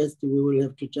Barclay West, we will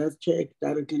have to just check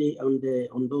directly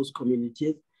on those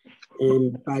communities.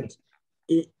 But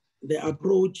the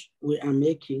approach we are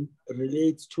making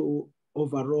relates to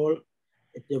overall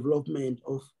development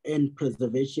of and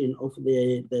preservation of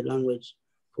the language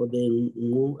for the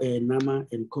Nama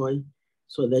and Khoi,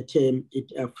 so that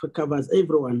it covers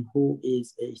everyone who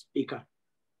is a speaker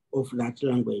of that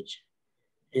language.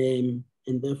 And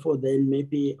therefore then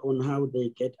maybe on how they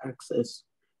get access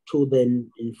to the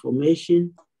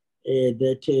information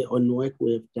that on work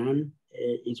we have done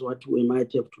is what we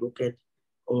might have to look at,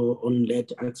 or on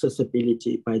that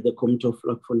accessibility by the Committee of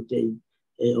Vlakfontein,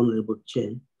 Honorable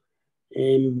Chair.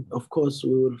 Of course,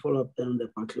 we will follow up on the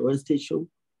Barclay West issue.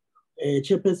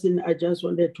 Chairperson, I just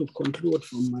wanted to conclude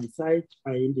from my side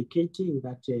by indicating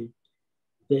that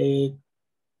the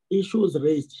issues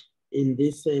raised in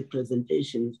this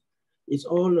presentation is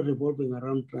all revolving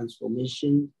around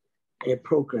transformation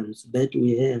programs that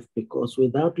we have, because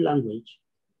without language,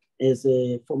 as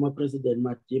former President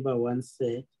Madiba once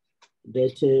said,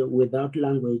 that without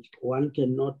language, one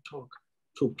cannot talk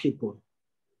to people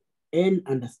and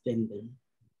understand them.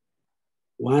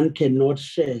 One cannot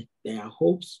share their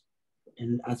hopes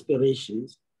and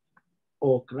aspirations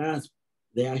or grasp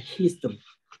their history,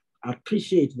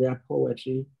 appreciate their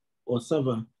poetry, or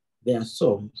savor their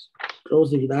songs.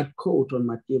 Closing that quote on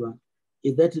Madiba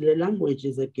is that the language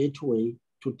is a gateway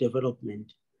to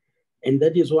development. And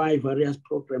that is why various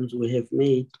programs we have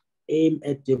made aim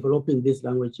at developing these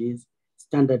languages,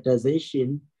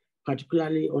 standardization,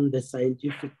 particularly on the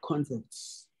scientific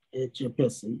concepts,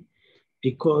 Chairperson,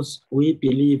 because we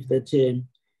believe that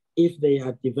if they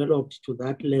are developed to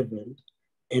that level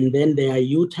and then they are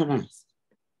utilized,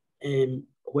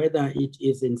 whether it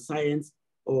is in science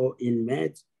or in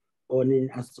maths or in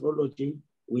astrology,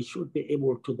 we should be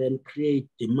able to then create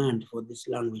demand for these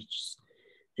languages.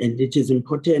 And it is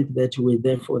important that we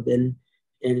therefore then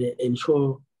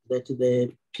ensure that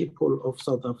the people of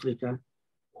South Africa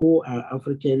who are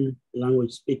African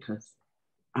language speakers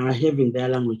are having their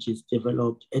languages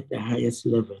developed at the highest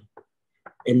level.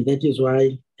 And that is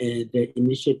why the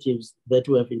initiatives that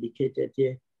we have indicated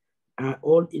here are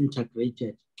all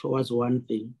integrated towards one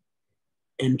thing: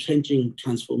 entrenching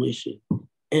transformation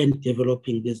and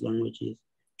developing these languages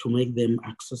to make them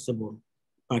accessible,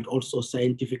 but also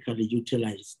scientifically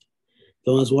utilized.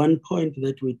 There was one point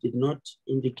that we did not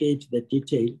indicate the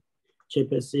detail,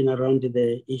 Chairperson, around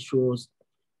the issues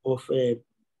of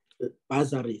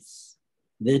bursaries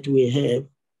that we have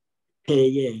per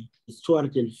year. It's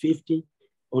 250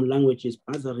 on languages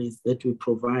bursaries that we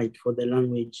provide for the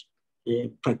language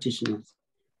practitioners.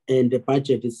 And the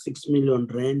budget is 6 million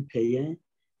rand per year.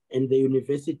 And the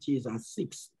universities are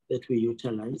 6 that we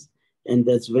utilize. And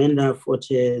that's Venda, Fort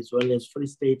Hare, as well as Free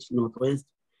State, Northwest,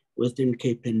 Western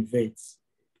Cape, and Wits.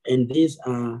 And these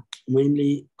are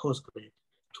mainly postgrad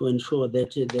to ensure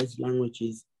that these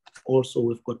languages also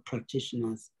we've got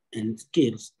practitioners and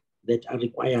skills that are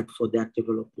required for their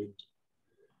development.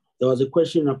 There was a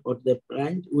question about the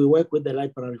blind. We work with the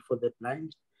Library for the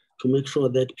Blind to make sure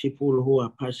that people who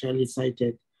are partially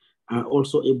sighted are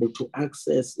also able to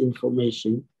access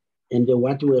information. And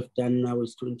what we have done now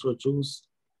is to introduce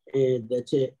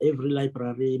that every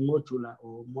library modular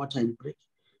or mortar and brick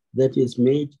that is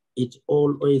made, it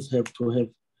always have to have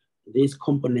this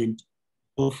component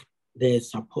of the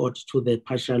support to the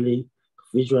partially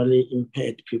visually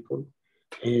impaired people,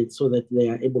 and so that they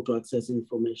are able to access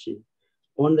information.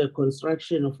 On the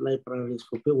construction of libraries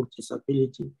for people with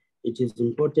disability, it is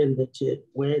important that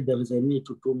where there is a need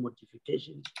to do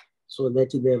modification, so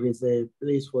that there is a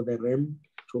place for the REM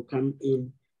to come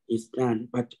in is done.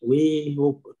 But we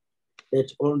hope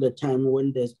that all the time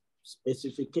when the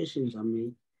specifications are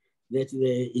made, that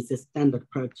there is a standard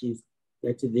practice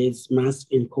that this must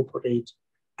incorporate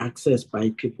access by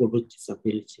people with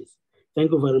disabilities.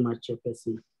 Thank you very much,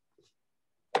 Chairperson.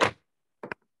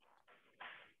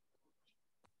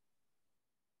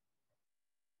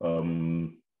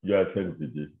 Yeah, thanks,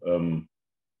 Gigi.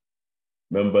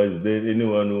 Member, is there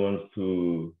anyone who wants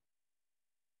to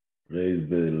raise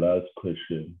the last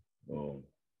question? Or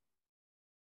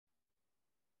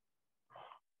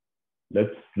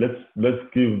let's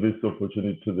give this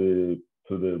opportunity to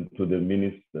the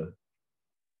minister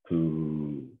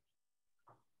to,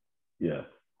 yeah.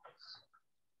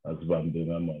 Thank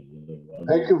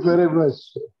you very much.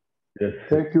 Yes.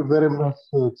 Thank you very much,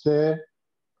 Chair.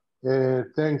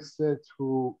 Thanks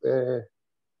to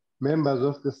members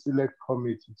of the Select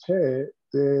Committee. Chair,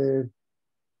 the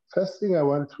first thing I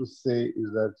want to say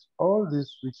is that all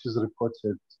this which is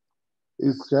reported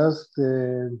is just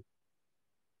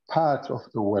part of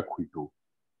the work we do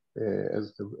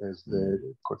as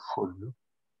the portfolio.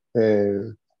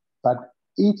 But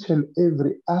each and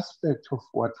every aspect of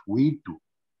what we do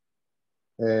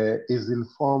is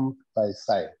informed by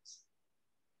science.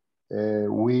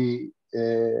 We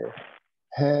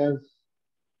have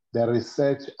the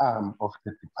research arm of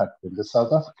the department. The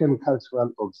South African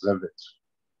Cultural Observatory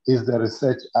is the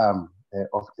research arm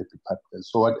of the department.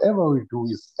 So whatever we do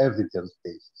is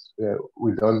evidence-based.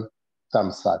 We don't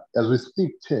thumbs up. As we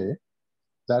speak, Chair,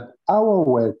 that our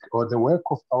work or the work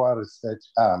of our research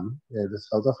arm, the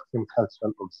South African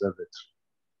Cultural Observatory,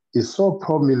 is so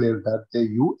prominent that the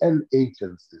UN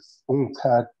agencies,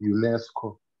 UNCTAD,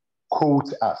 UNESCO,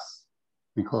 quote us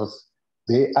because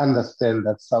they understand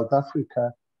that South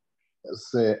Africa's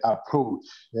approach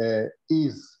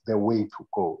is the way to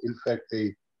go. In fact,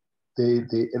 they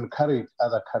encourage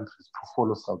other countries to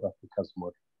follow South Africa's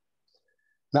model.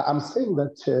 Now, I'm saying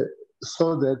that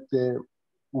so that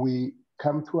we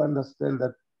come to understand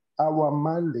that our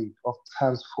mandate of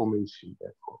transformation,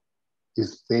 therefore,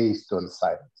 is based on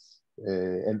science,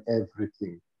 and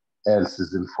everything else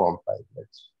is informed by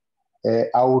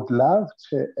that. I would love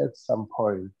to, at some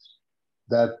point,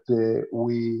 that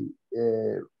we,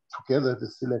 together the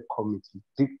Select Committee,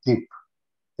 dig deep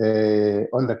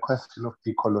on the question of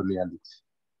decoloniality.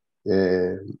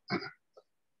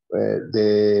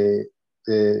 The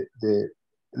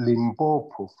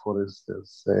Limpopo, for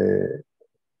instance,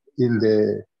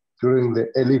 during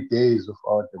the early days of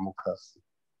our democracy,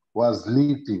 was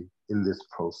leading in this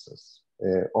process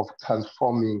of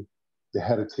transforming the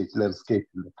heritage landscape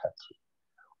in the country.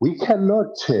 We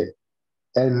cannot,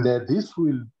 and this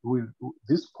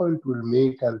point will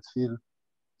make until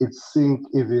it sink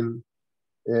even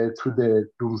to the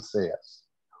doomsayers.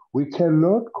 We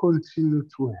cannot continue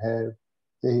to have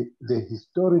the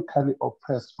historically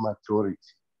oppressed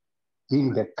majority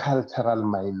being the cultural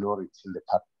minority in the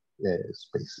public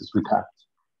spaces.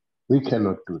 We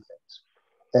cannot do that.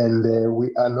 And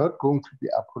we are not going to be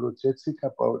apologetic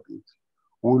about it.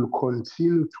 We'll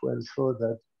continue to ensure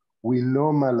that we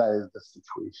normalize the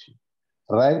situation.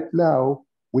 Right now,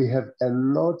 we have a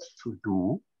lot to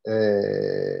do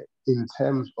in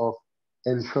terms of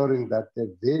ensuring that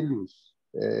the values,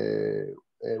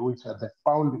 which are the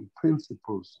founding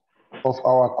principles of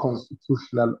our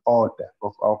constitutional order,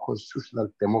 of our constitutional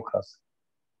democracy,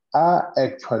 are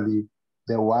actually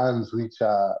the ones which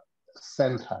are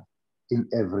centered in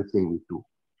everything we do.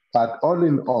 But all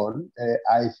in all,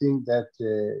 I think that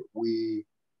we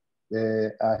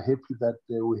are happy that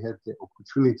we had the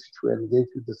opportunity to engage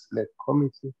with the Select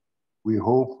Committee. We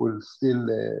hope we'll still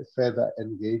further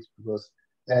engage because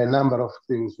there are a number of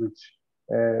things which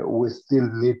we still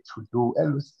need to do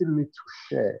and we still need to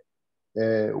share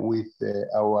with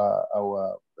our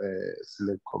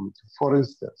Select Committee. For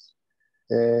instance,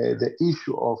 the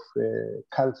issue of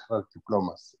cultural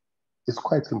diplomacy is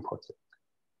quite important,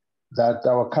 that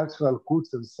our cultural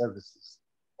goods and services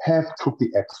have to be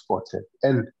exported.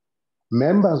 And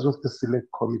members of the Select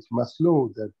Committee must know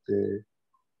that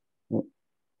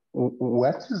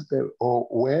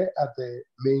where are the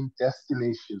main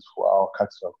destinations for our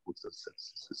cultural goods and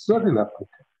services? It's not in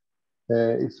Africa.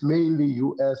 It's mainly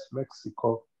US,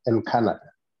 Mexico, and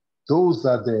Canada. Those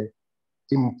are the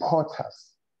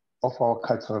importers of our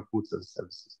cultural goods and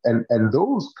services. And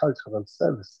those cultural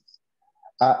services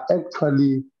are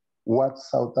actually what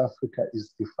South Africa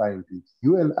is defined with.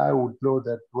 You and I would know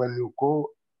that when you go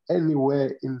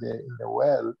anywhere in the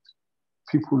world,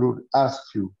 people would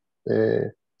ask you,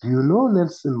 do you know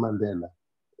Nelson Mandela?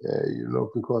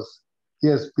 Because he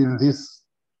has been this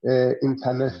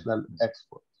international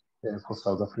export for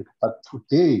South Africa. But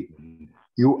today,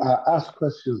 you are asked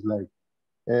questions like,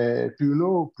 do you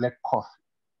know black coffee?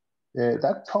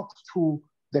 That talks to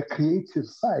the creative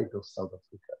side of South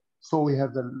Africa. So we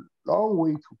have a long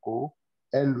way to go,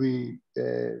 and we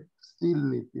still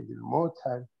need even more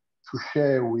time to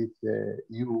share with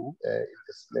you in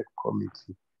the Select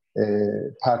Committee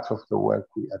part of the work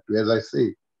we are doing. As I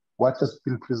say, what has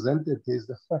been presented here is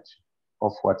a fraction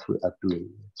of what we are doing,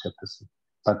 Chairperson.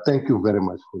 But thank you very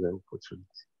much for the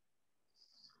opportunity.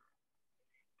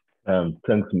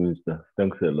 Thanks, Minister.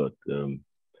 Thanks a lot.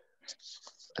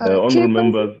 Honourable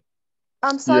members.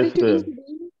 I'm sorry yes, to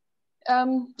intervene.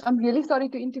 I'm really sorry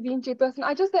to intervene, Chairperson.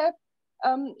 I just have,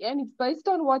 and it's based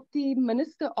on what the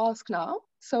Minister asked now.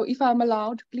 So if I'm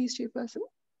allowed, please, Chairperson.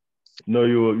 No,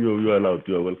 you're allowed.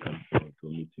 You are welcome to the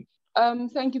meeting.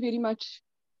 Thank you very much,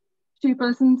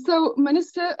 Chairperson. So,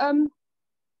 Minister,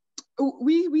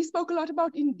 we spoke a lot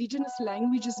about indigenous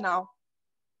languages now.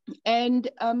 And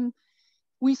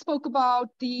we spoke about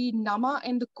the Nama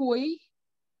and the Khoi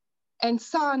and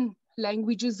San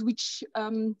languages, which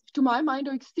to my mind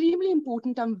are extremely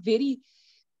important. I'm very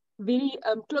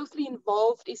closely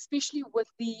involved, especially with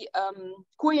the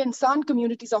Khoi and San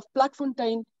communities of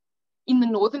Platfontein in the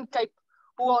Northern Cape,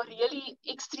 who are really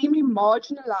extremely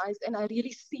marginalized. And I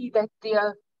really see that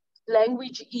their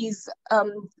language is,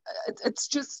 it's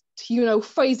just,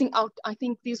 phasing out. I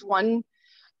think there's one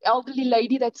elderly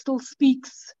lady that still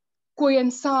speaks Khoi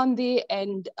and San there,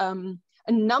 and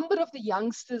a number of the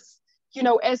youngsters,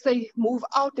 as they move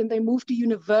out and they move to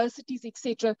universities,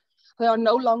 etc., they are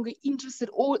no longer interested,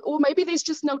 or maybe there's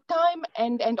just no time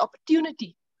and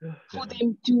opportunity for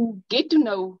them to get to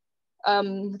know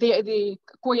the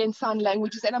Khoi and San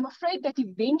languages. And I'm afraid that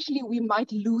eventually we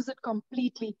might lose it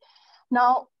completely.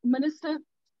 Now, Minister,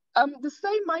 the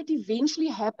same might eventually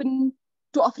happen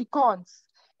to Afrikaans.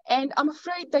 And I'm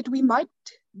afraid that we might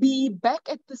be back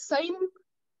at the same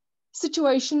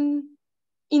situation,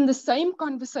 in the same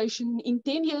conversation in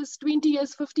 10 years, 20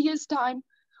 years, 50 years time,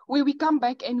 where we come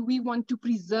back and we want to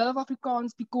preserve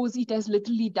Afrikaans because it has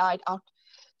literally died out.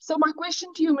 So my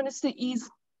question to you, Minister, is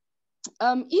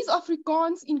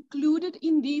Afrikaans included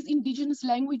in these indigenous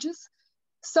languages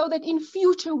so that in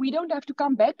future we don't have to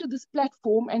come back to this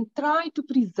platform and try to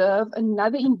preserve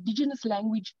another indigenous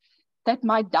language that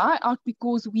might die out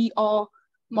because we are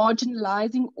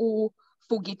marginalizing or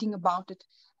forgetting about it?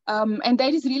 And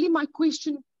that is really my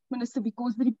question, Minister,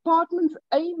 because the department's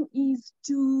aim is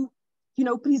to,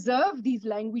 preserve these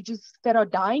languages that are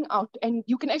dying out. And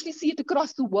you can actually see it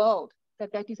across the world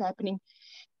that is happening.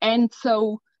 And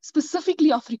so specifically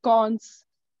Afrikaans,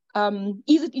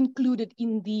 is it included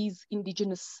in these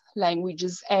indigenous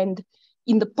languages and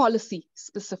in the policy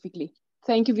specifically?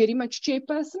 Thank you very much,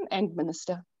 Chairperson and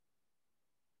Minister.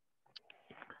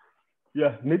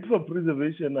 Yeah, need for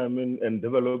preservation, and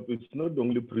develop, it's not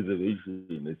only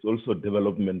preservation, it's also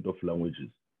development of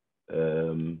languages.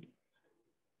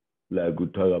 Like we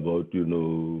talk about,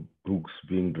 books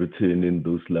being written in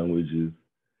those languages,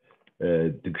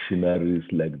 dictionaries,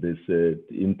 like they said,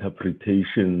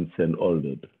 interpretations and all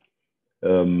that.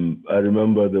 I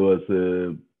remember there was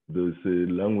a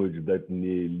language that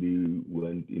nearly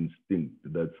went extinct,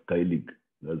 that's Gaelic,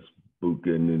 that's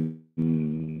spoken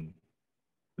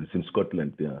it's in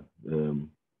Scotland, yeah.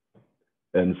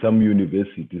 And some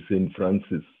university, St.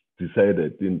 Francis,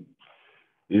 decided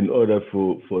in order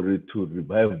for it to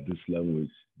revive this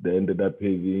language, they ended up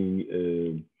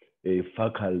having a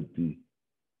faculty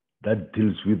that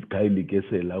deals with Gaelic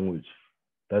as a language.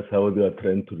 That's how they are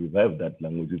trying to revive that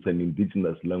language. It's an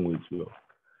indigenous language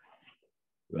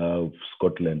of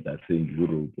Scotland, I think,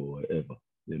 Europe or whatever,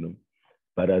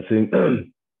 But I think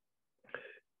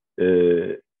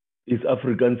is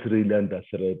Afrikaans really under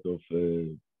threat of,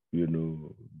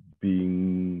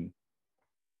 being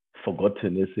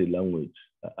forgotten as a language?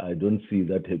 I don't see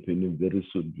that happening very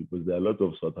soon because there are a lot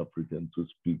of South Africans who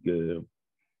speak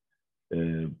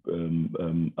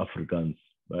Afrikaans.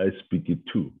 I speak it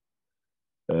too.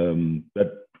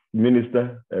 But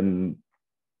Minister, and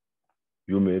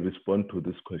you may respond to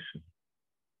this question.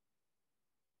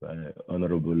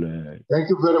 Honorable. Thank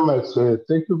you very much.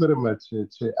 Thank you very much,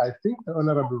 Chair. I think the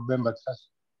Honorable Member touched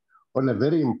on a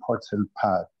very important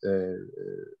part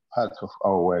of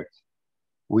our work,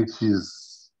 which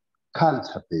is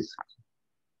culture, basically,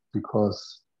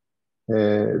 because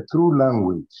through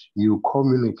language you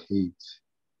communicate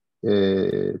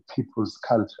people's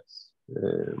cultures,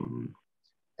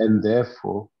 and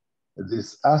therefore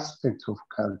this aspect of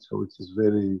culture, which is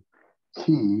very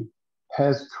key,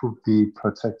 has to be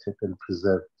protected and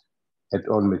preserved at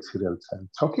all material time.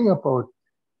 Talking about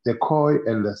the Khoi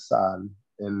and the San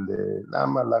and the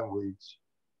Nama language,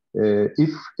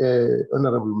 if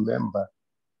Honorable Member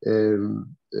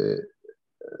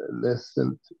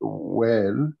listened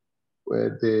well,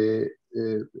 where the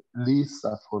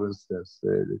Lisa, for instance,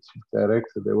 the Chief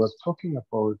Director, they was talking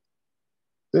about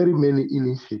very many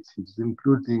initiatives,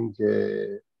 including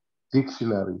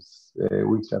dictionaries,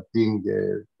 which are being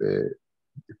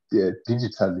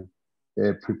digitally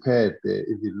prepared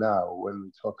even now when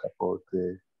we talk about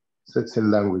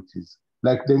certain languages,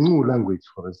 like the new language,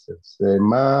 for instance.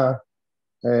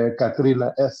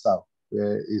 Katrina Esau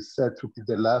is said to be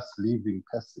the last living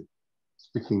person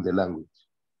speaking the language.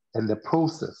 And the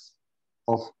process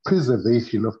of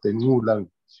preservation of the new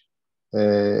language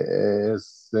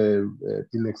has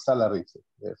been accelerated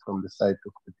from the side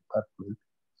of the department.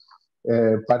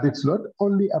 But it's not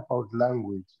only about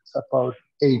language, it's about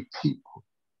a people,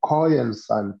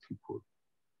 Khoi-San people,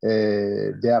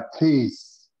 their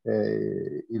place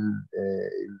in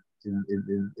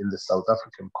the South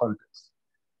African context.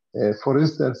 For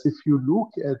instance, if you look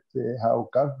at how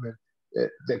government,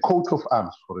 the coat of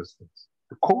arms, for instance,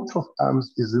 the coat of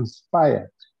arms is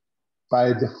inspired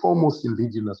by the foremost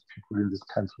indigenous people in this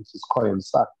country, which is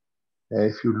Khoi-San.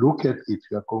 If you look at it,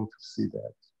 you are going to see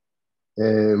that.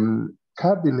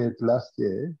 Cabinet last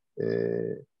year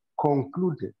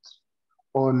concluded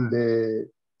on the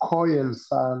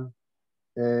Khoi-San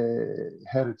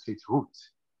heritage route,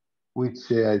 which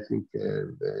I think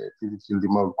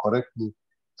Ndima correct me,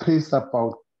 trace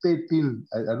about 13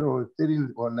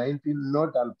 or 19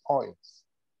 nodal points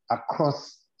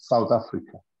across South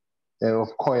Africa of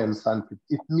Khoi-San people.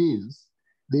 It means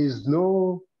there is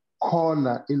no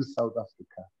corner in South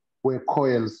Africa where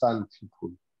Khoi-San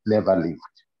people never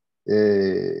lived.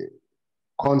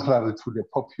 Contrary to the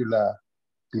popular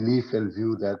belief and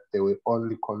view that they were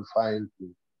only confined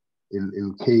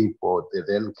in Cape or the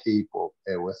then Cape or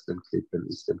Western Cape and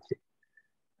Eastern Cape.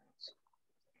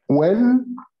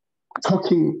 When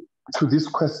talking to this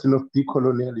question of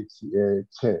decoloniality,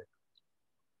 Chair,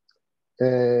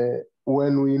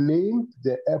 when we named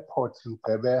the airport in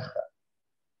Gqeberha,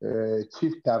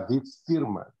 Chief David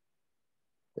Stearman,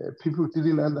 people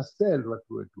didn't understand what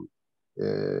we were doing.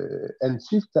 And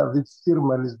Chief David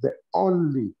Stearman is the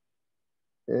only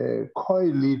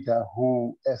Khoi leader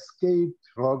who escaped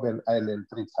Robben Island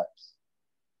 3 times.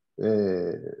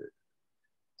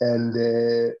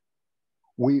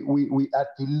 We are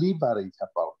deliberate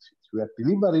about it. We are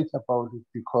deliberate about it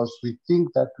because we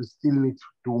think that we still need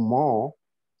to do more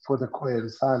for the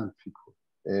Khoi-San people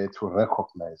to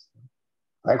recognize them,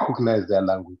 recognize their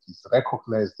languages,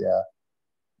 recognize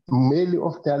many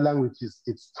of their languages,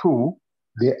 it's true,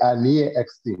 they are near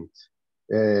extinct.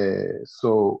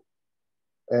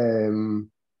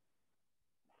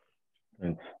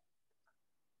 Thanks.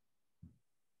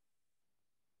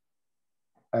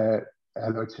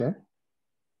 Hello, Chair.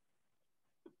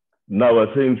 Now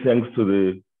we're saying thanks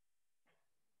to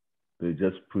they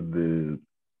just put the.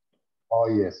 Oh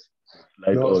yes.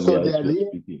 Light on, so yeah,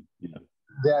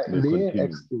 they are near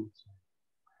extinct.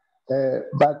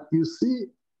 But you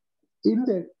see, in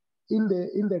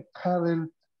the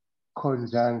current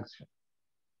conjunction,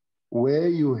 where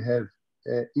you have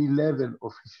 11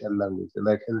 official languages, and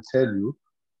I can tell you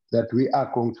that we are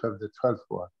going to have the 12th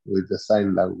one with the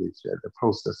sign language. The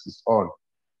process is on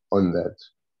that.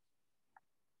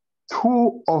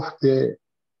 2 of the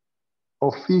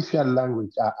official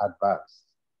language are advanced,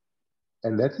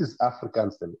 and that is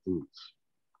Afrikaans and English.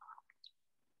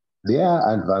 They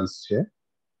are advanced here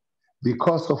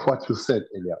because of what you said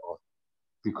earlier on,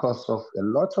 because of a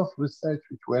lot of research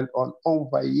which went on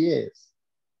over years,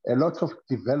 a lot of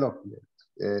development,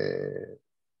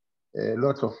 a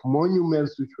lot of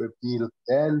monuments which were built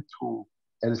then to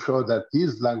ensure that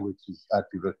these languages are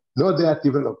developed. No, they are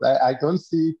developed. I don't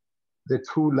see the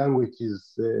 2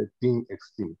 languages being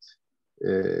extinct.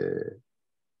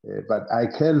 But I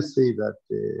can say that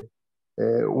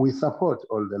we support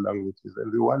all the languages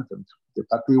and we want them to,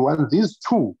 but we want these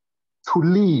 2 to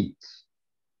lead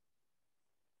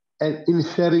and in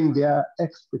sharing their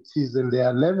expertise and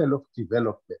their level of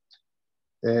development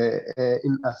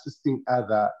in assisting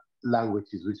other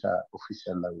languages which are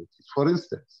official languages. For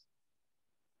instance,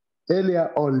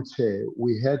 earlier on, Chair,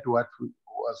 we had what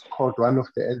was called one of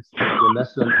the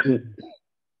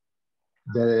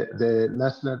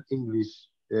National English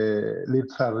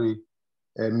Literary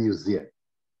Museum,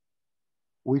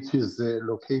 which is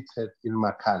located in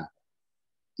Makanda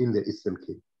in the Eastern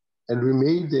Cape. And we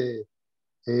made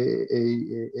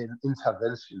an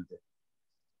intervention there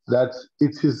that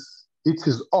it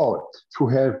is odd to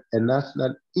have a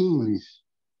National English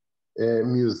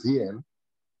Museum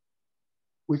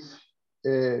which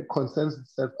concerns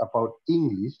itself about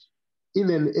English in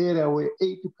an area where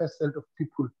 80% of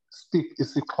people speak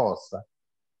isiXhosa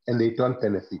and they don't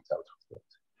benefit out of that.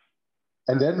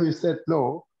 And then we said,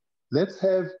 no, let's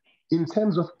have, in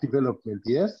terms of development,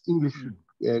 yes, English should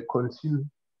continue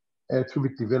to be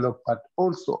developed, but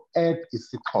also add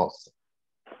isiXhosa.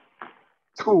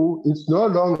 2, it's no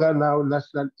longer now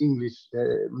National English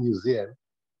Museum,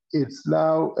 it's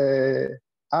now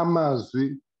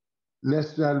Amazwi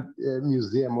National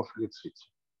Museum of Literature,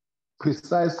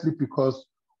 precisely because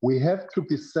we have to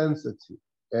be sensitive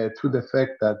to the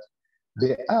fact that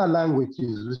there are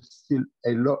languages which still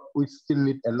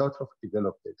need a lot of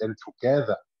development, and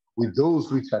together with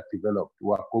those which are developed,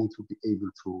 we are going to be able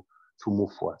to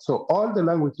move forward. So all the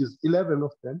languages, 11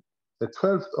 of them, the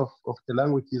 12th of the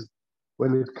languages,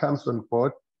 when it comes on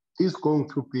board, is going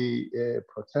to be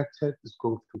protected, is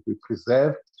going to be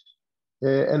preserved,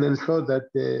 and ensure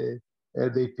that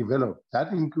they develop.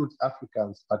 That includes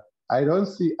Afrikaans, but I don't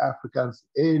see Afrikaans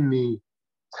any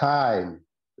time,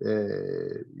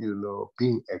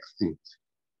 being extinct.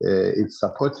 It's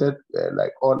supported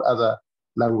like all other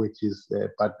languages,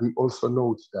 but we also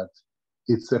note that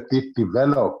it's a bit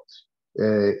developed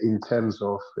in terms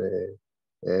of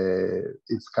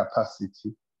its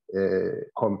capacity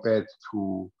compared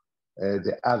to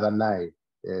the other 9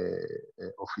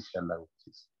 official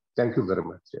languages. Thank you very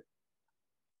much.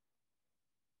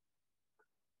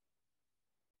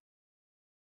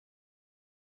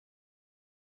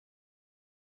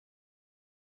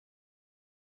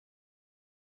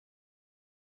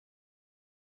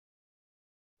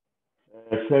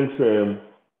 Thanks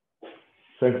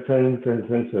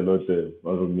a lot,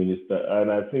 Honourable Minister.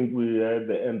 And I think we are at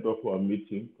the end of our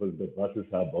meeting because the buses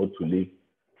are about to leave.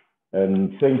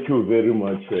 And thank you very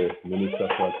much, Minister,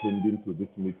 for attending to this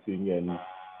meeting, and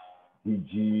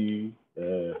DG,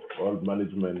 all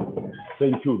management.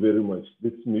 Thank you very much.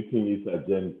 This meeting is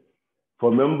adjourned.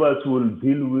 For members who will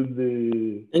deal with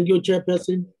the... Thank you,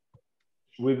 Chairperson.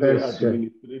 With the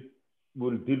administrative,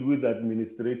 we'll deal with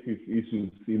administrative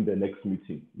issues in the next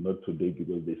meeting, not today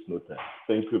because there's no time.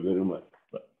 Thank you very much.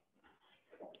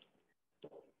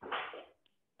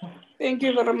 Thank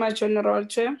you very much, Honorable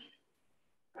Chair.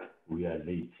 We are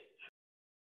late.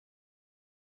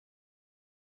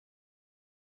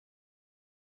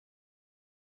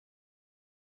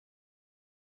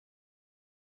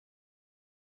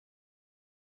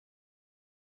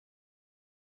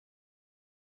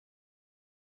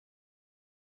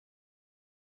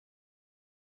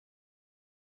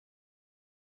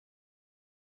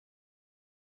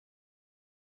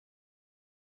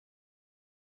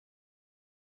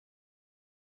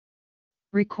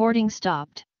 Recording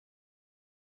stopped.